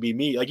 and that could be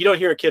me. Like, you don't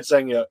hear a kid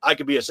saying, you know, I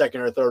could be a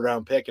second or third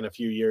round pick in a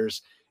few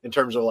years in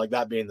terms of like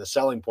that being the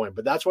selling point.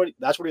 But that's what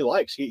he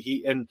likes.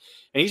 And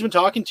he's been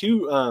talking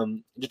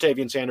to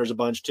Jatavian Sanders a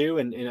bunch too,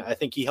 and I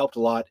think he helped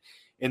a lot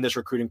in this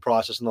recruiting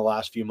process in the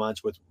last few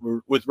months with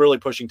really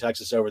pushing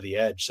Texas over the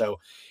edge. So,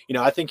 you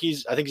know, I think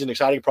he's an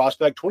exciting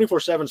prospect.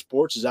 24/7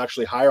 Sports is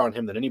actually higher on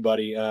him than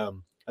anybody. I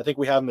think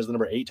we have him as the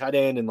number 8 tight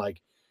end and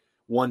like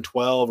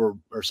 112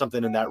 or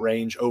something in that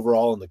range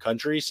overall in the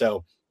country.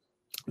 So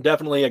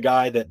definitely a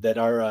guy that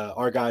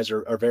our guys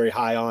are very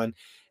high on.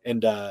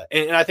 And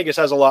I think it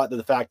says a lot to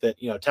the fact that,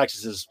 you know,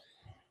 Texas is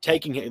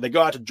they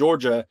go out to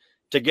Georgia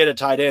to get a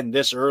tight end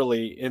this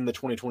early in the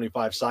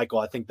 2025 cycle.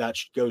 I think that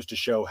goes to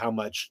show how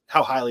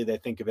highly they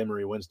think of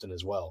Emory Winston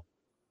as well.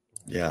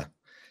 Yeah.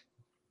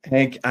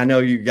 Hank, I know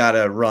you got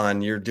to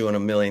run. You're doing a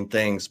million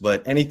things,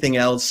 but anything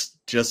else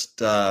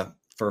just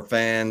for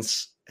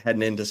fans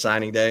heading into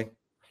signing day?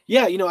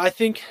 Yeah, you know, I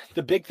think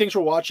the big things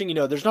we're watching, you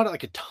know, there's not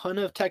like a ton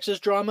of Texas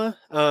drama.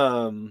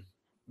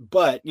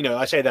 But, you know,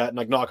 I say that and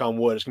like knock on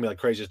wood, it's gonna be like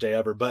craziest day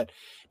ever. But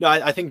no,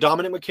 I think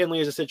Dominic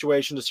McKinley is a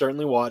situation to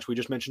certainly watch. We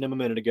just mentioned him a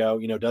minute ago.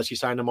 You know, does he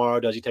sign tomorrow?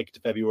 Does he take it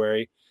to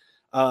February?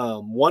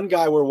 One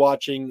guy we're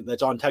watching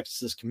that's on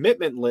Texas's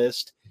commitment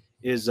list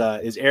is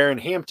Aaron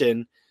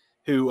Hampton,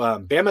 who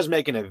Bama's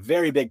making a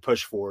very big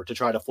push for to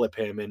try to flip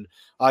him. And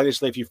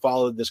obviously, if you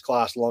followed this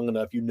class long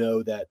enough, you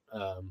know that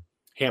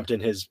Hampton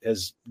has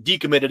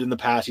decommitted in the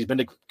past. He's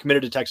been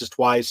committed to Texas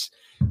twice.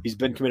 He's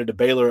been committed to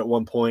Baylor at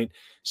one point.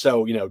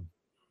 So, you know,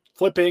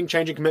 flipping,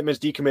 changing commitments,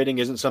 decommitting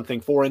isn't something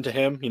foreign to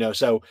him, you know.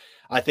 So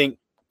I think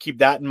keep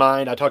that in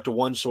mind. I talked to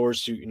one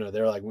source who, you know,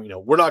 they're like, you know,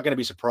 we're not going to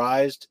be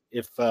surprised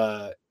if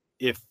that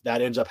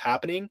ends up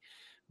happening.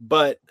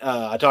 But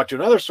I talked to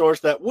another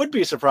source that would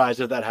be surprised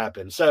if that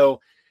happened.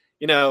 So,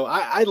 you know,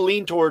 I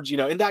lean towards, you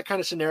know, in that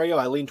kind of scenario,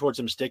 I lean towards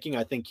him sticking.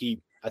 I think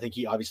he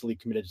obviously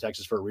committed to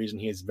Texas for a reason.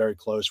 He is very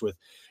close with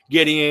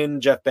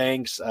Gideon, Jeff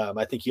Banks.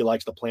 I think he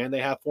likes the plan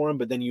they have for him.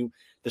 But then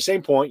the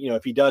same point, you know,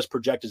 if he does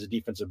project as a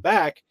defensive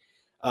back,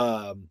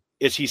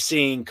 is he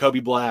seeing Kobe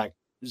Black,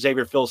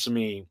 Xavier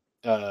Filsaime,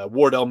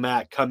 Wardell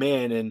Mack come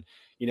in and,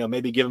 you know,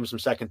 maybe give him some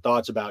second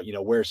thoughts about, you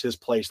know, where's his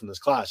place in this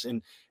class.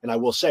 And I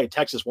will say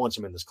Texas wants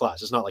him in this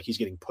class. It's not like he's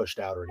getting pushed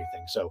out or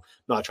anything. So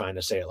I'm not trying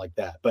to say it like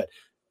that, but,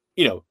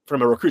 you know,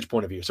 from a recruit's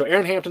point of view. So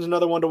Aaron Hampton's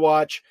another one to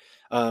watch.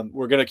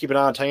 We're going to keep an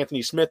eye on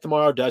Anthony Smith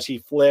tomorrow. Does he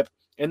flip?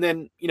 And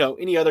then, you know,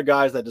 any other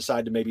guys that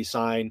decide to maybe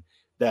sign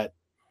that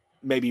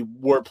maybe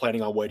we're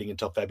planning on waiting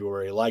until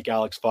February, like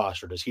Alex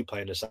Foster. Does he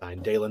plan to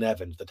sign? Dalen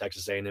Evans, the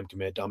Texas A&M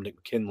commit, Dominic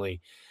McKinley.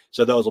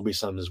 So those will be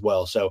some as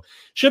well. So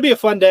should be a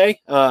fun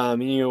day. You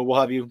know, we'll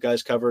have you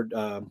guys covered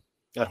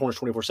at Horns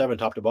 24/7,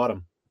 top to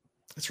bottom.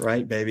 That's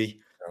right, baby.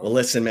 Well,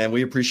 listen, man,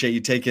 we appreciate you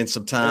taking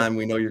some time.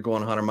 We know you're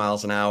going 100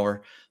 miles an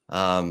hour.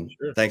 Sure.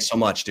 Thanks so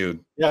much, dude.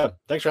 Yeah,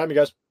 thanks for having me,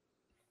 guys.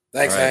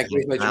 Thanks, Hank.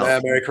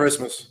 Merry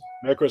Christmas.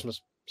 Merry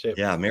Christmas. See you.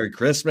 Yeah, Merry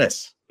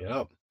Christmas.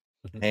 Yeah.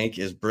 Hank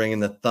is bringing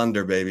the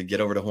thunder, baby.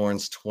 Get over to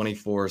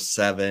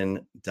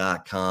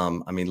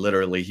horns247.com. I mean,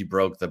 literally, he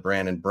broke the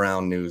Brandon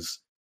Brown news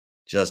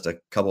just a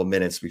couple of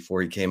minutes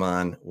before he came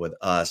on with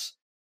us.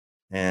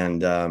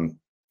 And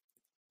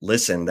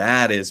listen,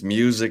 that is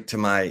music to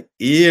my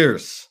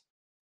ears,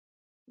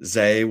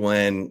 Zay,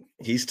 when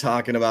he's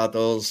talking about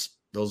those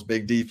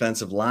big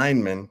defensive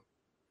linemen.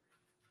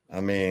 I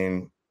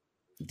mean,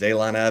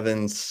 Dalen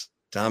Evans,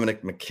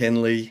 Dominic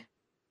McKinley.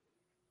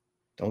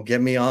 Don't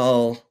get me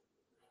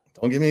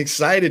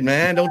excited,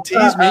 man. Don't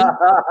tease me.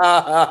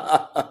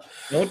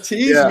 Don't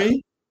tease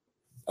me.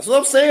 That's what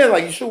I'm saying.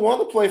 Like, you should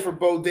want to play for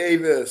Bo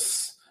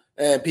Davis.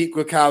 and Pete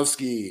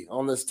Kwiatkowski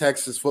on this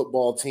Texas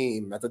football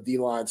team at the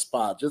D-line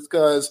spot. Just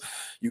because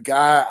you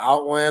got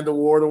Outland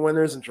Award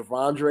winners and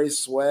Trevondre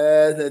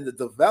Sweat and the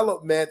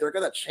development, they're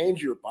going to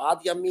change your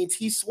body. I mean,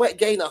 T. Sweat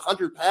gained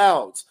 100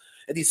 pounds,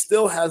 and he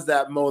still has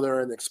that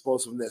motor and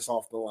explosiveness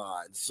off the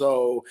line.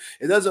 So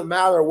it doesn't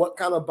matter what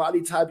kind of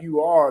body type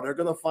you are. They're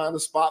going to find a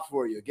spot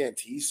for you. Again,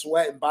 T.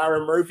 Sweat and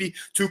Byron Murphy,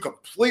 two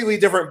completely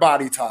different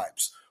body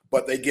types,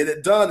 but they get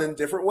it done in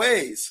different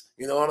ways.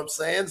 You know what I'm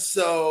saying?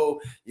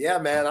 So, yeah,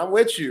 man, I'm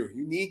with you.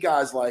 You need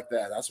guys like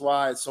that. That's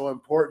why it's so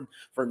important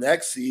for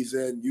next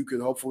season. You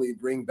could hopefully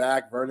bring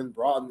back Vernon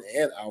Broughton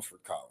and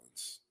Alfred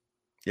Collins.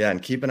 Yeah,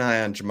 and keep an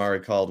eye on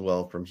Jamari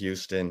Caldwell from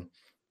Houston.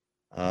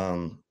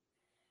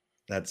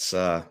 That's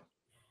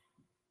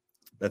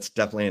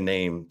definitely a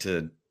name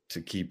to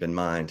keep in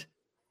mind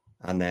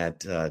on that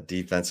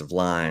defensive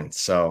line.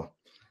 So,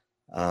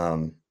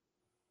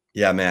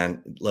 yeah,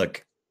 man,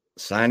 look,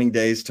 signing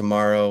days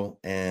tomorrow,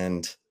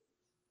 and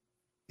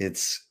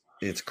it's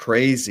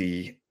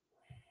crazy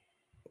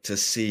to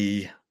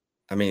see.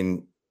 I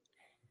mean,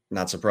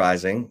 not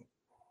surprising.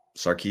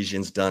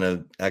 Sarkisian's done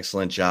an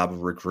excellent job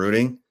of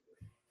recruiting,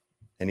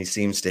 and he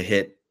seems to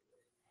hit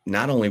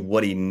not only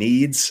what he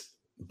needs,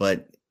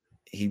 but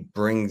he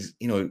brings,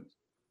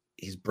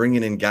 he's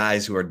bringing in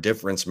guys who are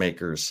difference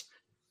makers.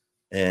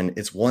 And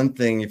it's one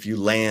thing if you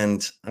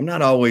land, I'm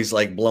not always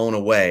like blown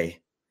away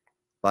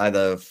by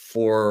the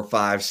 4 or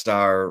 5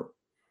 star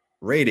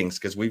ratings,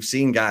 because we've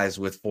seen guys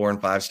with 4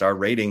 and 5 star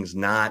ratings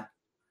not,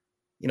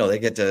 they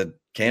get to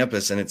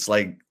campus and it's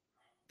like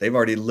they've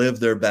already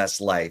lived their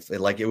best life.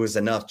 It was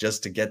enough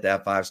just to get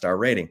that 5-star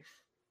rating.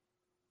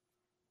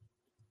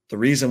 The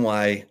reason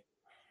why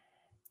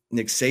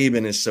Nick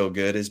Saban is so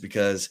good is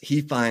because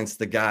he finds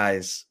the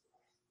guys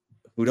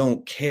who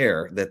don't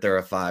care that they're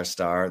a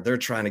 5-star. They're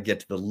trying to get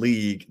to the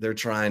league. They're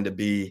trying to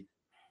be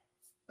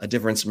a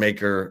difference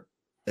maker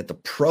at the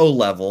pro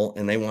level,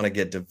 and they want to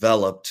get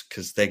developed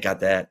because they got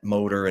that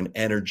motor and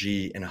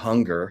energy and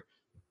hunger.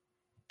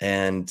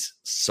 And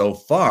so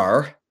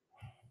far,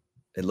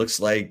 it looks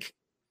like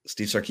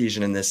Steve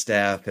Sarkisian and this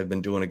staff have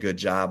been doing a good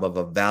job of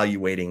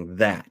evaluating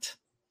that,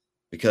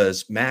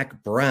 because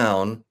Mack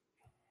Brown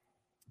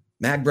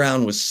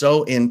was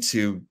so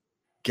into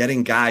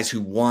getting guys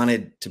who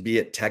wanted to be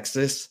at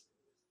Texas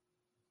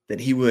that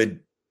he would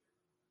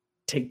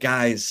take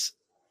guys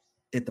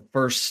at the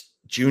first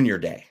junior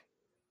day.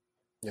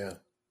 Yeah.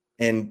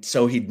 And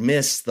so he'd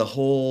miss the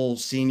whole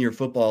senior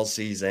football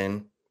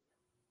season.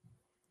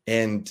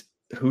 And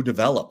who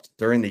developed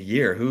during the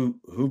year,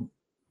 who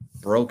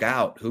broke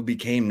out, who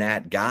became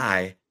that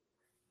guy.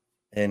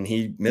 And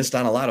he missed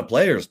on a lot of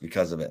players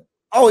because of it.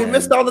 Oh, he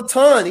missed out a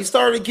ton. He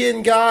started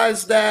getting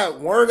guys that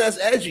weren't as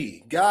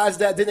edgy, guys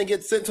that didn't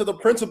get sent to the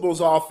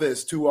principal's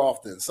office too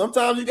often.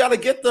 Sometimes you got to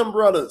get them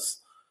brothers.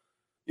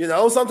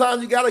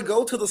 Sometimes you got to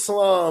go to the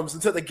slums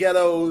and to the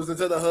ghettos and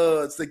to the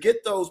hoods to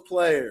get those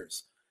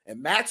players.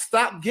 And Max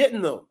stopped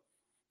getting them.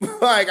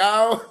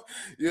 It's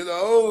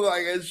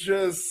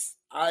just,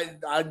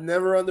 I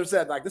never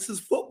understand. Like, this is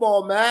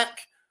football, Mac.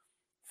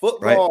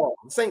 Football. Right.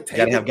 This ain't you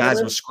got to have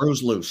guys with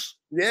screws loose.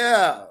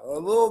 Yeah, a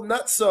little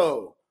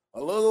nutso.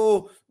 A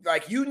little,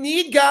 you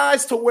need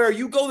guys to where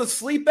you go to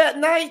sleep at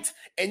night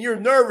and you're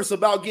nervous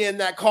about getting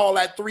that call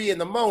at 3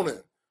 a.m.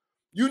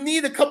 You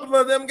need a couple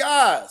of them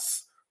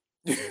guys.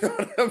 You know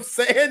what I'm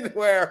saying?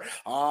 Where,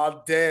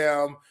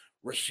 damn,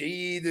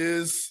 Rashid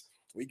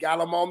we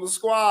got him on the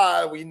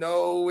squad. We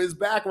know his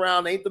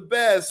background ain't the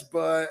best,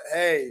 but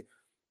hey,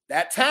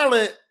 that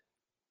talent's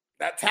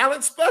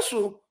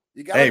special.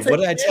 You got. Hey, what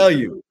did I tell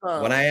you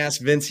when I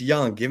asked Vince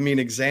Young, give me an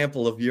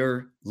example of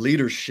your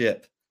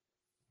leadership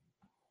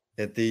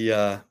at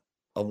the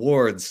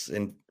awards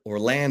in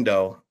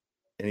Orlando?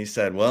 And he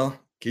said, well,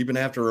 keeping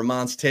after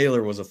Ramonce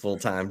Taylor was a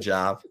full-time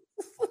job.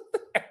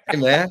 Hey,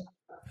 man,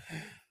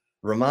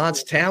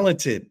 Ramon's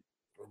talented.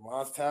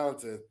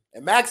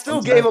 And Max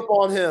still gave up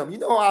on him. You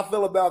know how I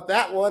feel about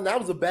that one. That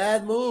was a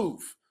bad move.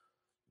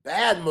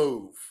 That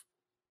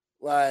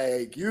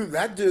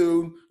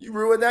dude, you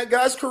ruined that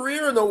guy's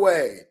career in a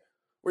way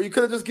where you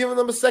could have just given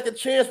him a second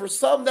chance for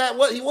something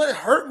he wasn't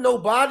hurting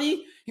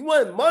nobody. He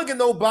wasn't mugging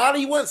nobody.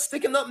 He wasn't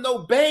sticking up no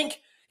bank.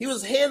 He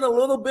was hitting a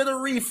little bit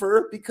of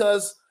reefer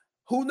because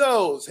who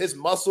knows? His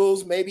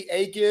muscles may be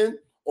aching,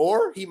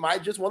 or he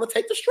might just want to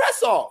take the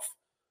stress off.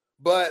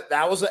 But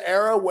that was an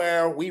era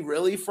where we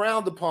really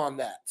frowned upon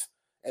that.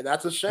 And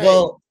that's a shame.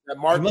 Well, that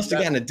Mark he must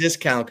have gotten a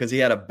discount because he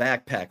had a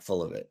backpack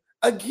full of it.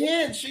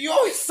 Again, you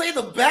always say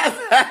the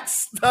backpack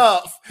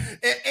stuff.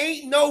 It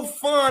ain't no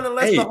fun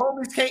unless the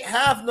homies can't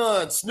have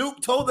none.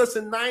 Snoop told us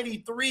in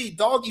 93,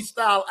 Doggy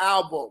Style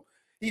album.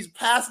 He's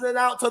passing it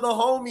out to the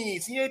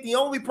homies. He ain't the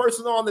only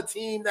person on the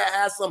team that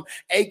has some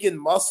aching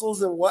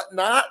muscles and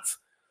whatnot.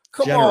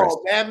 Come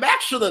on, man.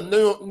 Max should have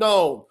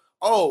known.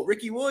 Oh,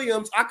 Ricky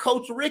Williams, I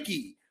coach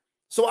Ricky.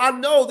 So I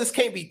know this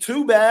can't be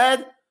too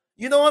bad.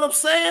 You know what I'm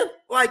saying?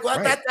 Right.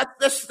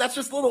 That's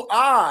just a little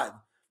odd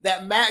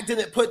that Mac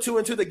didn't put 2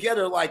 and 2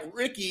 together. Like,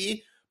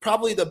 Ricky,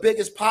 probably the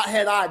biggest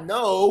pothead I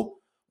know,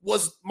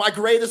 was my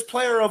greatest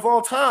player of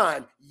all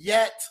time,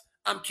 yet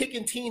I'm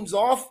kicking teams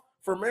off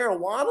for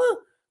marijuana?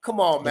 Come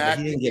on, Mac.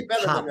 He didn't get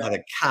caught by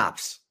the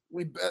cops.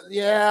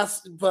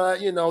 Yes,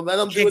 but let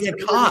him do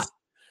Get caught.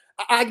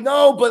 I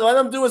know, but let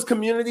him do his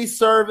community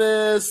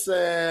service,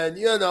 and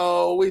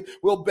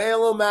we'll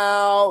bail him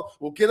out.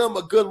 We'll get him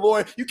a good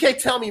lawyer. You can't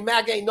tell me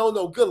Mac ain't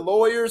no good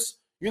lawyers.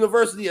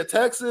 University of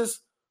Texas.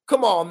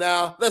 Come on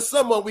now, that's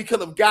someone we could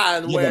have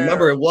gotten. Yeah,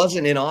 remember, it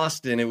wasn't in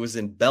Austin; it was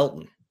in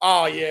Belton.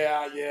 Oh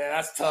yeah,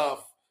 that's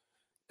tough.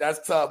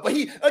 That's tough. But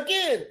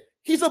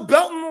he's a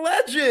Belton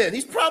legend.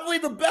 He's probably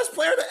the best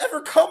player to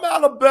ever come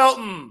out of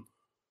Belton.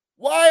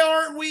 Why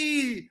aren't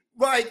we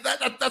like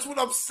that? That's what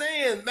I'm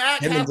saying,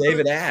 Mac. Him and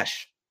David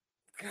Ash.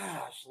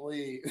 Gosh,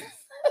 Lee.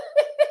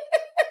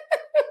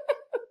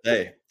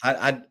 Hey,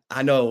 I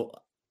know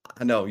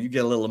you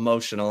get a little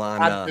emotional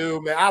on. I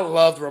do, man. I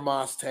loved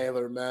Ramos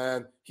Taylor,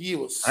 man. He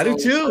was. I do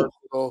too.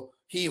 Versatile.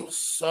 He was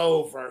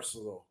so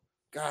versatile.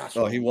 Gosh.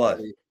 Oh, he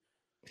was.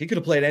 He could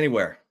have played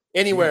anywhere.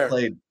 Anywhere.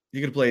 He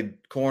could have played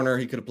corner.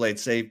 He could have played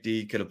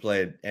safety. He could have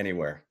played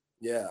anywhere.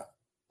 Yeah.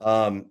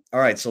 All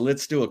right, so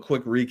let's do a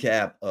quick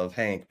recap of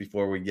Hank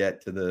before we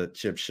get to the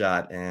chip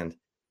shot and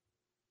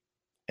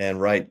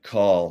right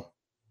call.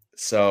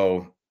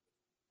 So,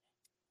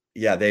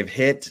 yeah, they've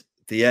hit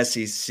the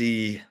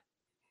SEC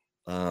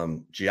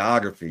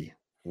geography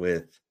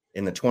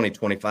in the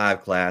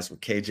 2025 class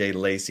with KJ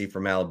Lacey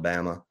from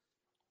Alabama,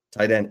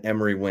 tight end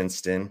Emery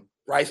Winston,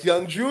 Bryce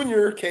Young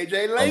Jr.,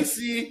 KJ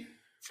Lacey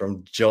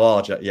from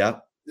Georgia.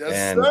 Yep.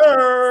 Yes,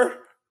 sir.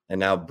 And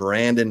now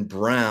Brandon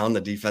Brown,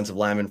 the defensive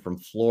lineman from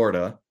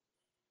Florida.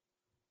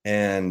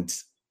 And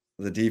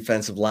the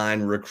defensive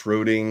line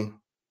recruiting,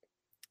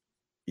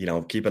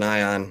 keep an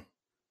eye on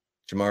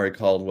Jamari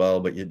Caldwell,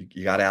 but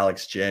you got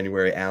Alex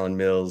January, Allen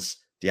Mills,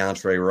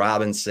 DeAndre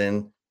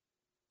Robinson.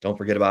 Don't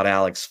forget about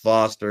Alex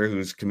Foster,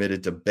 who's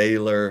committed to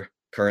Baylor,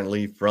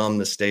 currently from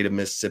the state of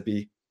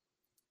Mississippi,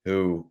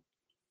 who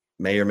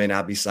may or may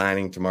not be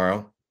signing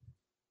tomorrow.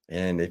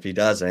 And if he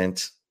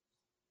doesn't,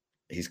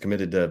 he's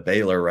committed to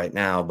Baylor right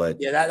now. But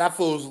yeah, that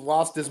fool's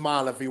lost his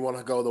mind if he want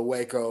to go to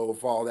Waco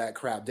with all that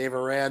crap. Dave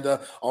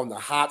Aranda on the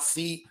hot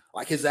seat,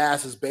 like his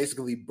ass is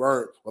basically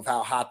burnt with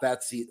how hot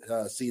that seat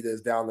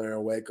is down there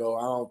in Waco.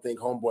 I don't think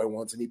homeboy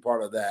wants any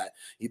part of that.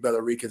 He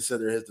better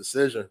reconsider his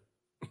decision.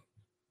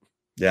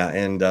 Yeah,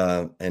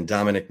 and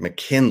Dominic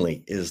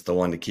McKinley is the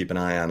one to keep an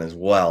eye on as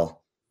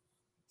well.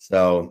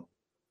 So,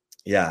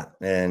 yeah,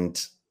 and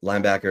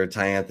linebacker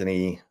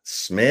Tyanthony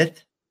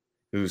Smith,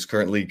 who's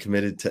currently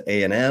committed to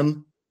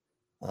A&M.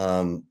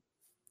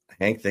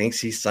 Hank thinks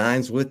he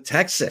signs with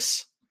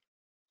Texas.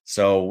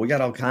 So we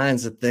got all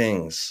kinds of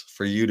things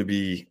for you to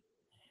be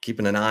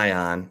keeping an eye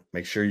on.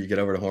 Make sure you get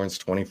over to Horns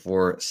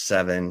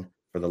 24/7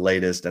 for the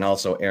latest. And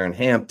also Aaron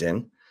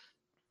Hampton,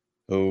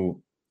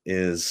 who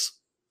is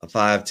a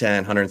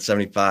 5'10",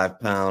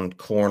 175-pound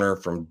corner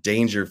from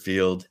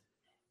Dangerfield,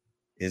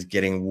 is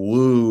getting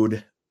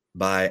wooed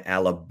by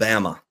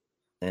Alabama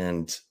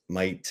and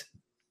might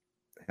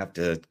have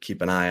to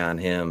keep an eye on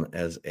him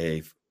as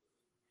a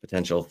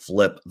potential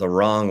flip the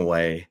wrong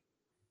way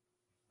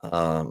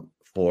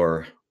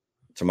for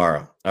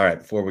tomorrow. All right,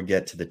 before we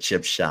get to the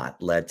chip shot,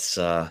 let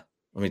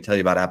me tell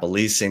you about Apple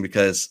Leasing,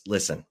 because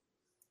listen,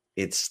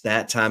 it's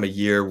that time of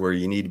year where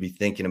you need to be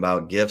thinking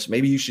about gifts.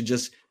 Maybe you should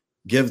just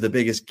give the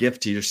biggest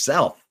gift to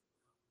yourself,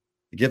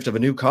 the gift of a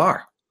new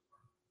car,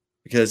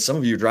 because some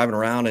of you are driving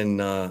around in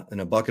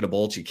a bucket of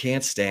bolts you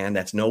can't stand.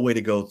 That's no way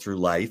to go through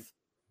life.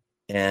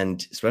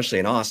 And especially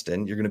in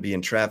Austin, you're going to be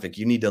in traffic.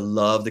 You need to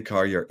love the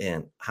car you're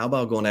in. How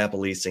about going to Apple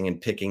Leasing and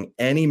picking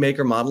any make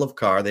or model of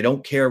car? They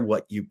don't care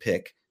what you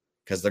pick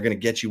because they're going to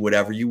get you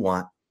whatever you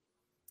want.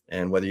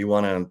 And whether you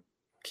want to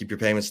keep your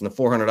payments in the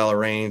 $400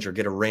 range or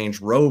get a Range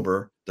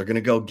Rover, they're going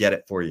to go get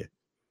it for you.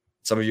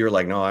 Some of you are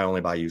like, no, I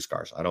only buy used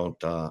cars. I don't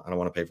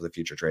want to pay for the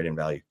future trade-in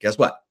value. Guess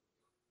what?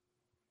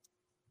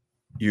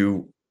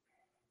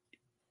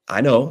 I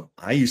know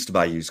I used to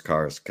buy used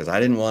cars because I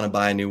didn't want to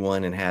buy a new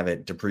one and have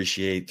it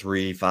depreciate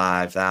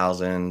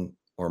 $3,000-$5,000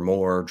 or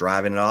more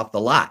driving it off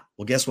the lot.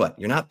 Well, guess what?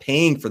 You're not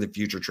paying for the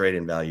future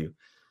trade-in value.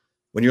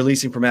 When you're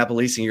leasing from Apple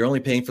Leasing, you're only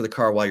paying for the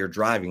car while you're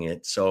driving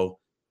it. So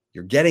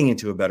you're getting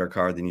into a better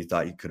car than you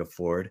thought you could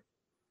afford.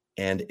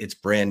 And it's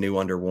brand new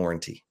under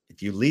warranty.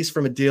 If you lease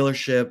from a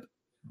dealership,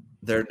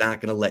 they're not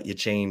going to let you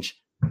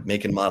change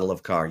make and model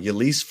of car. You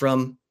lease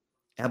from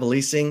Apple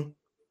Leasing,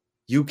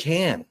 you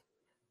can.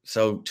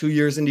 So 2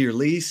 years into your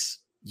lease,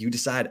 you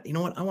decide, you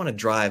know what? I want to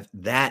drive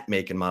that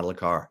make and model of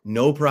car.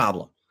 No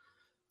problem.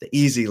 The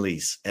easy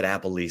lease at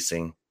Apple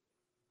Leasing.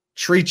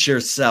 Treat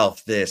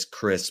yourself this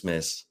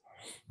Christmas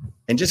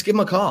and just give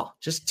them a call.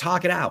 Just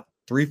talk it out.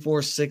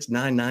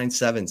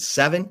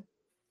 346-9977.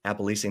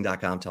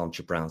 AppleLeasing.com. Tell them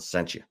Chip Brown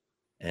sent you.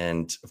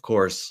 And of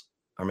course,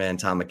 our man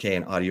Tom McKay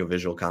and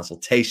audiovisual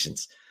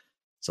consultations,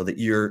 so that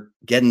you're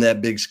getting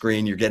that big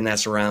screen, you're getting that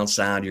surround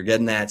sound, you're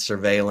getting that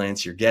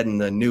surveillance, you're getting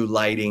the new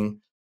lighting,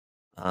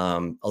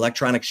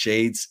 electronic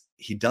shades.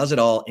 He does it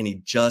all, and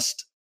he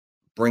just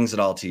brings it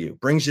all to you.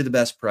 Brings you the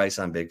best price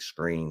on big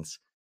screens.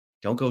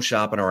 Don't go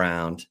shopping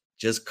around.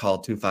 just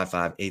call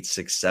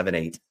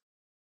 255-8678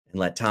 and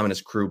let Tom and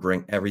his crew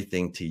bring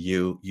everything to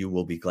you. You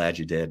will be glad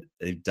you did.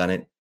 They've done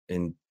it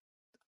in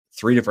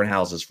 3 different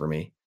houses for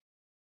me,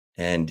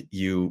 and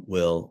you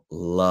will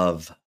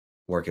love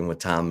working with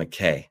Tom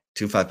McKay.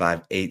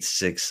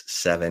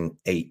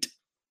 255-8678.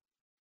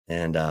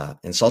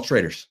 And Salt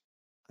Traders.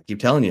 I keep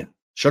telling you,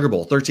 Sugar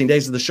Bowl, 13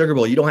 days of the Sugar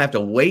Bowl. You don't have to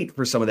wait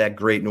for some of that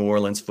great New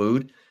Orleans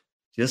food.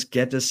 Just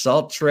get to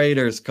Salt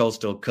Traders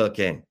Coastal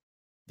Cooking,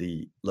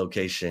 the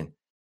location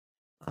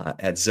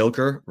at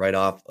Zilker, right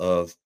off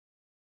of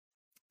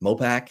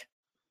Mopac,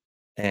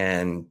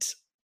 and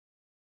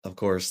of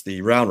course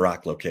the Round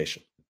Rock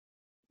location,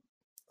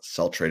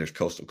 Salt Traders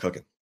Coastal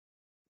Cooking.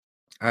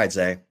 All right,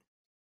 Zay.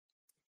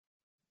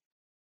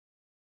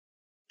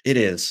 It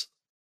is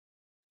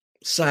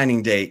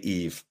signing day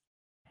eve,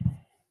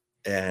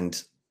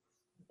 and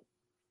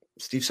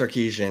Steve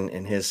Sarkisian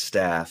and his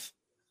staff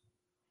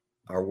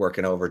are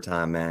working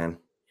overtime, man.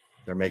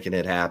 They're making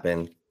it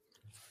happen.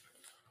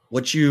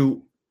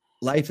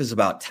 Life is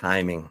about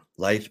timing.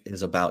 Life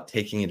is about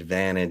taking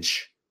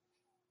advantage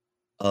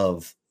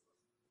of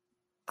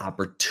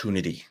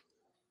opportunity.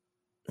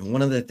 And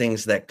one of the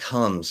things that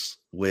comes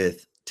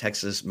with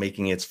Texas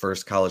making its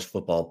first college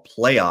football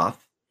playoff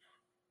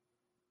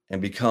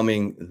and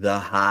becoming the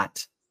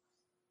hot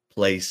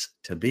place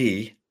to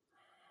be,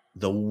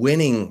 the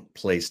winning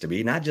place to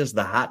be, not just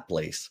the hot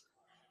place.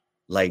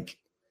 Like,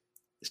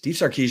 Steve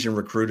Sarkisian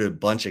recruited a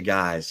bunch of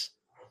guys,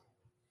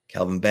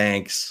 Kelvin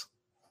Banks,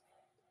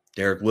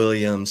 Derek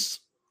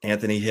Williams,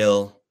 Anthony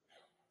Hill,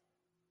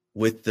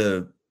 with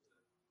the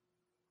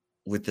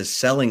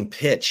selling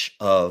pitch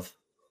of,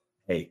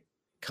 hey,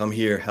 come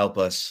here, help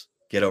us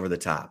get over the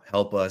top,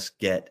 help us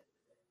get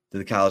to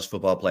the college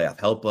football playoff,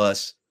 help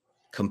us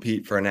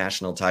compete for a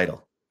national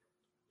title.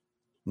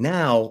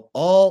 Now,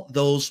 all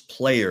those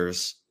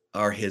players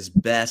are his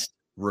best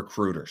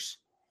recruiters.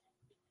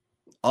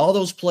 All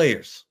those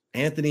players,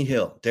 Anthony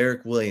Hill,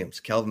 Derek Williams,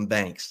 Kelvin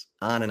Banks,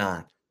 on and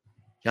on,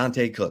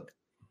 Jonte Cook.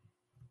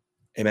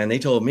 Hey, man, they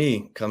told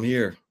me, come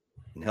here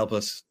and help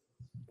us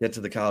get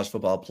to the college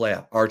football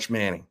playoff. Arch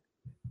Manning.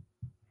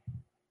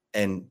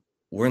 And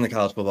we're in the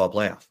college football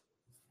playoff.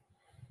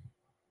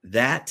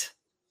 That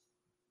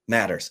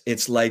matters.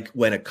 It's like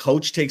when a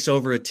coach takes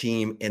over a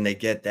team and they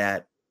get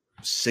that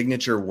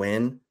signature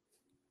win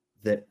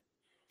that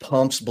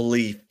pumps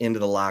belief into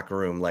the locker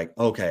room. Like,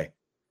 okay,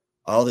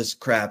 all this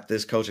crap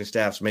this coaching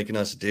staff's making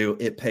us do,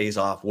 it pays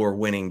off. We're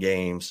winning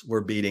games.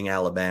 We're beating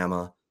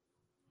Alabama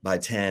by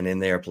 10 in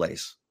their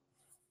place.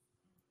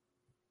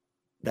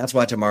 That's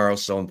why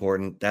tomorrow's so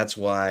important. That's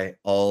why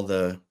all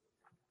the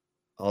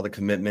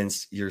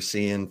commitments you're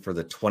seeing for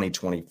the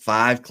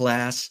 2025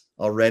 class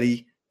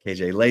already,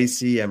 KJ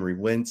Lacey, Emery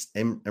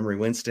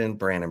Winston,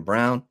 Brandon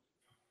Brown.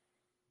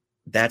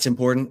 That's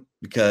important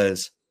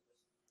because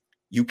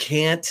you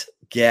can't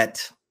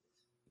get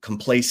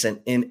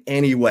complacent in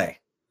any way.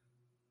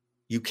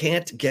 You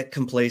can't get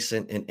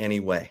complacent in any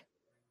way.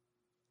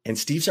 And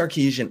Steve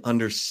Sarkisian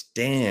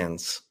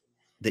understands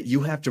that you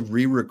have to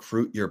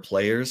re-recruit your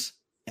players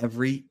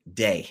every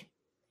day.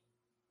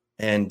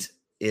 And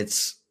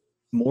it's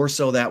more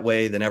so that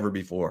way than ever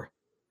before.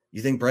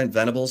 You think Brent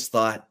Venables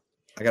thought,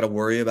 I got to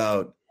worry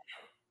about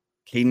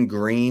Caden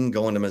Green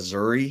going to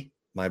Missouri,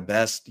 my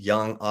best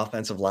young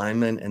offensive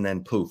lineman, and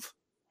then poof.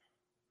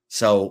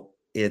 So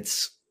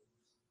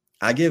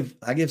I give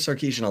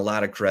Sarkisian a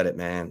lot of credit,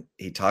 man.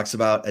 He talks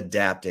about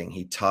adapting.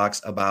 He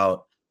talks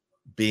about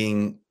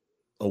being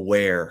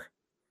aware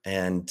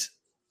and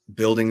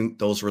building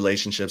those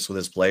relationships with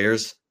his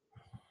players.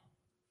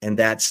 And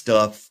that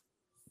stuff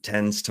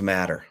tends to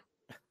matter.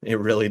 It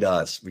really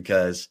does,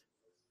 because,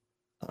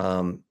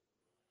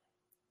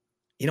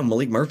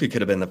 Malik Murphy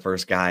could have been the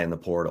first guy in the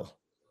portal.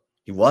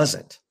 He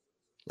wasn't.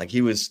 Like,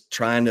 he was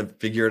trying to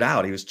figure it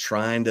out. He was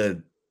trying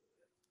to,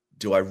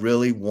 do I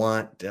really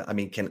want,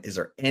 is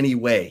there any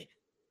way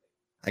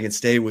I can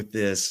stay with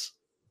this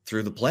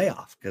through the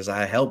playoff? Because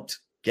I helped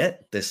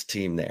get this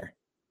team there.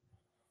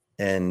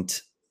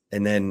 And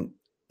then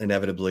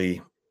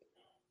inevitably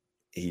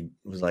he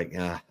was like,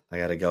 I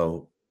got to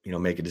go,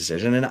 make a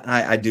decision. And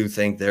I do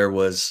think there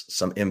was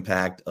some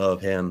impact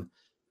of him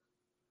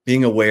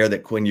being aware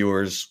that Quinn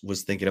Ewers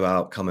was thinking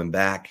about coming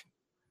back.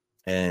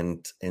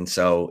 And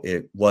so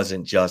it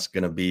wasn't just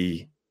going to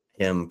be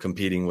him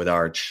competing with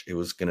Arch. It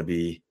was going to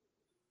be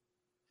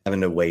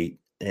having to wait.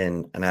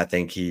 And I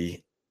think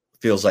he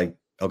feels like,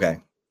 okay,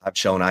 I've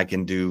shown I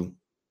can do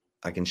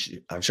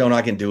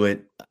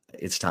it.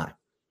 It's time.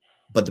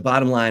 But the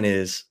bottom line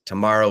is,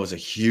 tomorrow is a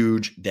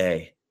huge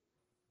day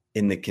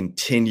in the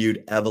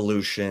continued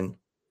evolution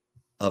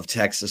of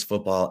Texas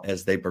football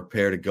as they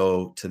prepare to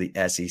go to the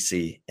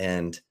SEC.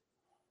 And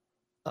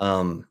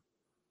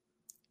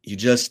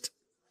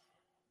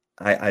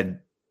I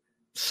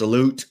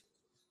salute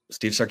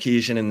Steve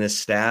Sarkisian and this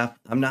staff.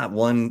 I'm not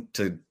one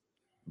to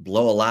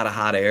blow a lot of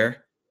hot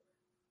air.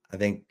 I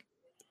think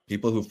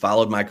people who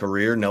followed my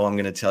career know I'm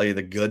going to tell you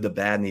the good, the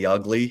bad, and the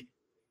ugly.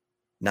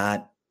 I'm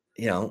not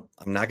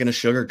going to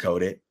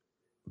sugarcoat it.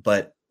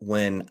 But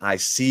when I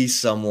see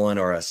someone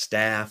or a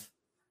staff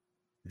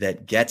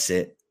that gets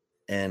it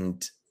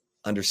and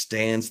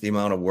understands the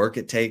amount of work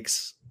it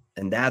takes.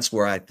 And that's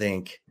where I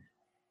think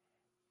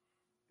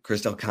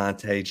Chris Del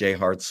Conte, Jay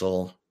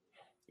Hartzell,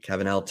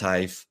 Kevin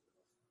Eltife,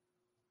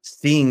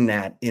 seeing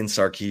that in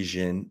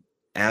Sarkisian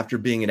after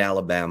being at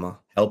Alabama,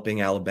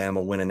 helping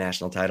Alabama win a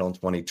national title in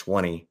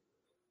 2020,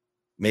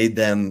 made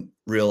them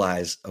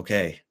realize,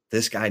 okay,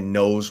 this guy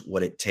knows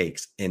what it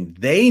takes. And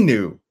they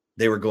knew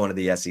they were going to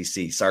the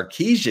SEC.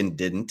 Sarkisian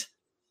didn't,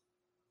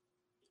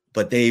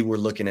 but they were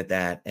looking at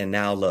that. And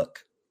now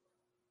look,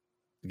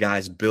 the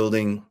guy's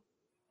building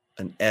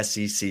an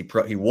SEC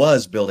he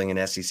was building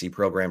an SEC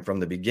program from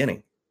the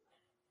beginning.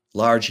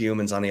 Large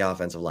humans on the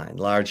offensive line,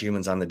 large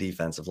humans on the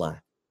defensive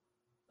line.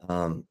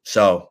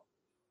 So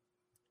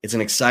it's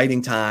an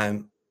exciting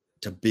time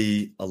to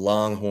be a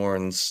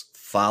Longhorns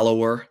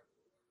follower,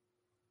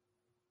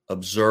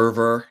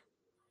 observer.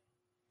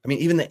 I mean,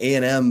 even the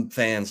A&M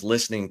fans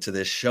listening to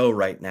this show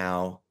right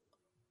now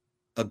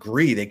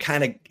agree. They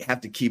kind of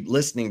have to keep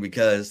listening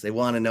because they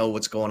want to know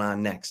what's going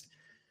on next.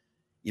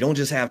 You don't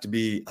just have to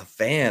be a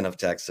fan of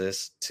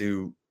Texas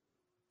to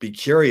be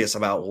curious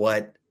about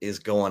what is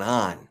going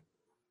on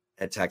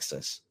at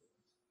Texas.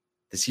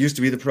 This used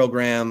to be the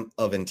program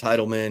of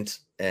entitlement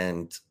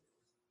and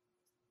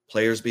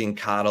players being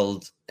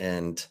coddled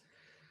and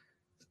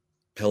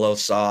pillow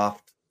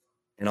soft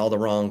in all the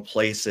wrong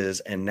places.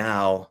 And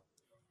now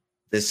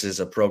this is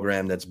a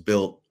program that's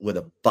built with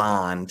a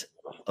bond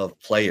of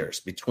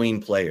players,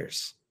 between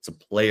players. It's a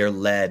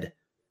player-led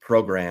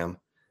program,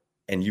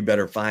 and you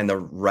better find the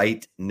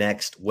right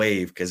next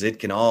wave because it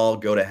can all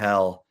go to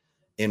hell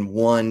in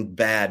one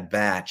bad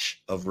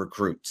batch of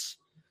recruits.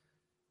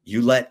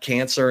 You let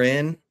cancer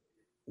in,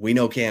 we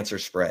know cancer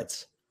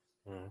spreads.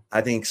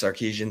 I think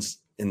Sarkisian's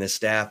and the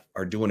staff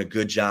are doing a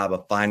good job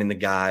of finding the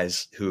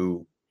guys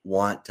who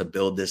want to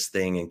build this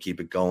thing and keep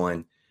it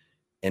going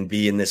and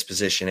be in this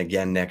position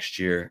again next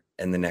year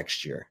and the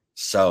next year.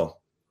 So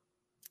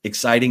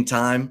exciting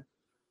time,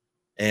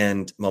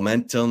 and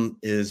momentum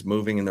is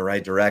moving in the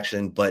right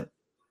direction, but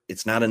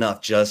it's not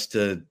enough just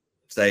to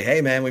say,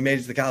 hey man, we made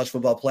it to the college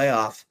football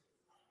playoff.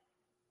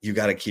 You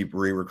got to keep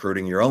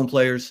re-recruiting your own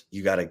players.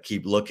 You got to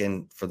keep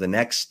looking for the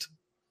next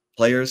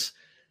players.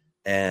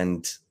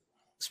 And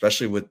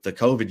especially with the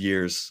COVID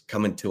years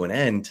coming to an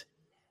end,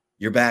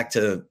 you're back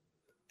to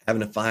having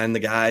to find the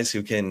guys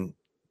who can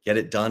get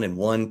it done in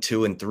 1,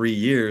 2, and 3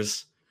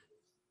 years,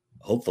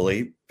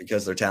 hopefully,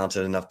 because they're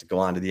talented enough to go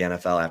on to the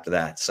NFL after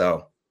that.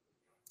 So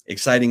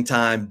exciting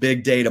time,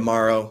 big day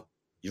tomorrow.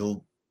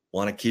 You'll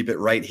want to keep it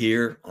right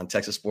here on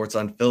Texas Sports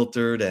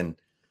Unfiltered. And,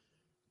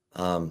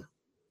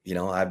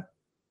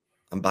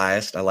 I'm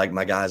biased. I like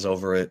my guys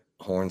over at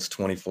Horns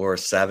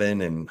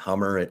 24/7 and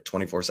Hummer at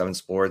 24/7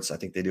 Sports. I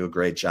think they do a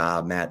great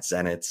job. Matt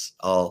Zenitz,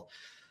 all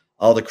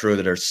the crew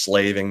that are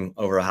slaving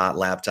over a hot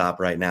laptop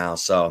right now.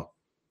 So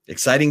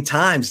exciting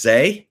times,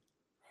 Zay.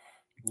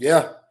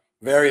 Yeah,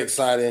 very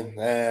exciting,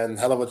 and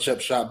hell of a chip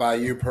shot by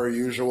you per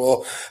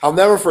usual. I'll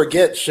never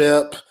forget,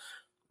 Chip,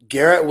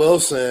 Garrett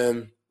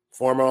Wilson,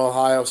 former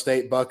Ohio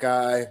State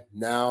Buckeye,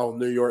 now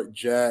New York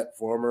Jet,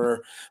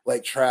 former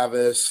Lake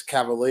Travis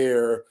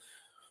Cavalier.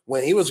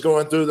 When he was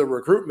going through the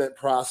recruitment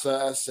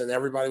process and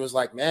everybody was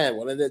like, man,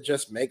 wouldn't it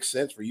just make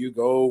sense for you to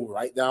go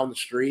right down the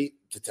street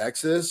to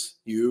Texas,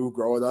 you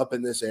growing up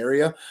in this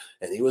area?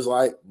 And he was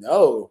like,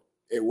 no,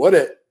 it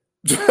wouldn't.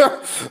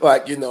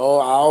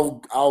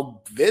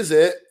 I'll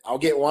visit, I'll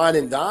get wine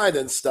and dine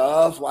and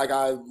stuff like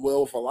I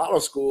will with a lot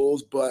of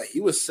schools, but he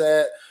was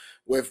set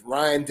with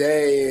Ryan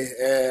Day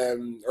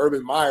and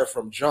Urban Meyer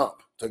from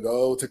jump to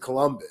go to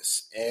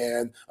Columbus.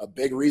 And a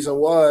big reason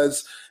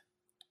was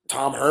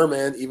Tom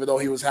Herman, even though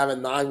he was having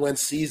 9-win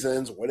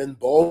seasons, winning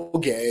bowl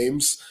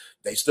games,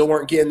 they still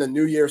weren't getting the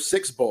New Year's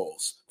Six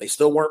bowls. They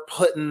still weren't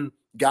putting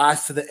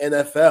guys to the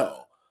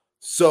NFL.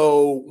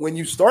 So when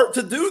you start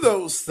to do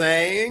those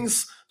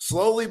things,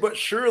 slowly but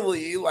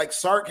surely, like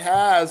Sark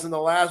has in the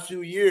last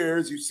few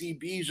years, you see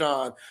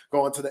Bijan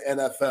going to the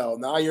NFL.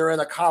 Now you're in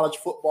a college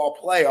football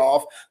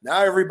playoff.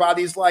 Now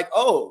everybody's like,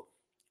 oh,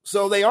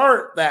 so they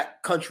aren't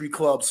that country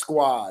club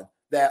squad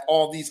that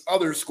all these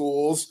other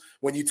schools,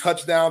 when you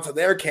touch down to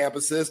their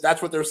campuses,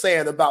 that's what they're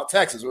saying about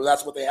Texas, or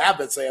that's what they have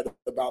been saying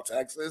about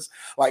Texas.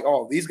 Like,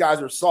 oh, these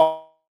guys are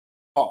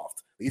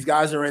soft. These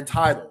guys are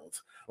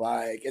entitled.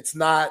 Like, it's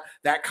not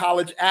that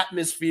college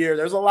atmosphere.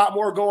 There's a lot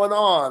more going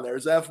on.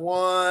 There's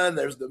F1.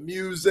 There's the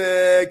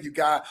music. You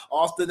got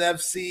Austin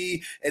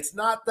FC. It's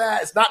not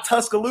that. It's not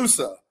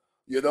Tuscaloosa.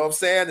 You know what I'm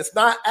saying? It's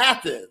not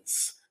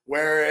Athens,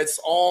 where it's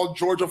all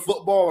Georgia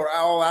football or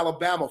all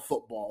Alabama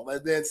football.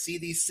 And then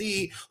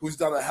CDC, who's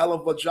done a hell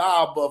of a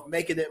job of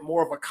making it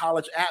more of a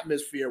college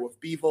atmosphere with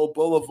Bevo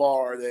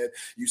Boulevard. And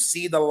you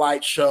see the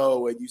light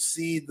show and you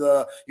see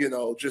the,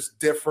 just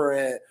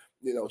different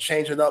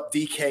changing up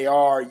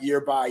DKR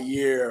year by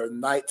year,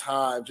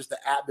 nighttime, just the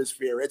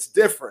atmosphere. It's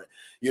different.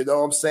 You know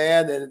what I'm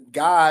saying? And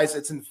guys,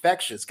 it's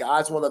infectious.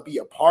 Guys want to be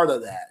a part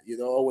of that.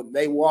 When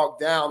they walk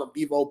down on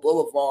Bevo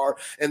Boulevard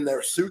in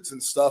their suits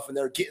and stuff, and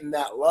they're getting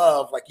that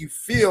love, like you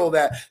feel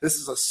that this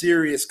is a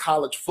serious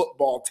college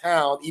football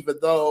town, even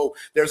though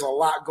there's a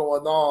lot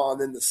going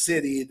on in the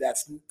city that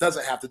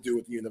doesn't have to do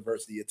with the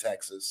University of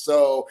Texas.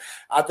 So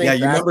I think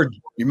you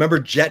remember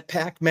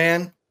Jetpack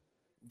Man?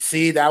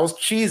 See, that was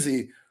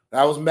cheesy.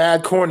 That was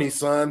mad corny,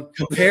 son.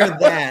 Compare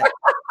that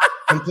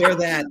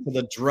to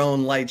the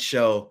drone light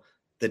show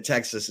that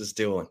Texas is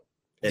doing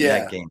in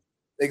that game.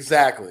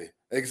 Exactly.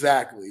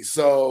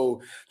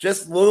 So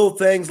just little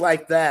things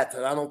like that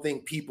I don't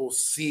think people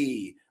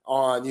see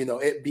on,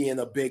 it being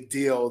a big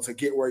deal to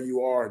get where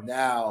you are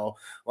now.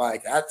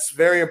 Like, that's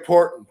very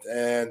important.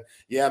 And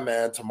yeah,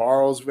 man,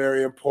 tomorrow's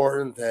very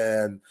important.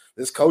 And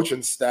this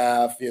coaching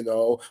staff,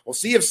 we'll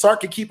see if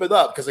Sark can keep it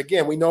up. Because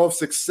again, we know of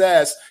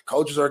success,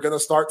 coaches are going to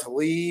start to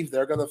leave.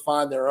 They're going to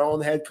find their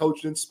own head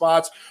coaching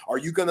spots. Are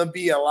you going to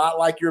be a lot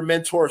like your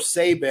mentor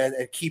Saban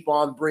and keep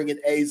on bringing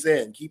A's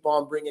in, keep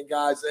on bringing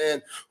guys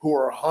in who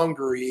are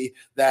hungry,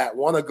 that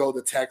want to go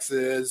to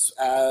Texas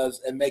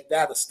and make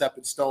that a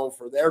stepping stone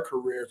for their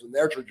careers and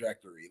their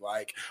trajectory?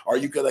 Like, are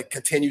you going to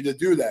continue to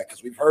do that?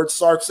 Because we've heard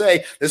Sark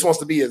say this wants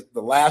to be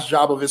the last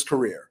job of his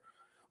career.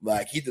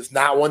 Like, he does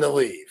not want to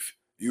leave.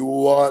 You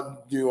want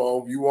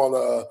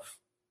to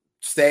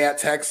stay at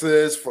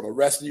Texas for the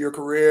rest of your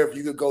career. If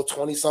you could go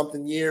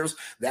 20-something years,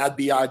 that'd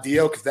be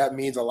ideal, because that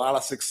means a lot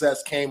of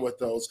success came with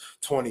those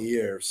 20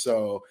 years.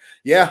 So,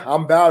 yeah,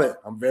 I'm about it.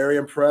 I'm very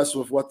impressed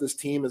with what this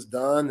team has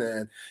done.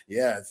 And,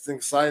 yeah, it's an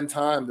exciting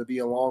time to be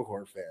a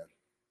Longhorn fan.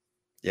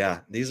 Yeah,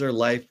 these are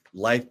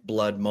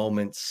lifeblood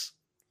moments,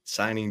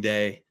 signing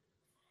day.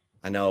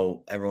 I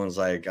know everyone's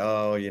like,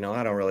 oh, I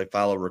don't really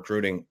follow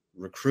recruiting.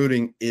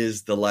 Recruiting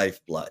is the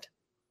lifeblood.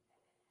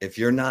 If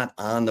you're not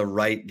on the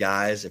right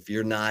guys, if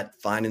you're not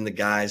finding the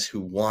guys who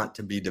want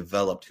to be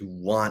developed, who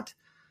want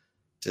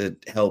to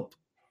help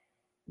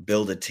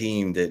build a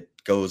team that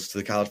goes to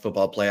the college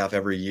football playoff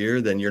every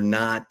year, then you're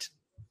not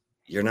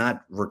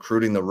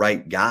recruiting the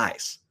right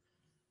guys.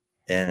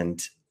 And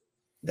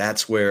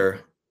that's where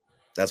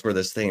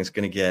this thing is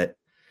going to get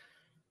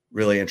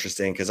really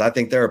interesting, because I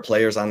think there are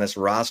players on this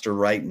roster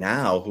right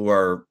now who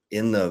are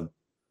in the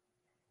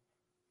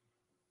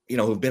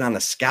who've been on the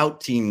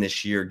scout team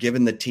this year,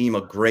 giving the team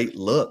a great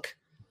look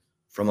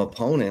from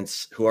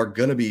opponents, who are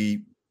going to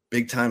be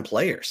big time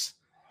players.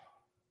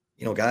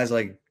 Guys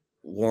like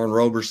Warren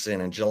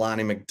Roberson and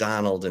Jelani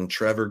McDonald and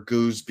Trevor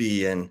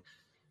Gooseby and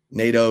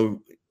Nato,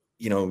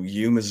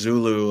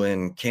 Umazulu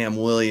and Cam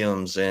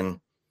Williams. And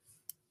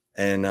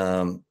there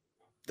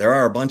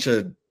are a bunch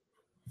of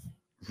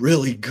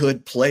really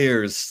good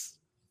players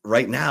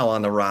right now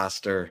on the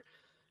roster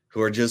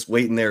who are just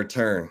waiting their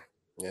turn.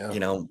 Yeah.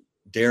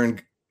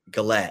 Darren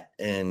Gillette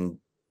and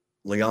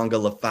Leonga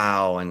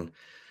Lafau and,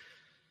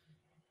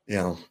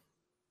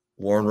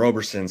 Warren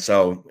Roberson.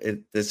 So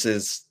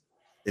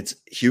it's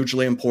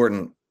hugely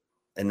important.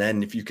 And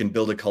then if you can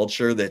build a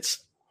culture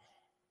that's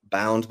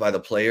bound by the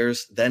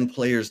players, then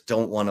players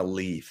don't want to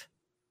leave.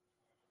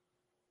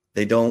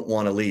 They don't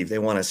want to leave. They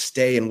want to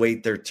stay and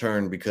wait their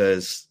turn,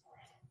 because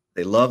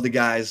they love the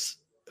guys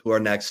who are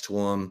next to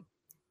them.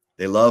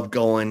 They love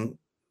going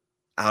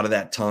out of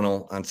that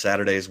tunnel on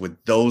Saturdays with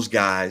those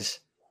guys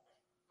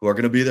who are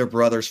going to be their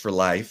brothers for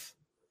life.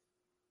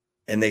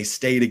 And they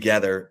stay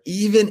together,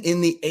 even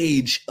in the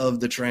age of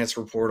the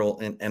transfer portal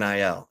and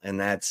NIL. And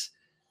that's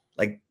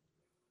like,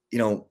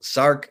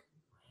 Sark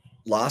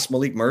lost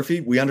Malik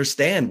Murphy. We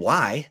understand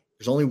why.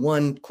 There's only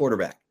one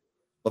quarterback.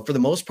 But for the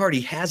most part,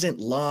 he hasn't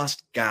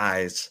lost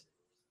guys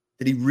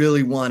that he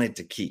really wanted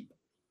to keep.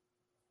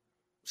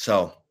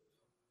 So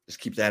just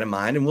keep that in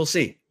mind, and we'll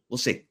see.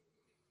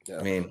 Yeah.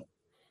 I mean,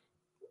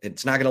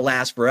 it's not going to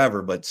last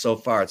forever, but so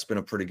far it's been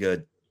a pretty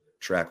good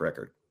track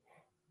record.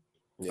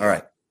 Yeah. All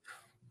right.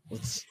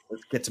 Let's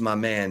get to my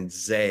man,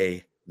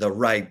 Zay, the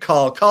right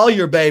call. Call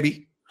your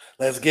baby.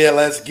 Let's get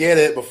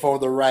it before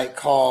the right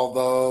call,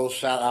 though.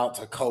 Shout out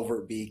to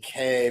Covert Bee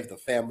Cave, the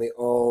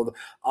family-owned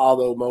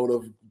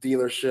automotive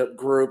dealership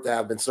group that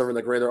have been serving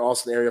the greater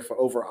Austin area for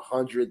over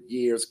 100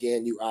 years,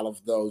 getting you out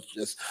of those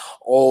just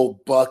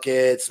old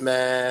buckets,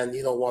 man.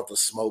 You don't want the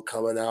smoke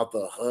coming out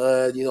the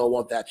hood. You don't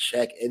want that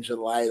check engine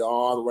light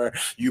on where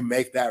you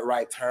make that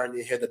right turn.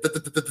 You hear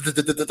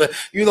the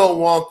you don't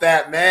want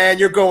that, man.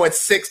 You're going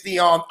 60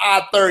 on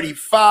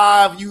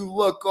I-35. You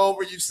look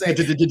over, you say,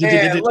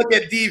 man, look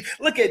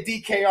at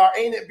DKR.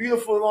 Ain't it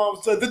beautiful? And all of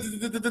a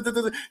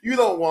sudden, you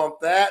don't want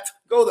that.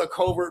 Go to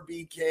Covert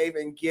Bee Cave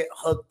and get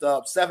hooked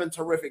up. 7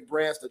 terrific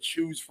brands to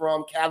choose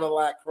from: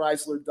 Cadillac,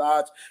 Chrysler,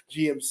 Dodge,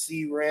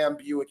 GMC, Ram,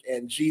 Buick,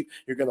 and Jeep.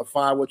 You're going to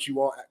find what you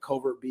want at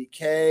Covert Bee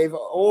Cave,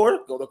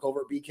 or go to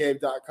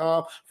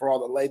covertbeecave.com for all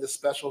the latest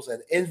specials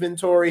and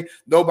inventory.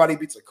 Nobody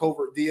beats a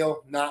Covert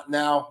deal. Not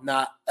now,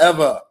 not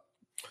ever.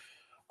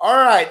 All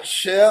right,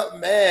 Chip,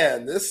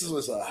 man, this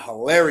was a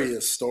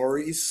hilarious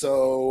story.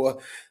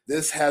 So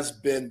this has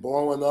been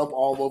blowing up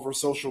all over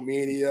social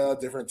media.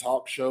 Different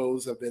talk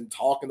shows have been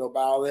talking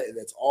about it, and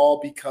it's all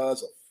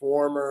because of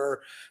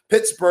former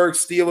Pittsburgh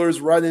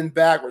Steelers running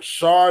back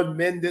Rashard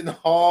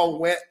Mendenhall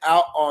went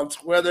out on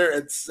Twitter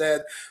and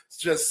said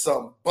just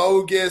some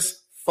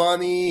bogus,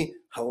 funny,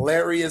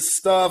 hilarious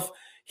stuff.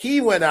 He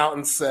went out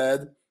and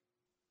said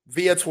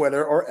via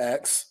Twitter or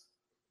X,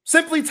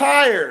 simply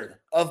tired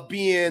of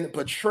being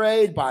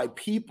betrayed by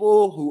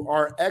people who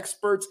are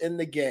experts in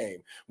the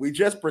game. We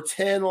just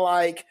pretend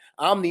like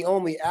I'm the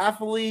only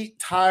athlete,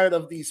 tired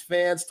of these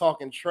fans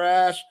talking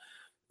trash.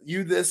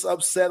 You this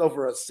upset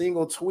over a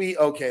single tweet.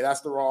 Okay,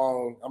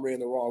 I'm reading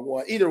the wrong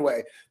one. Either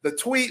way, the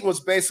tweet was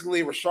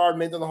basically Rashard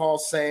Mendenhall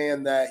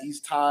saying that he's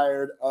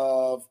tired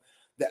of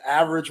the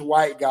average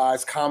white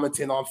guys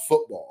commenting on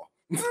football.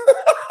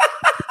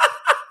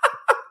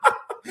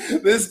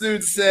 This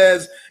dude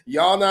says,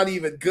 y'all not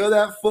even good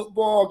at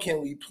football.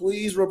 Can we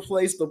please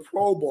replace the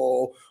Pro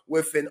Bowl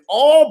with an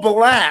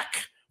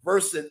all-black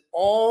versus an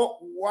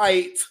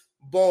all-white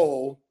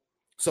bowl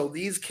so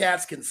these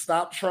cats can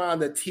stop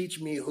trying to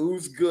teach me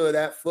who's good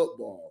at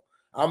football?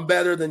 I'm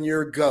better than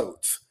your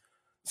GOAT.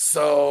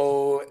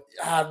 So,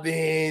 I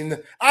mean,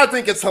 I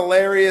think it's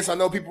hilarious. I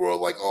know people are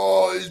like,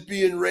 oh, he's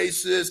being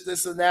racist,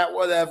 this and that,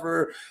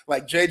 whatever.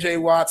 Like J.J.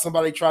 Watt,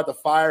 somebody tried to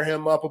fire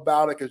him up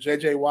about it because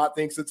J.J. Watt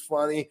thinks it's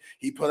funny.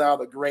 He put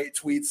out a great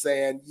tweet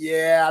saying,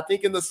 yeah, I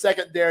think in the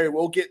secondary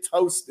we'll get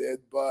toasted.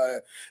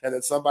 And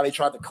then somebody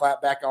tried to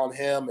clap back on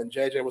him, and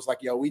J.J. was like,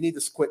 yo, we need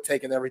to quit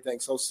taking everything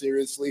so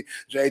seriously.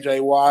 J.J.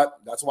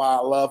 Watt, that's why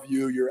I love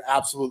you. You're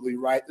absolutely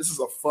right. This is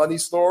a funny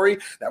story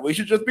that we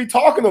should just be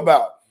talking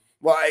about.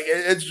 Like,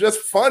 it's just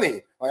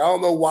funny. Like, I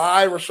don't know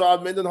why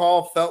Rashard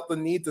Mendenhall felt the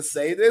need to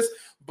say this,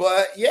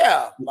 but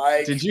yeah.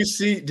 Like, did you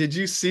see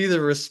the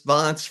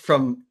response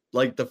from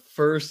like the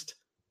first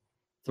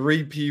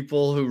 3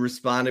 people who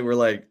responded were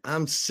like,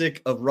 I'm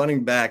sick of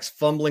running backs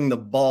fumbling the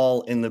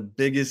ball in the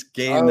biggest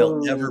game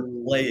they'll ever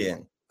play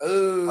in.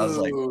 I was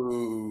like,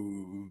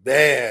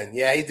 man,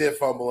 yeah, he did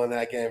fumble in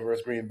that game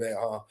versus Green Bay,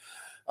 huh?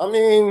 I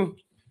mean,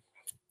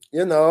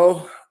 you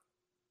know,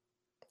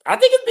 I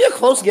think it'd be a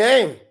close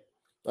game.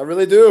 I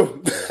really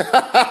do.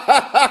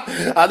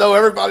 I know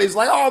everybody's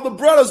like, oh, the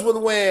brothers would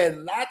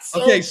win. Not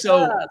so okay, fast.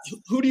 so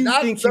who do you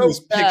Not think so he was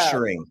fast.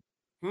 picturing?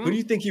 Who do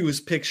you think he was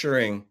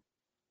picturing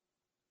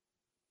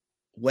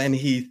when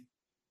he,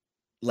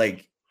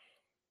 like,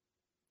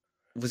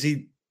 was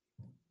he?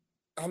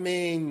 I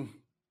mean,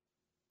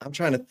 I'm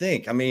trying to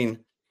think. I mean,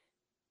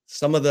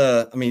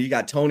 you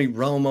got Tony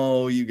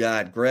Romo, you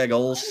got Greg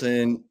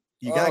Olsen,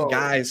 you got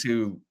guys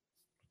who,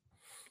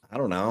 I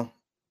don't know,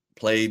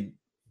 played.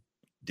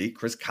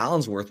 Chris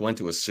Collinsworth went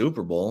to a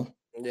Super Bowl.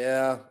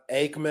 Yeah,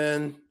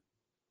 Aikman.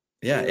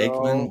 Yeah,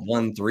 Aikman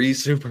won 3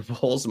 Super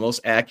Bowls, the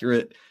most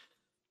accurate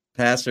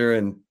passer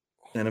in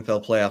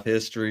NFL playoff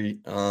history.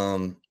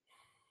 I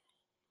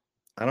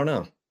don't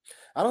know.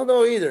 I don't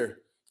know either.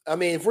 I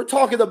mean, if we're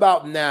talking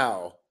about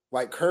now,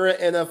 like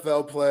current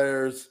NFL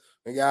players,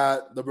 we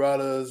got the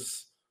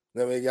brothers,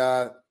 then we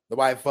got the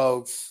white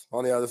folks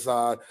on the other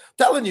side. I'm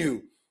telling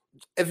you,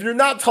 if you're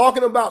not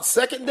talking about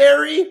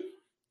secondary,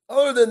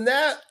 other than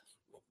that,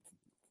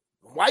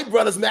 white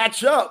brothers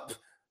match up.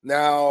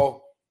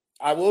 Now,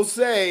 I will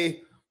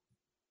say,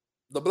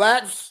 the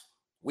blacks,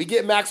 we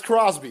get Max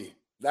Crosby.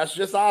 That's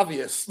just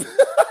obvious.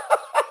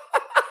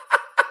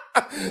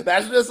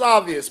 That's just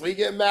obvious. We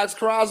get Max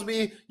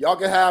Crosby. Y'all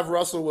can have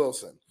Russell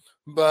Wilson.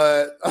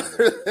 But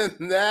other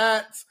than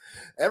that,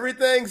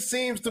 everything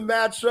seems to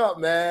match up,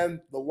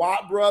 man. The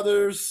Watt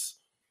brothers,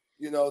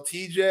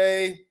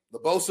 TJ, the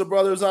Bosa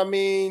brothers,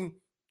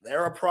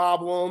 they're a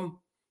problem.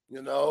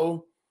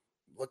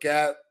 Look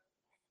at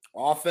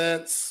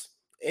offense,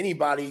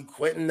 anybody,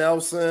 Quentin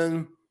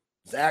Nelson,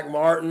 Zach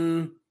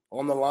Martin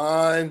on the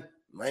line,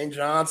 Lane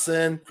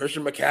Johnson,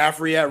 Christian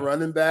McCaffrey at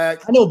running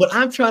back. I know, but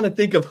I'm trying to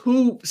think of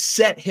who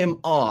set him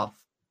off.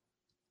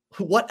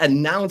 What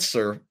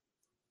announcer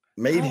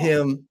made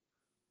him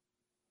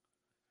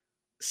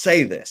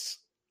say this?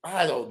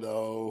 I don't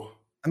know.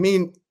 I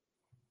mean,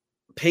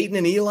 Peyton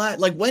and Eli,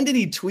 like, when did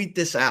he tweet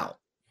this out?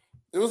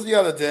 It was the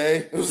other day.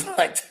 It was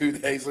like 2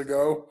 days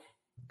ago.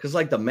 Because,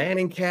 like, the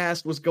Manning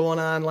cast was going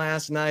on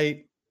last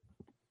night.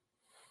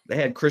 They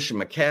had Christian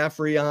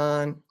McCaffrey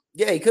on.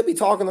 Yeah, he could be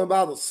talking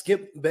about the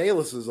Skip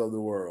Baylesses of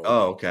the world.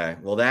 Oh, okay.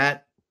 Well,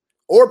 that.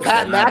 Or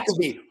Pat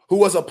McAfee, who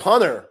was a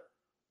punter.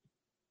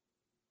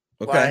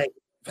 Okay. Like,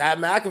 Pat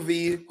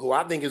McAfee, who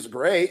I think is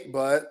great,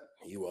 but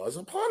he was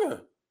a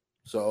punter.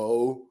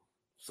 So.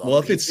 Well,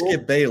 if it's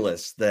Skip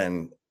Bayless,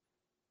 then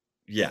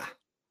yeah,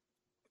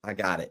 I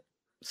got it.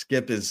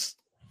 Skip is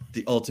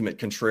the ultimate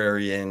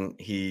contrarian.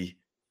 He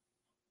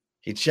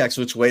checks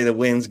which way the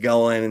wind's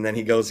going, and then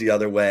he goes the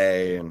other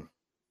way. And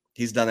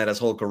he's done that his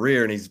whole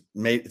career, and it's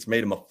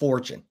made him a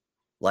fortune.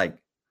 Like,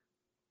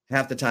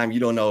 half the time you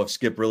don't know if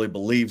Skip really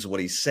believes what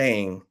he's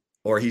saying,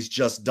 or he's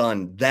just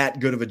done that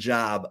good of a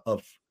job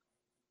of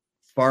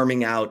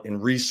farming out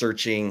and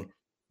researching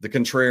the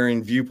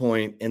contrarian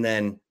viewpoint and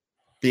then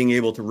being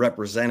able to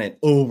represent it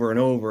over and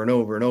over and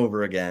over and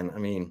over again. I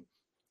mean,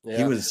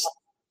 he was.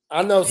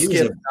 I know he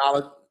Skip.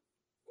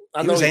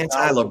 He was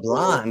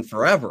anti-LeBron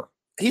forever.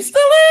 He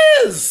still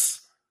is.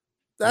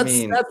 That's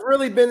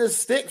really been his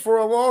stick for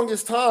a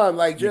longest time.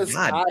 Like, just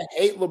I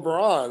hate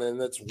LeBron,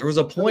 and there was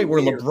a point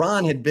where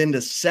LeBron had been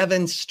to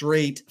 7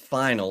 straight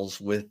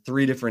finals with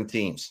 3 different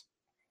teams.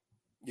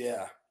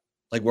 Yeah,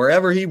 like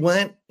wherever he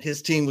went,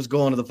 his team was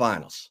going to the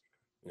finals.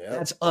 Yeah,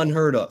 that's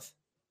unheard of.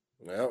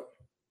 Yep.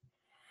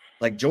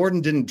 Like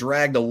Jordan didn't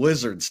drag the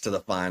Wizards to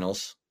the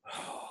finals.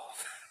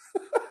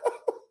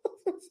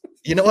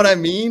 You know what I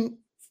mean?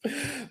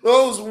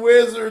 Those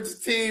Wizards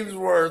teams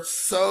were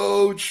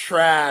so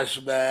trash,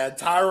 man.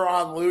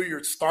 Tyronn Lue,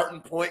 your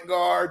starting point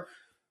guard,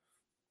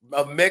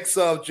 a mix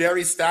of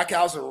Jerry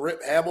Stackhouse and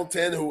Rip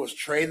Hamilton, who was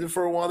traded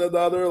for one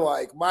another.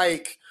 Like,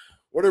 Mike,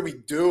 what are we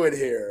doing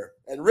here?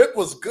 And Rip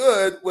was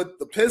good with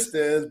the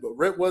Pistons, but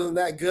Rip wasn't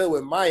that good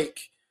with Mike.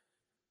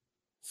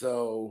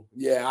 So,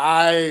 yeah,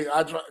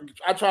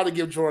 I try to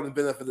give Jordan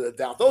the benefit of the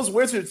doubt. Those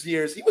Wizards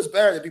years, he was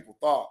better than people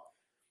thought.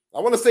 I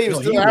want to say he was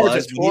still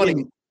averaging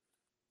 20.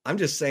 I'm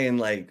just saying,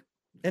 like,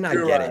 and I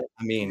get it.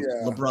 I mean,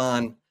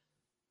 LeBron,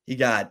 he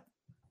got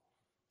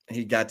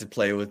to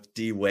play with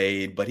D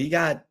Wade, but he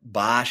got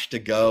Bosh to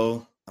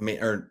go. I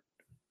mean, or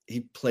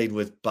he played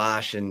with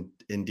Bosh and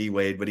D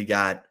Wade, but he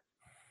got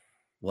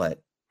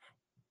what?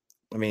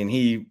 I mean,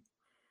 he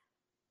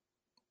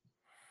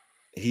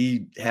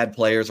had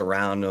players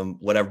around him,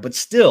 whatever, but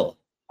still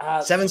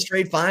 7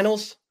 straight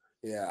finals.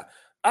 Yeah.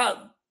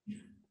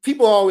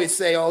 People always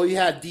say, oh, he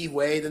had D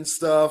Wade and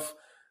stuff.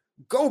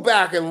 Go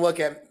back and look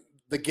at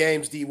the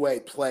games D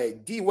Wade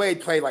played. D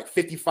Wade played like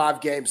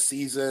 55-game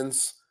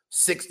seasons,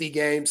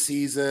 60-game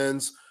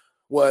seasons,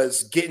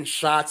 was getting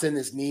shots in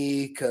his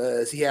knee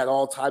because he had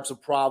all types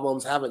of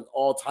problems, having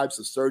all types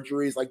of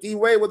surgeries. Like D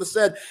Wade would have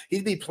said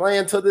he'd be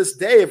playing to this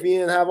day if he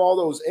didn't have all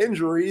those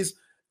injuries.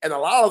 And a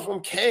lot of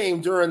them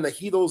came during the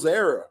Heatles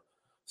era.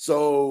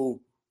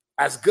 So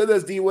as good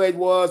as D Wade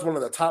was, one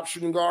of the top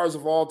shooting guards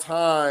of all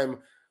time,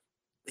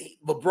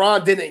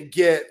 LeBron didn't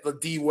get the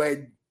D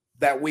Wade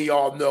that we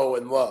all know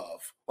and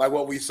love, like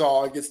what we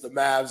saw against the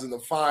Mavs in the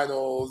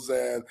finals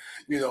and,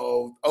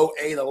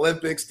 08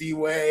 Olympics D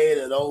Wade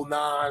and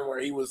 09 where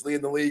he was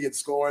leading the league in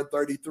scoring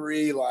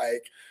 33.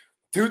 Like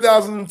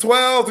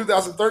 2012,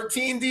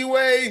 2013 D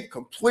Wade,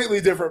 completely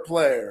different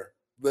player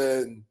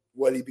than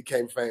what he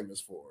became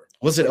famous for.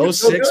 Was it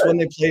 06 when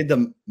they played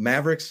the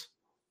Mavericks?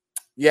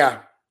 Yeah.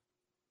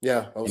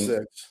 Yeah,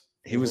 06.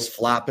 He was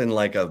flopping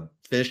like a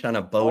fish on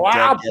a boat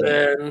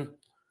deck,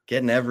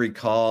 getting every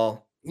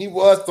call. He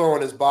was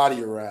throwing his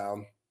body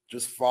around,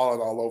 just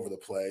falling all over the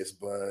place,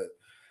 but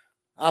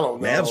I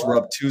don't know. Mavs were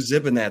up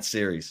 2-0 in that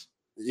series.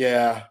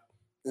 Yeah.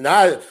 And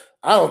I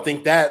don't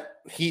think that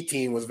Heat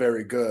team was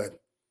very good.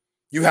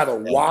 You had a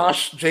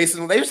wash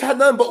Jason. They just had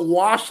nothing but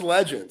wash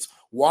legends.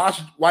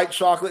 Wash White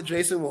Chocolate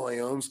Jason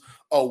Williams,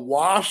 a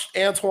wash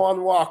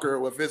Antoine Walker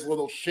with his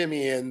little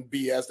shimmy and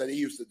BS that he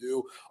used to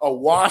do, a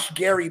wash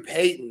Gary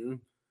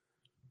Payton.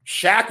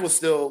 Shaq was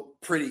still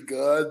pretty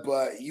good,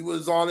 but he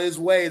was on his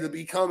way to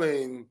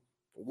becoming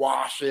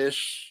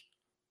washish.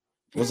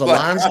 Was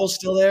Alonzo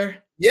still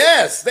there?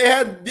 Yes, they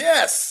had,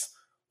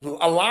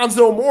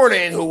 Alonzo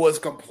Mourning, who was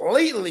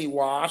completely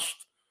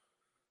washed.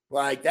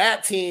 Like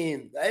that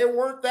team, they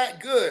weren't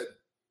that good.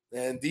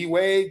 And D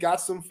Wade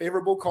got some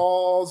favorable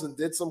calls and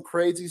did some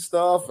crazy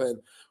stuff and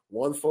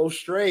won 4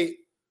 straight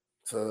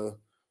to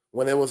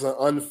when it was an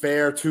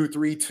unfair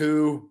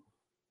 2-3-2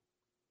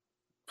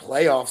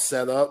 playoff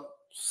setup.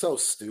 So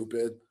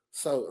stupid.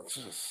 So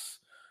just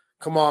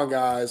come on,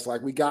 guys.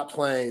 Like, we got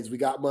planes, we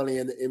got money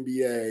in the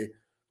NBA.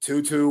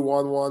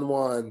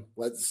 2-2-1-1-1.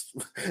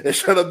 It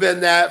should have been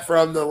that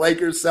from the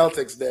Lakers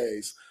Celtics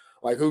days.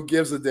 Like, who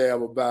gives a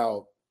damn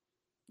about,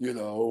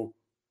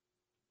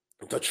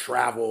 to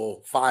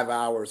travel 5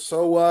 hours?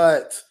 So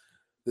what?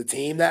 The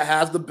team that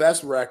has the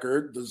best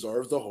record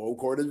deserves the home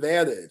court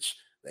advantage.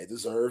 They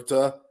deserve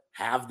to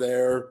have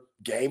their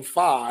game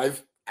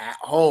 5 at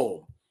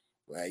home.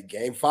 Like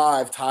game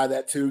 5, tie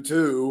that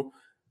 2-2.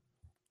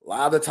 A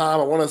lot of the time,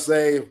 I want to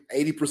say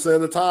 80%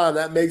 of the time,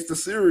 that makes the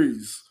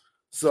series.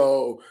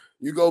 So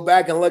you go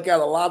back and look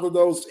at a lot of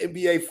those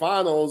NBA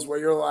finals where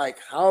you're like,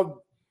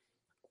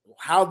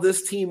 how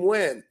this team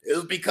win? It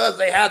was because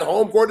they had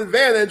home court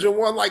advantage and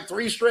won like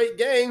 3 straight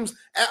games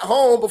at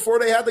home before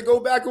they had to go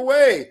back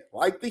away,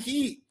 like the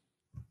Heat.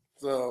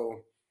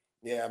 So,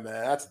 yeah,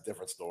 man, that's a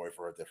different story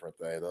for a different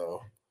day,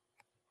 though.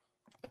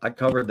 I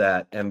covered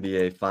that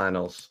NBA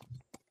finals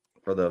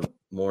for the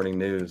morning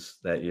news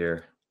that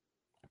year.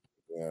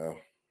 Yeah.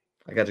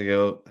 I got to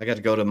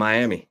go to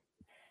Miami.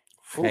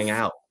 Oof. Hang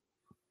out.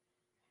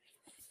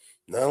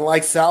 Nothing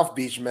like South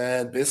Beach,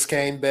 man.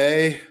 Biscayne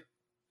Bay.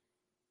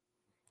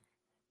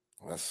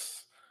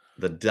 That's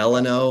the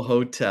Delano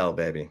Hotel,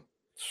 baby.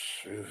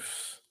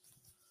 Oof.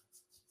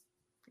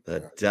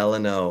 The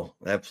Delano.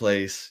 That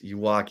place, you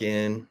walk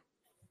in,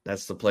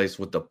 that's the place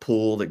with the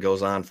pool that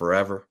goes on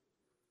forever.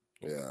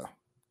 Yeah.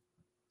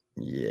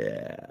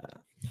 Yeah.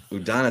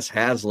 Udonis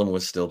Haslem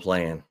was still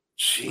playing.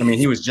 I mean,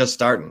 he was just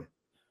starting.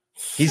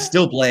 He's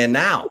still playing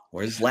now.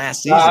 Or his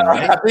last season,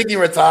 right? I think he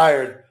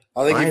retired.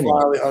 I think he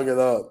finally hung it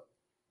up.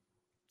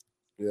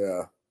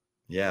 Yeah.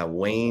 Yeah,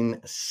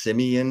 Wayne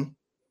Simeon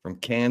from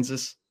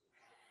Kansas.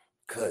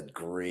 Good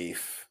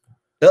grief.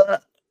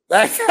 That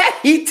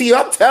Heat team,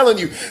 I'm telling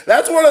you,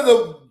 that's one of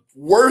the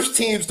worst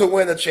teams to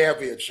win a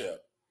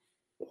championship.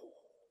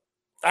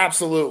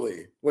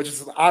 Absolutely. Which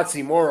is an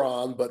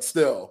oxymoron, but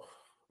still.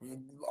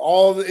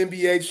 All the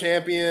NBA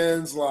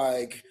champions,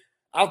 like,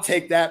 I'll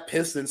take that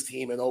Pistons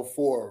team in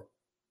 2004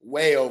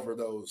 way over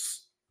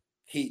those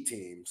Heat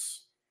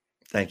teams.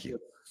 Thank you.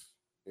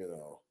 You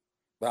know,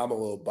 I'm a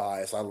little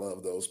biased. I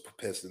love those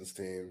Pistons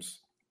teams.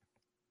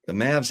 The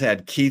Mavs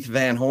had Keith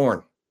Van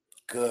Horn.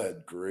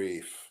 Good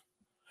grief.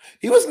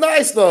 He was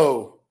nice,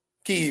 though,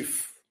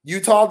 Keith.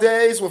 Utah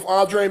days with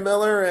Andre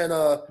Miller and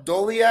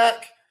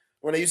Doliak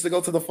when they used to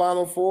go to the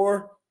Final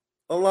Four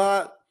a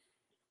lot.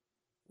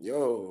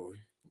 Yo,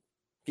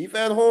 Keith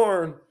Van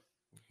Horn,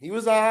 he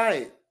was all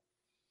right.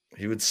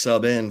 He would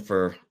sub in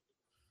for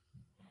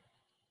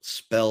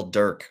Spell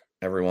Dirk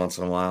every once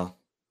in a while.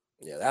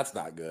 Yeah, that's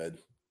not good.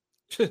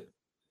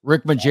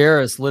 Rick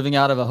Majerus living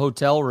out of a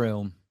hotel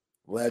room.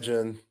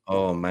 Legend.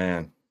 Oh,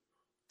 man.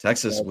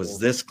 Texas was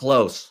this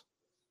close.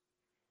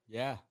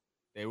 Yeah,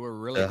 they were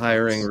really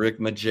hiring close. Rick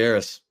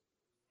Majerus.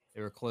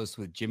 They were close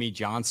with Jimmy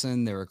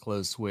Johnson. They were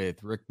close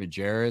with Rick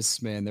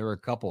Majerus. Man, there were a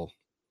couple.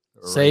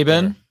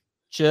 Saban,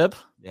 Chip.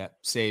 Yeah,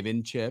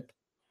 Saban, Chip.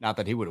 Not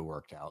that he would have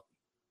worked out.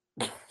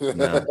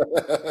 No.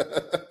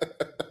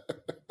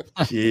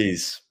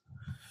 Jeez.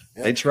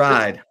 They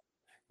tried.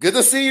 Good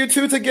to see you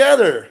two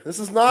together. This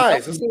is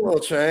nice. This is a little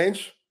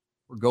change.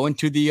 We're going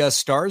to the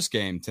Stars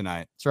game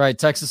tonight. That's right.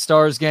 Texas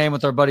Stars game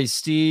with our buddy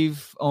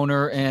Steve,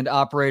 owner and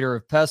operator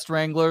of Pest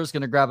Wranglers.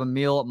 Going to grab a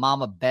meal at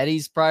Mama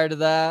Betty's prior to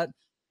that.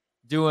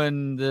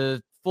 Doing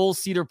the full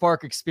Cedar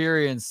Park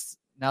experience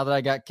now that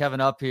I got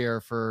Kevin up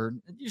here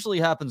it usually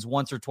happens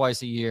once or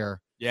twice a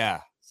year.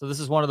 Yeah. So this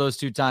is one of those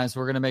 2 times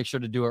we're going to make sure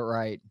to do it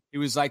right. He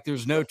was like,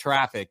 there's no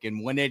traffic.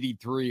 And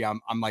 183,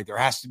 I'm like, there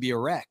has to be a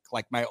wreck.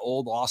 Like my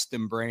old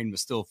Austin brain was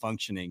still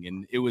functioning.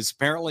 And it was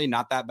apparently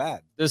not that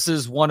bad. This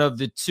is one of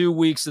the 2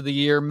 weeks of the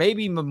year,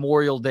 maybe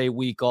Memorial Day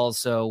week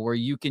also, where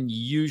you can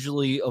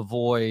usually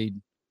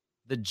avoid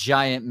the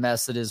giant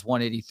mess that is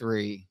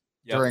 183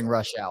 during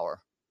rush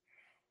hour.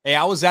 Hey,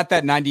 I was at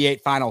that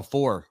 98 Final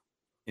Four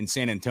in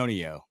San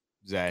Antonio,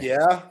 Zay.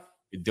 Yeah.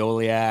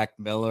 Doliak,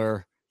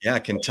 Miller. Yeah,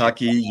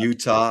 Kentucky,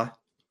 Utah.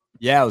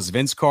 Yeah, it was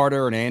Vince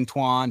Carter and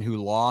Antoine who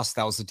lost.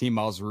 That was the team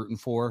I was rooting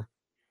for.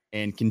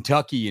 And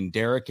Kentucky and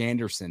Derek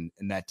Anderson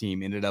and that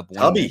team ended up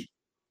winning.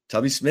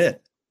 Tubby Smith.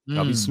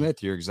 Tubby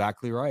Smith, you're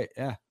exactly right.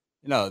 Yeah.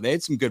 You know, they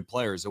had some good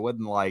players. It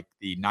wasn't like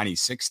the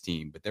 96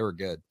 team, but they were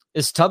good.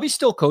 Is Tubby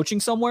still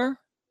coaching somewhere?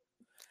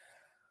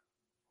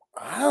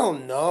 I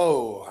don't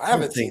know. I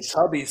haven't seen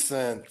Tubby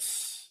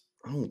since.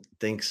 I don't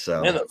think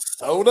so.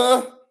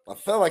 Minnesota? I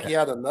felt like he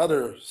had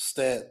another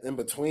stint in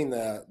between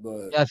that,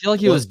 but yeah, I feel like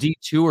he was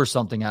D2 or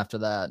something after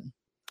that.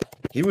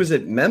 He was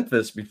at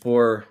Memphis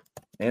before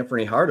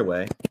Anthony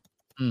Hardaway.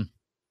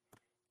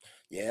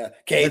 Yeah,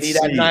 KD,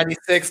 that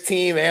 96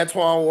 team,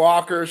 Antoine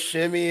Walker,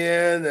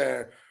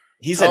 Shimeon,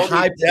 he's at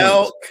High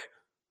Delk,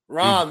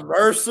 Ron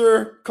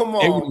Mercer. Come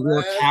on, they would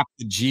work half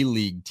the G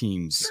League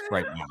teams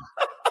right now.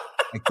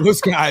 Like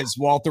those guys,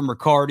 Walter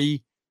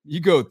McCarty. You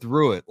go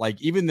through it.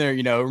 Like even there,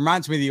 you know, it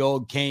reminds me of the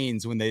old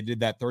Canes when they did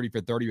that 30 for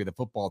 30 with the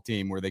football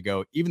team where they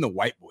go, even the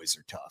white boys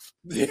are tough.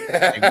 Yeah.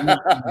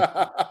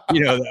 Like, you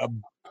know,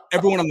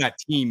 everyone on that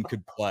team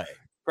could play.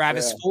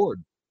 Travis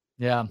Ford.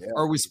 Yeah.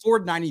 Or was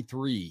Ford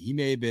 93? He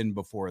may have been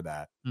before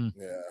that. Yeah.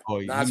 Oh,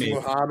 Najee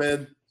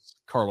Muhammad.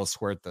 Carlos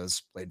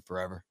Huertas played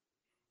forever.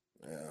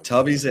 Yeah.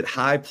 Tubby's at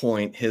High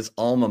Point, his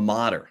alma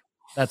mater.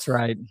 That's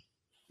right.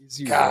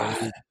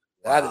 God,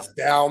 that is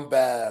down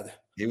bad.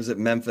 He was at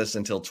Memphis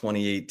until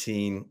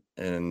 2018,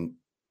 and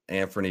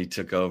Anthony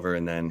took over,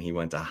 and then he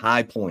went to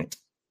High Point.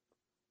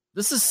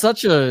 This is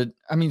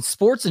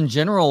sports in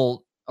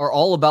general are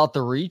all about the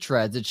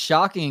retreads. It's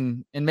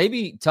shocking, and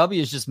maybe Tubby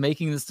is just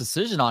making this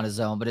decision on his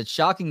own, but it's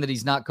shocking that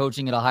he's not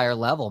coaching at a higher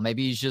level.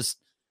 Maybe he's just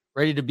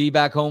ready to be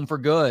back home for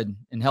good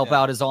and help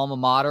out his alma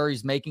mater.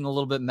 He's making a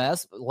little bit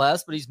less,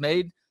 but he's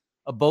made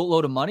a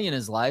boatload of money in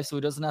his life, so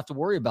he doesn't have to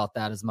worry about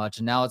that as much.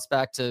 And now it's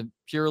back to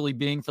purely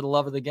being for the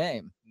love of the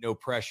game. No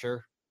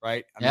pressure,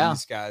 right? I mean,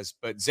 these guys,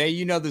 but Zay,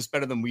 you know this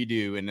better than we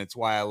do. And it's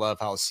why I love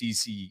how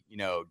CC, you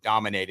know,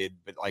 dominated,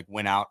 but like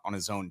went out on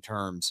his own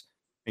terms.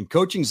 And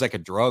coaching's like a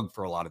drug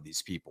for a lot of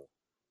these people.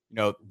 You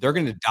know, they're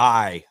going to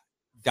die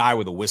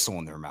with a whistle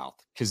in their mouth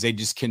because they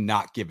just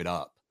cannot give it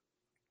up.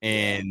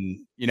 And,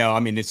 you know, I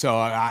mean, it's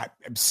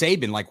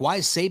Saban, like, why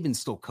is Saban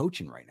still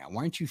coaching right now?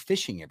 Why aren't you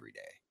fishing every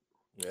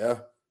day? Yeah.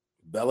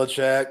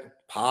 Belichick,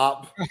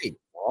 Pop, right.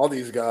 All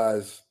these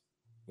guys.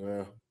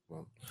 Yeah.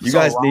 Well,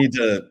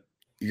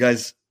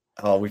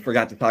 we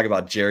forgot to talk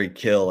about Jerry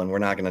Kill, and we're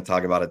not going to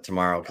talk about it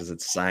tomorrow because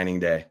it's signing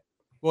day.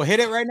 Well, hit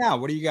it right now.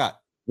 What do you got?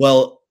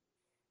 Well,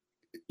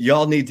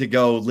 y'all need to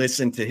go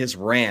listen to his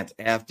rant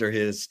after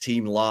his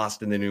team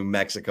lost in the New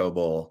Mexico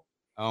Bowl.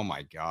 Oh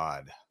my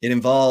God. It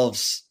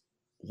involves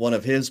one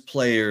of his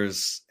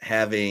players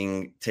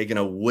having taken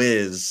a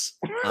whiz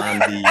on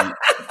the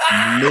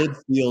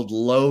midfield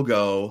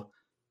logo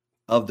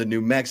of the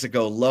New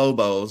Mexico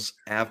Lobos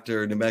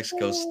after New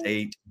Mexico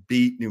State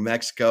beat New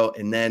Mexico,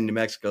 and then New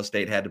Mexico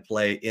State had to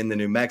play in the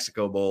New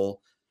Mexico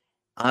Bowl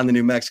on the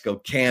New Mexico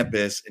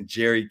campus, and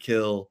Jerry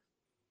Kill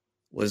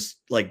was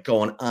like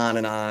going on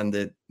and on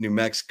that New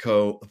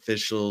Mexico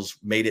officials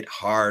made it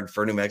hard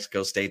for New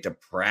Mexico State to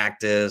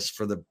practice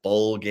for the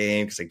bowl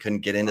game because they couldn't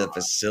get into the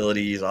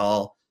facilities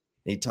all.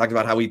 And he talked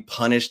about how he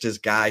punished his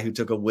guy who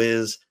took a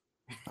whiz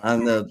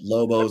on the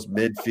Lobos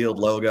midfield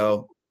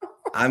logo.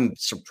 I'm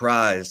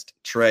surprised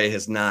Trey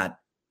has not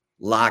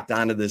locked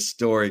onto this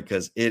story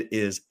because it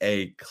is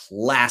a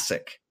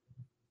classic.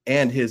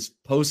 And his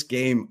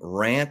post-game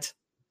rant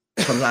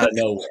comes out of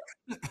nowhere.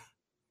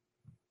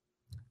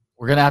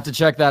 We're going to have to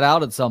check that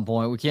out at some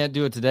point. We can't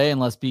do it today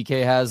unless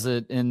BK has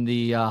it in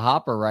the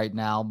hopper right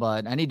now,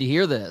 but I need to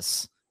hear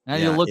this. I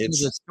need to look into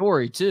this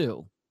story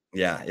too.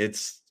 Yeah,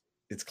 it's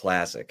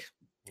classic.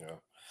 Yeah.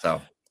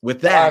 So with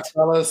that, right,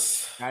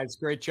 fellas. Guys,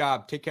 great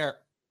job. Take care.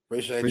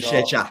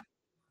 Appreciate ya.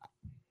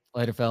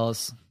 Later,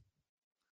 fellas.